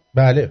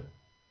 بله.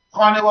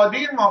 خانواده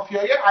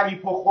مافیای علی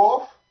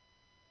پخوف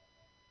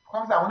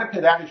فکر زمان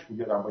پدرش بود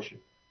یادم باشه،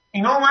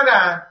 اینا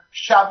اومدن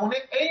شبونه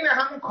عین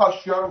همون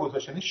کاشی‌ها رو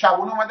گذاشتن. این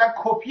شبونه اومدن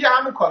کپی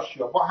همون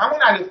کاشی‌ها با همون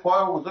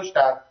الفبا رو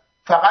گذاشتن،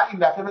 فقط این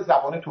دفعه به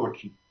زبان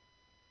ترکی،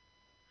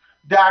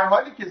 در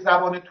حالی که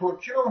زبان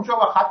ترکی رو اونجا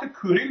با خط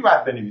کوریل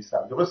باید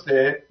بنویسن.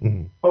 درسته؟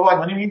 با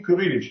باید این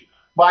کوریلش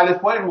با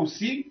الفبای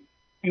روسی،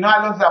 اینا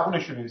الان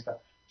زبونشون نویسن.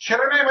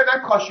 چرا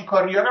نمیدن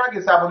کاشیکاری‌ها رو اگه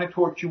زبان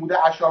ترکی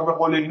بوده اشعار به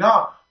قول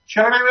اینا،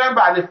 چرا نمیدن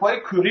به الفبای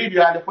کوریل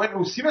یا الفبای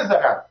روسی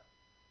بذارن؟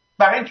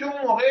 برای اینکه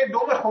اون موقع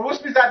دم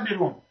خروس میزد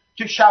بیرون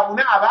که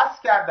شبونه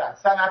عوض کردن،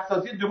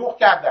 صنعت‌سازی دروغ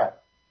کردن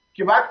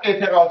که بعد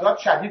اعتراضات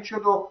شدید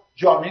شد و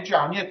جامعه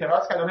جهانی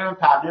اعتراض کرد. نمیدونم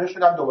تغییر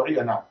شدن دوباره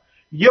یا نه.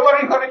 یه بار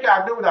این کارو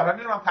کرده بودم،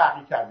 نمیدونم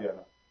تغییر کرد یا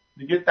نه،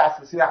 دیگه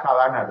دسترسی به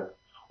خبر نداره.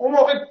 اون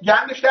موقع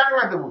گندش در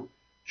اومده بود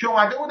که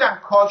اومده بودن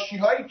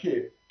کاشی‌هایی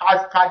که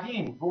از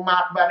قدیم رو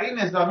مقبره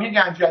نظامی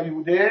گنجوی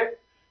بوده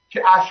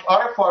که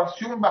اشعار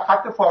فارسیون به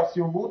خط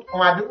فارسیون بود،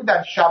 اومده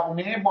بودن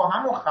شبونه با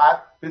همون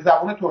خط به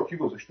زبان ترکی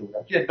گذاشته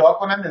بودن که ادعا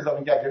کنن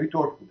نظامی گنجوی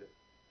ترک بوده.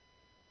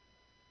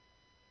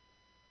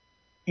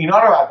 اینا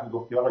رو بعد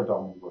میگفتی آقای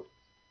دامون گرد.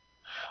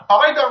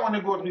 آقای دامون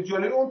گرد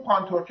جلوی اون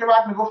پان ترکه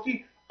بعد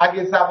میگفتی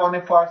اگه زبان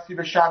فارسی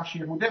به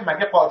شمشیر بوده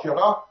مگه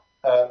قاجارا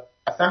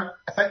اصلا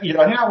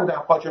ایرانی نبودن،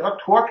 قاجارا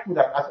ترک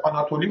بودن، از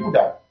آناتولی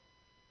بودن.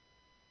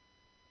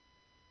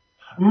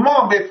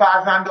 ما به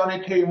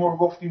فرزندان تیمور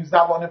گفتیم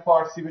زبان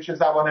فارسی بشه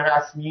زبان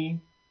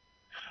رسمی.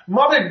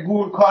 ما به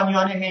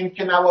گورکانیان هند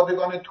که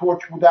نوادگان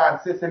ترک بودن،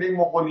 سلسله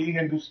مغولی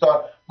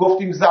هندوستان،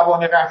 گفتیم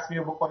زبان رسمی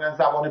رو بکنن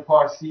زبان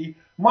پارسی.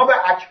 ما به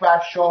اکبر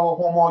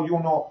شاه و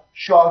همایون و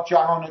شاه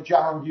جهان و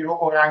جهانگیر و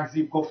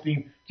اورنگزیب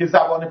گفتیم که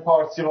زبان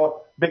پارسی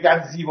رو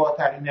بگن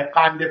زیباترینه،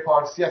 قند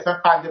پارسی. اصلا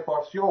قند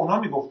پارسی رو اونا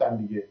میگفتن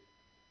دیگه.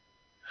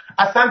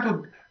 اصلا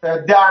تو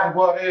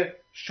دربار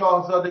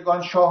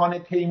شاهزادگان شاهان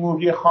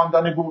تیموری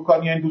خاندان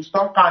گورکانی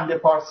هندوستان قند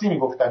پارسی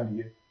میگفتن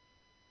دیگه.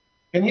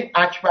 یعنی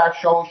اکبر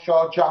شاه و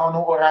شاه جهان و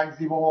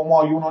اورنگزیب و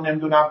همایون و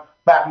نمیدونم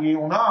بقیه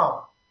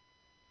اونا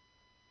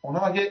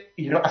اگه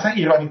اصلا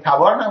ایرانی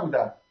تبار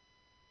نبودن.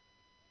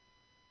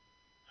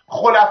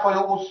 خلفای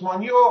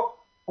عثمانی و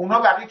اونا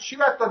بقیه چی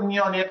باید داد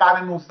میانه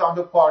قرن 19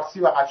 به پارسی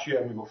و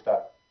شعر میگفتن،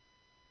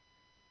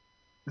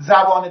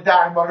 زبان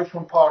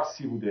دربارشون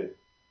پارسی بوده.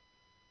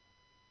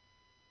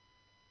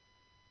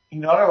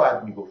 اینا رو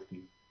باید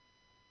میگفتی.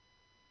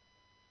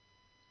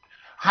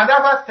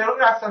 هدف از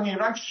ترور رسانه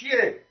ایران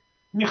چیه؟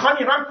 میخوان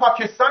ایران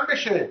پاکستان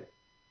بشه،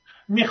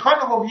 میخوان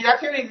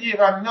هویت ملی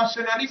ایران،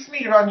 ناسیونالیسم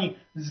ایرانی،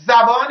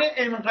 زبان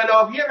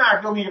انقلابی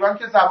مردم ایران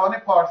که زبان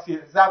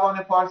پارسیه.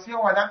 زبان پارسی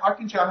اومدن.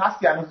 آرتین چرا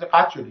هستی؟ هنوز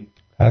قطع شدی؟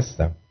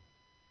 هستم.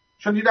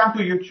 چون دیدم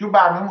تو یوتیوب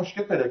برنامه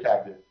مشکل پیدا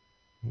کرده.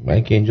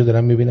 من که اینجا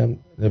دارم میبینم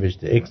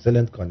نوشته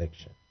excellent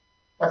connection.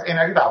 پس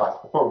اینایی دعوت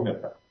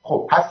کن.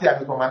 خب هستی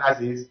هنوز با من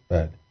عزیز؟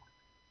 بله.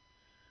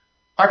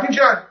 آرتین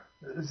جان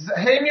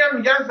هی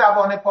میگن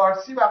زبان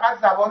پارسی فقط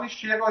زبان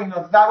شعر و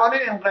اینا. زبان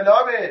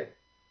انقلابه.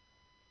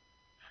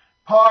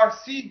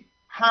 پارسی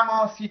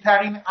حماسی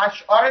ترین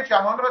اشعار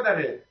جهان را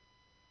داره.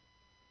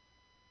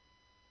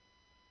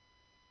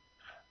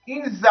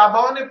 این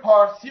زبان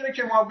پارسی رو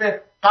که ما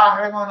به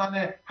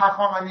قهرمانان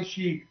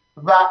هخامنشی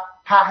و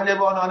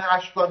پهلوانان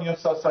اشکانی و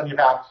ساسانی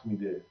ربط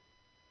میده.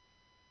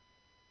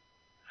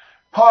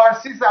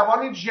 پارسی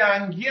زبان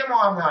جنگی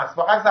ما هم هست،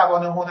 فقط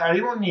زبان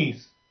هنریمون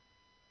نیست.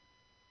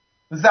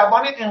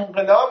 زبان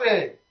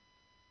انقلابه.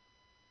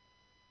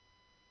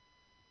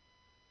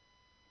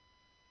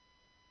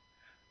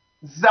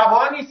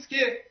 زبانی است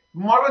که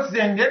ما رو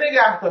زنده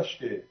نگه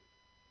داشته،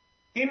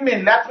 این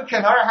ملت رو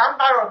کنار هم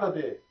قرار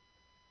داده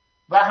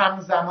و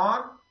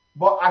همزمان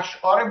با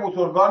اشعار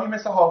بزرگانی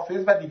مثل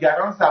حافظ و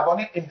دیگران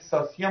زبان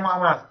احساسی ما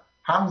هم هست.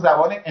 هم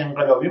زبان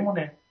انقلابی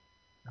مونه،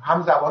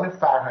 هم زبان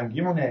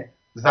فرهنگی مونه،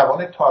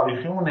 زبان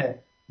تاریخی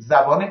مونه،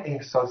 زبان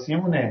احساسی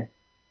مونه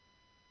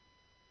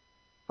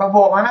و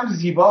واقعا هم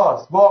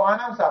زیباست، واقعا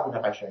هم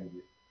زبان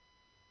قشنگیه.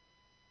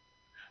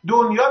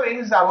 دنیا به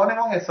این زبان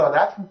ما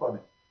حسادت میکنه.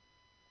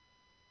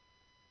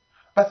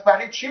 پس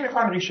برای چی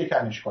میخوان ریشه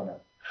کنش کنن؟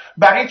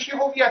 برای چی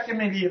هویت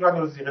ملی ایران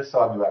رو زیر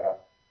سوال میبرن؟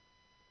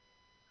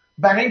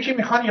 برای اینکه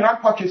میخوان ایران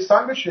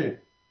پاکستان بشه،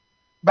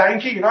 برای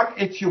اینکه ایران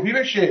اتیوپی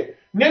بشه.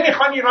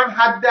 نمیخوان ایران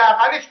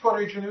حداقلش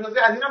کره جنوبی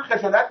باشه. از اینم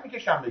خجالت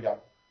میکشم بگم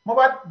ما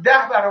باید 10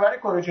 برابر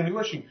کره جنوبی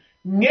باشیم.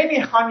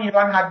 نمیخوان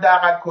ایران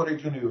حداقل کره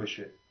جنوبی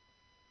بشه.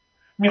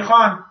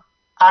 میخوان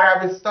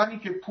عربستانی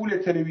که پول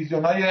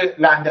تلویزیونای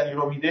لندنی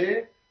رو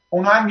میده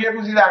اونا هم یه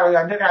روزی در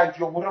آینده رئیس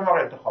جمهور ما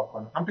رو انتخاب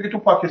کنن، همونطور که تو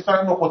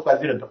پاکستان نخست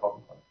وزیر انتخاب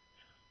میکنن.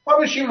 ما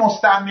بشیم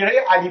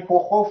مستعمره علی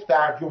پوخوف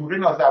در جمهوری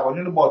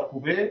نازنین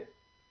بادکوبه،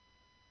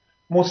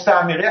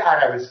 مستعمره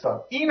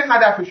عربستان. این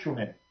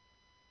هدفشونه.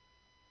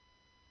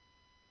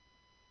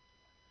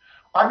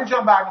 آرمین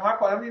جان برنامه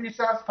کارم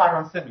می‌نویسه از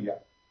فرانسه میگم.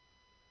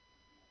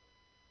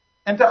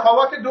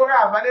 انتخابات دور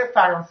اول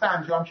فرانسه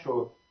انجام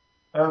شد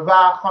و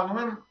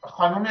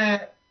خانم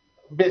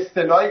به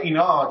اصطلاح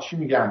اینا چی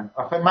میگن؟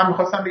 آخه من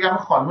می‌خواستم بگم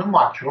خانم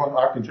ماکرون.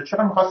 آرتین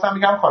چرا می‌خواستم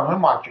بگم خانم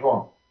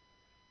ماکرون؟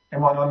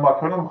 امانوئل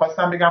ماکرون رو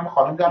می‌خواستم بگم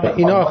خانم دارم.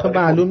 اینا آخه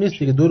معلوم نیست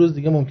دیگه، 2 روز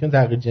دیگه ممکن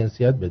تغییر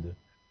جنسیت بده.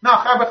 نه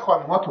آخه به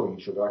خانم‌ها توهین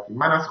شده. آرتین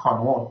من از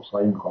خانم‌ها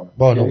عذرخواهی می‌کنم.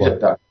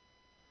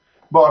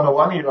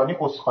 بانوان ایرانی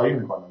عذرخواهی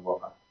می‌کنم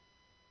واقعا.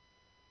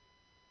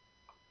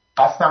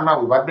 قصدم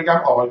نبود. باید بگم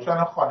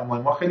آقایان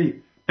خانم‌های ما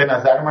خیلی به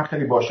نظر من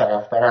خیلی با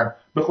شرفترن،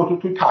 به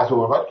خصوص توی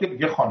تظاهرات که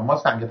دیگه خانم‌ها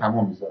سنگ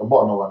تمام می‌ذاره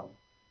بانوان.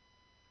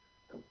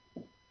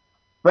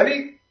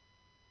 ولی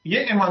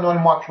یه امانوئل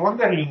ماکرون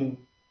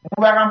داریم،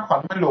 اون برم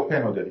خانم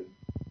لوپن رو داریم.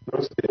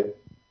 درسته؟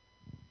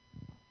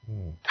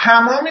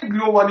 تمام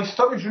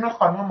گلوبالیست‌ها به جون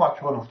خانم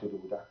ماکرون افتاده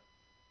بودن.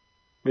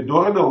 به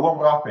دور دوم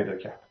راه پیدا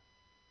کرد.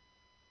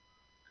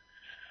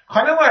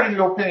 خانم مارین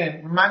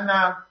لوپن من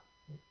نه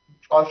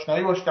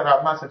آشنایی باش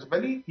دارم مثلا،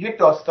 ولی یک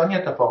داستانی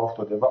اتفاق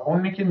افتاده و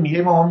اونی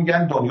که ما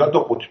میگن دنیا دو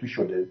قطبی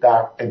شده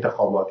در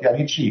انتخابات.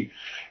 یعنی چی؟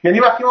 یعنی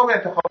وقتی ما به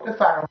انتخابات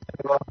فرانسه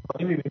نگاه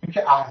می‌کنیم می‌بینیم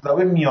که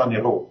احزاب میانه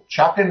رو،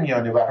 چپ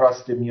میانه و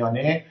راست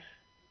میانه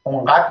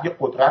اونقدر یه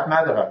قدرت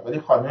ندارن، ولی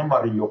خانم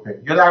مارین لوپن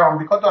یا در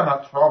آمریکا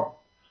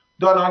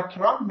دونالد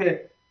ترامپ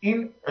به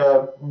این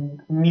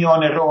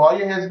میانه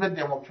روهای حزب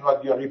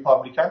دموکرات یا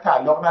ریپابلیکن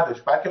تعلق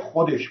نداشت، بلکه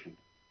خودش بود.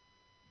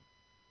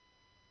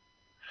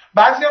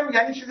 بعضیا میگن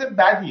این چیز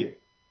بدیه،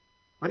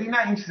 ولی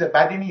نه این چیز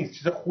بدی نیست،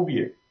 چیز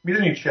خوبیه.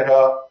 میدونید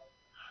چرا؟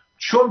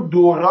 چون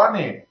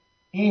دوران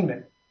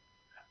این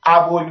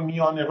ابوال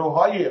میانه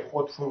روهای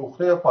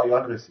خودفروخته به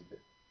پایان رسیده.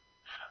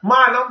 ما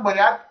الان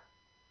باید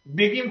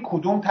بگیم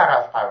کدوم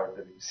طرف قرار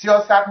داریم.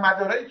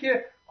 سیاستمدارایی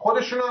که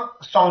خودشونو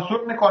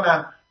سانسور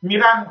میکنن،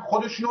 میرن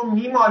خودشونو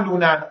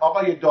میمالونن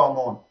آقای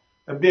دامون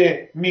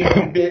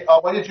به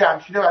آقای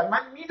جمشید. من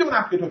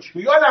میدونم که تو چی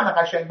یادم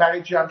قشنگ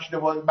برای جمشید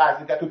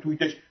بعضی تو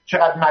توییتش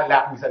چقدر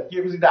ملق میزد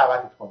یه روزی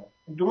دعوتت کنه.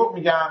 دروغ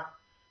میگم؟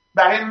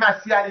 برای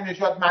مسیح علی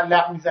نژاد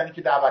ملق میزنی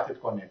که دعوتت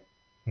کنه.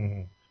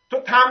 تو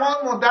تمام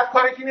مدت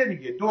کارت اینه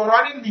دیگه.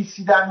 دوران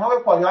لیسیدن ها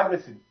به پایان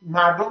رسید.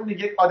 مردم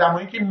دیگه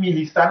آدمایی که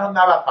میلیستن رو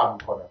نباید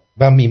قبول کنن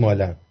و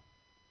میمالن.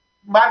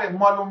 بله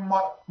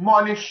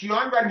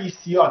مالشیان و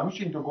لیسیان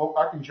میشین تو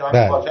گفت اینجا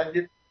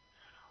واژه.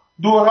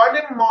 دوران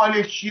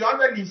مالشیان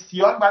و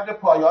لیسیان بعد به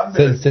پایان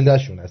برسه.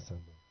 سلسله‌شون هستن.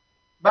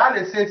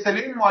 بله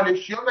سلسله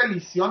مالشیان و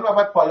لیسیان و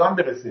بعد پایان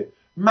برسه.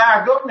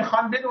 مردم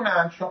میخوان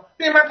بدونن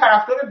من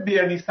طرفدار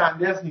برنی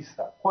سندرز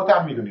نیستم،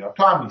 خودم میدونی،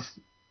 تو هم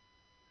نیستی،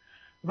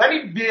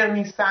 ولی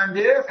برنی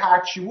سندرز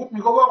هرچی بود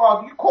میگه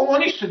آقا دیگه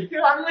کمونیست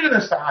دیگه، من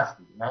میدونستم هست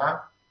دیگه. نه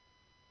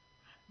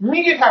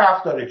میگه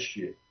طرفدار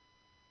چیه.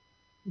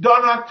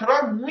 دونالد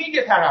ترامپ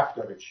میگه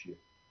طرفدار چیه،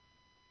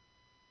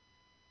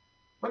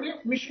 ولی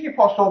میشینی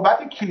پا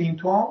صحبت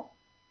کلینتون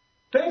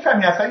تو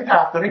میفهمی اصلا این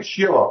طرفدار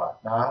چیه واقعا.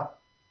 نه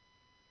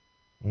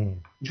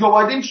جو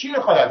بایدن چی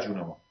میخواد از جون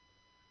ما؟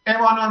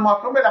 امانوئل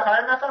ماکرون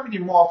بالاخره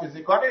نفهمیدیم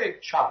محافظه‌کار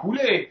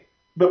چپوله،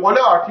 به قول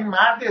آرتین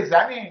مرد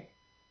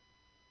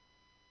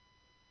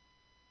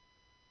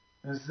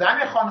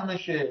زن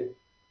خانومشه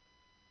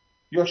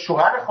یا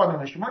شوهر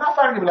خانومشه، ما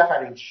نفهمیدیم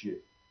بالاخره این چیه.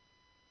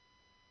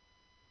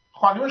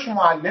 خانومش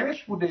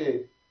معلمش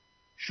بوده،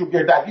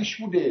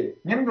 شوگرددیش بوده،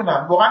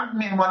 نمیدونم واقعا.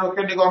 امانوئل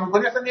که نگاه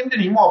میکنی اصلا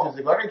نمیدونی این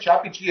محافظه‌کار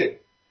چپی چیه.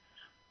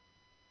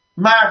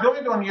 مردم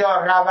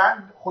دنیا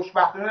روند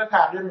خوشبختانه رو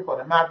تغییر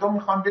میکنه. مردم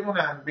میخوان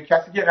بدونن به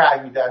کسی که رأی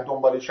میدن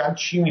دنبالشن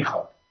چی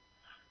میخواد.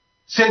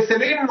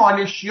 سلسله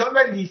مالشیان و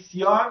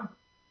لیسیان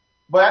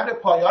باید به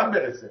پایان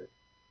برسه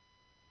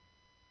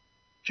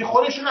که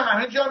خودشون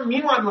همه جا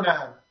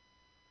میمالونن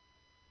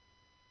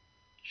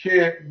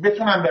که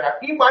بتونن برن.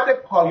 این باید به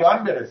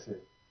پایان برسه.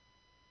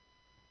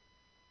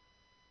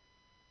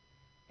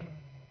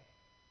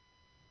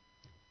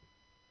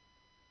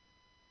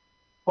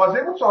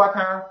 واضح بود صحبت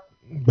هم؟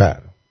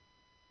 بله.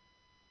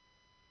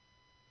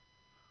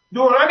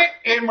 دوران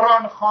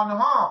عمران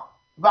خانها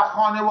و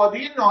خانواده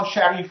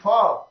ناشریف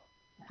ها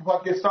تو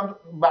پاکستان،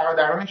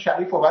 برادران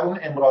شریف و بعد اون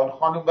عمران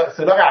خان به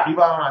اصطلاح رقیب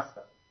هم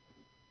هستن.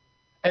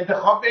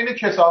 انتخاب بین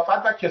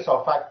کثافت و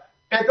کثافت،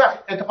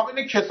 انتخاب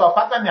بین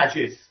کثافت و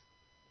نجس،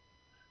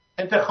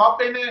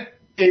 انتخاب بین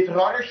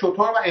ادرار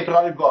شتر و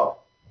ادرار گاو.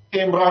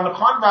 عمران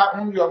خان و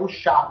اون یارو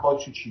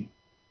شهباز چی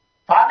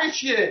فرقش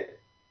چیه؟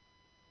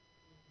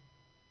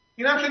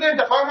 اینم شده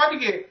انتخاب ما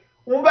دیگه.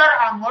 اون بر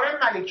عمار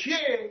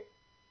ملکیه،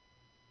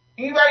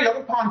 این بر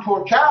یارو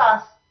پانتورکه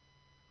است،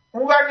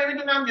 اون بر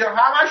نمیدونم یا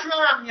همشون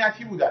هم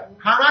امنیتی بودن،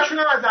 همشون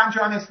هم از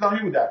زنجان اسلامی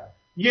بودن،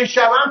 یه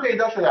شب هم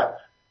پیدا شدن.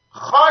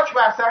 خاک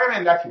بر سر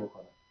ملتی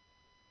بکنه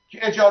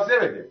که اجازه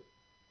بده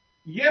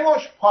یه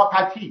مش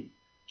پاپتی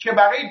که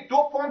برای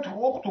 2 پوند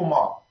حقوق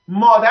تو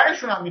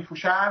مادرشون هم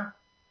میفروشن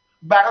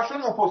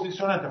براشون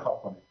اپوزیسیون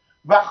انتخاب کنه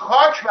و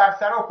خاک بر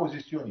سر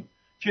اپوزیسیونی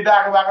که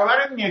در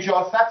برابر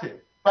نجاست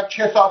و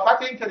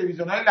کثافت این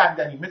تلویزیون‌های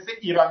لندنی مثل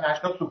ایران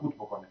نشنال سکوت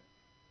بکنه.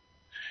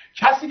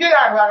 کسی که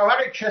در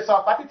برابر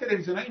کثافت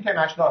تلویزیون‌های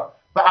اینترنشنال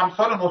و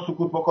امثال اونها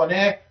سکوت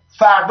بکنه،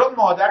 فردا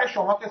مادر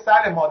شما که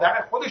سر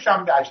مادر خودش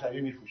هم به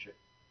اجنبی میفروشه.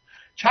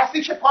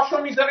 کسی که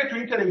پاشو میذاره تو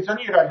این تلویزیون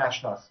ایران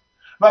نشنال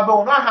و به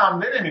اونا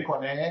حمله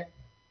نمیکنه،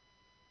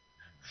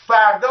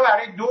 فردا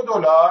برای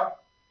 $2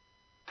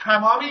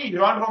 تمام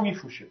ایران رو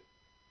میفروشه.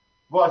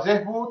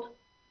 واضح بود؟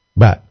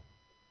 بله.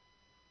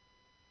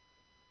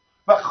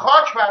 و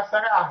خاک بر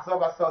سر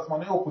احزاب و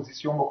سازمان‌های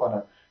اپوزیسیون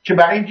بکنن که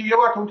برای اینکه یه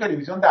بار تو اون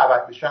تلویزیون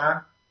دعوت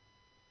بشن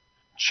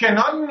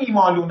چنان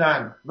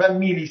میمالونن و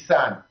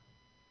میریسن،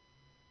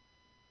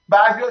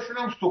 بعضیاشون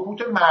هم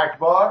سکوت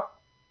مرگبار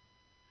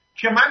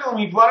که من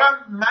امیدوارم،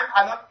 من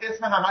الان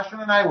اسم همشون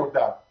رو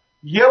نیاوردم،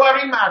 یه بار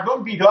این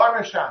مردم بیدار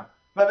بشن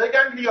و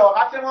بگن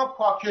لیاقت ما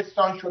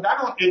پاکستان شدن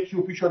و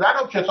اتیوپی شدن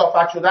و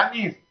کثافت شدن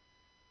نیست.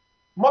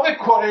 ما به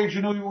کره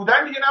جنوبی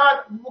بودن دیگه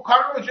نباید کار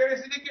رو به جای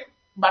رسیده که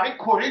برای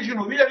کره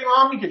جنوبی داریم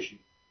هم میکشیم.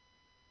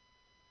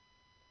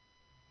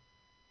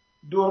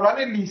 دوران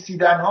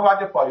لیسیدن ها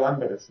باید پایان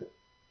برسه.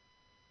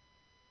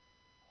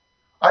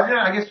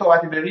 اگه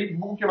صحبتی دارید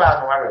بگو که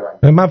برنامه رو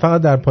ببندیم. من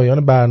فقط در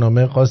پایان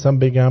برنامه خواستم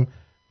بگم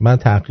من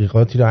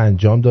تحقیقاتی رو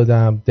انجام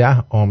دادم،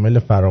 10 عامل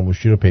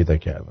فراموشی رو پیدا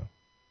کردم.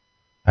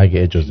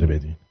 اگه اجازه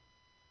بدین.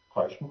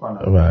 خواهش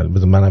میکنم. بله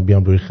بذار منم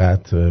بیام روی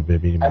خط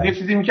ببینیم. یه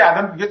چیزی که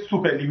الان دیگه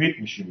سوپر لیمیت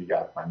میشیم دیگه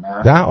حتما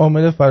نه. 10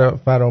 عامل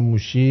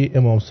فراموشی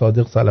امام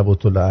صادق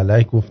صلوات الله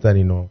علیه گفتن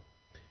اینو.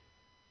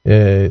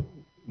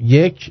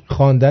 1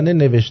 خواندن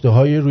نوشته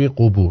های روی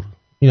قبور.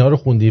 اینا رو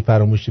خوندی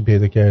فراموشی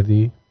پیدا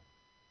کردی؟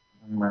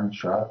 من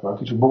شاید باید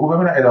بگو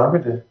ببینم ادامه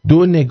بده.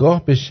 2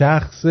 نگاه به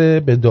شخص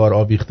به دار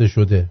آویخته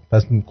شده.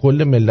 پس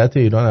کل ملت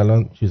ایران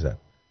الان چیزن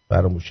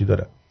فراموشی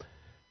دارن.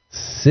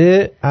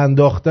 3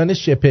 انداختن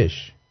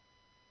شپش.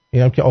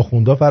 اینم که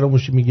آخوندا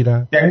فراموشی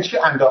میگیرن. یعنی چی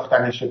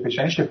انداختن شپش؟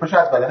 یعنی شپش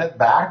از بدنت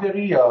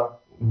برداری یا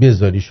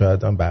بذاری؟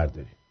 شاید هم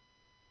برداری.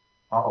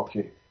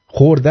 اوکی.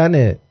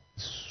 خوردن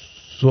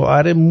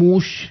سوار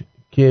موش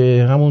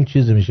که همون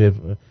چیزی میشه،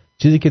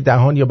 چیزی که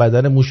دهان یا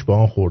بدن موش به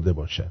آن خورده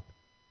باشد.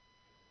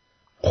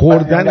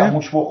 خوردن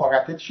موش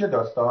بخورته چیه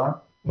داستان؟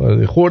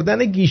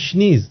 خوردن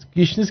گیشنیز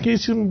که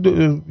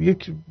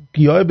یک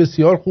گیاه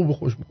بسیار خوب و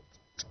خوشمزه.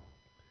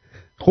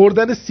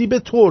 خوردن سیب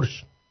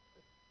ترش،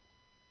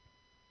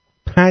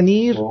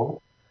 پنیر،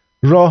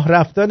 راه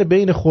رفتن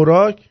بین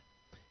خوراک،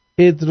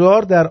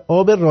 ادرار در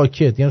آب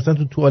راکت، یعنی مثلا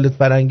تو توالت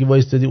فرنگی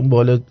وایستادی اون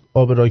بالا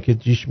آب راکت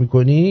جیش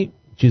میکنی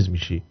چیز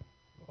میشی،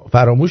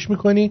 فراموش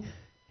میکنی.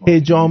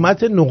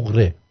 حجامت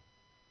نقره.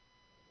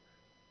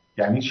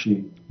 یعنی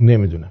چی؟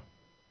 نمیدونم.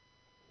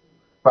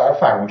 برای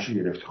فراموشی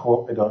گرفتی.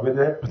 خب ادامه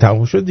بده.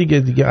 تموم شد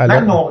دیگه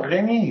الان. نه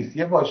نقره نیست،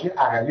 یه واژه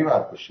عربی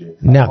باید باشه.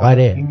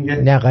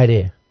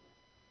 نقره.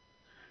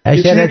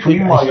 اشرت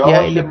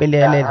الاشیاء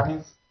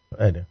بلال.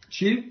 آره.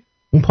 چی؟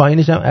 اون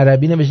پایینش هم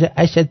عربی نوشته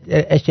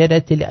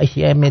اشرت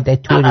الاشیاء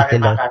مدتور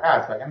تلا.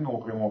 اصلا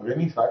نقره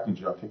نیست وقت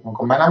اینجا فکر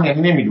میکنم. منم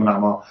یعنی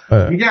نمیدونم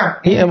میگم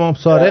این امام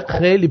صادق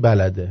خیلی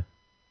بلده.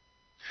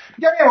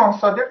 میگم امام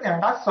صادق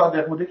انقدر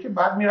صادق بوده که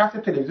بعد میرفت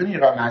تلویزیون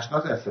ایران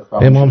نشناس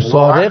استخدام. امام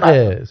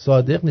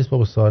صادق نیست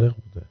بابا، صادق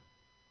بوده.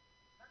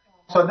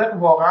 صادق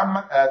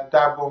واقعا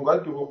در بنگاه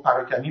دروغ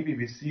پراکنی بی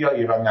بی سی یا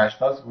ایران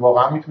نشناس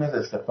واقعا میتونه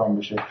استخدام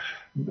بشه.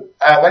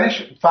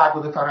 اولش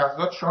فرزاد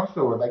فرزاد شانس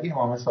آورد، اگه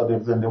امام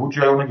صادق زنده بود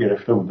جای اونو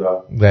گرفته بود.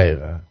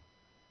 دقیقاً.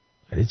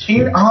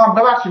 این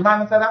ببخشید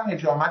من زدم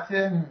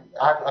حجامت،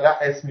 حالا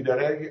اسمی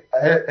داره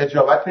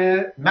حجامت،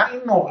 نه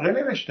این نقره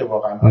نوشته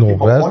واقعا.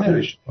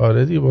 نقره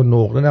آره دیگه با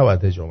نقره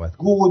نباید حجامت.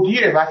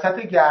 گودیه وسط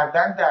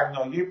گردن در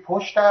ناحیه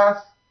پشت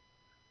است،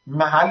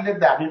 محل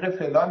دقیق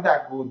فلان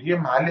در گودی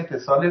محل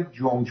اتصال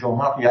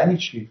جمجمه. یعنی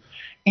چی؟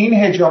 این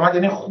حجامت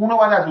یعنی خونو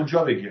باید از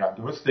اونجا بگیرن،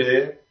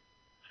 درسته؟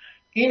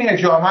 این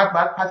حجامت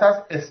بعد پس از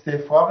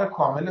استفراغ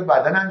کامل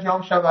بدن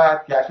انجام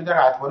شود، گرچه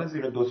در اطفال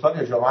زیر 2 سال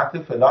حجامت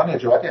فلان،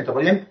 حجامت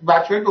انتقالی، یعنی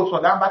بچهای 2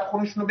 ساله هم بعد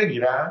خونشونو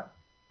بگیرن.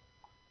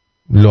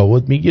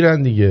 لابد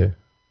میگیرن دیگه.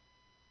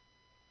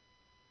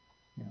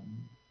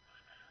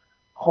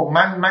 خب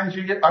من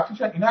اینجوری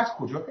آتیشان اینو از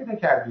کجا پیدا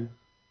کردی؟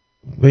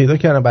 پیدا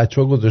کردم،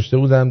 بچه‌ها گذاشته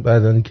بودن،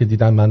 بعد اینکه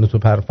دیدن من و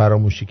تو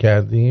فراموشی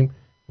کردیم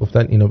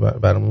گفتن اینو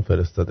برامون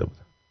فرستاده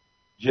بودن.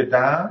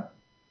 جدا؟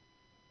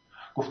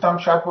 گفتم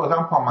شاید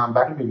بازم پا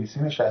منبر بی بی سی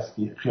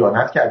نشستی،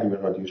 خیانت کردی به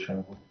رادیو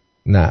شمرون.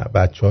 نه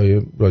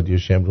بچهای رادیو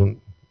شمرون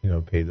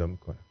اینو پیدا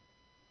میکنن.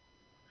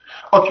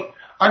 اوکی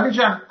آدی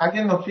جان،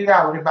 اگه نکته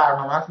درباره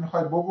برنامه هست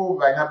میخواید بگو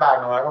و اینا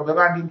برنامه رو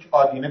ببندیم که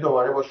آدینه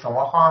دوباره با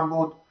شما خواهم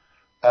بود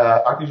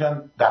آرتین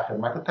جان در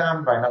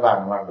خدمتتم و اینا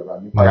برنامه رو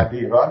ببندیم. پاینده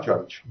ایران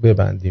جاوید شاه.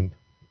 ببندیم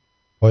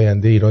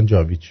پاینده ایران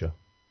جاوید شاه.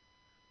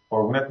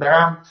 قربونت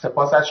برم.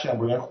 سپاس از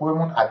شنوندگان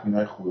خوبمون،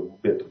 ادمینای خوبمون.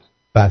 بدرود.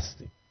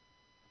 بستیم.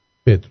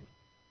 بدرود.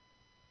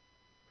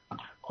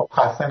 خب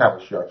خسته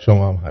نباشی.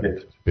 شما هم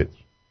همینطور. بدرود.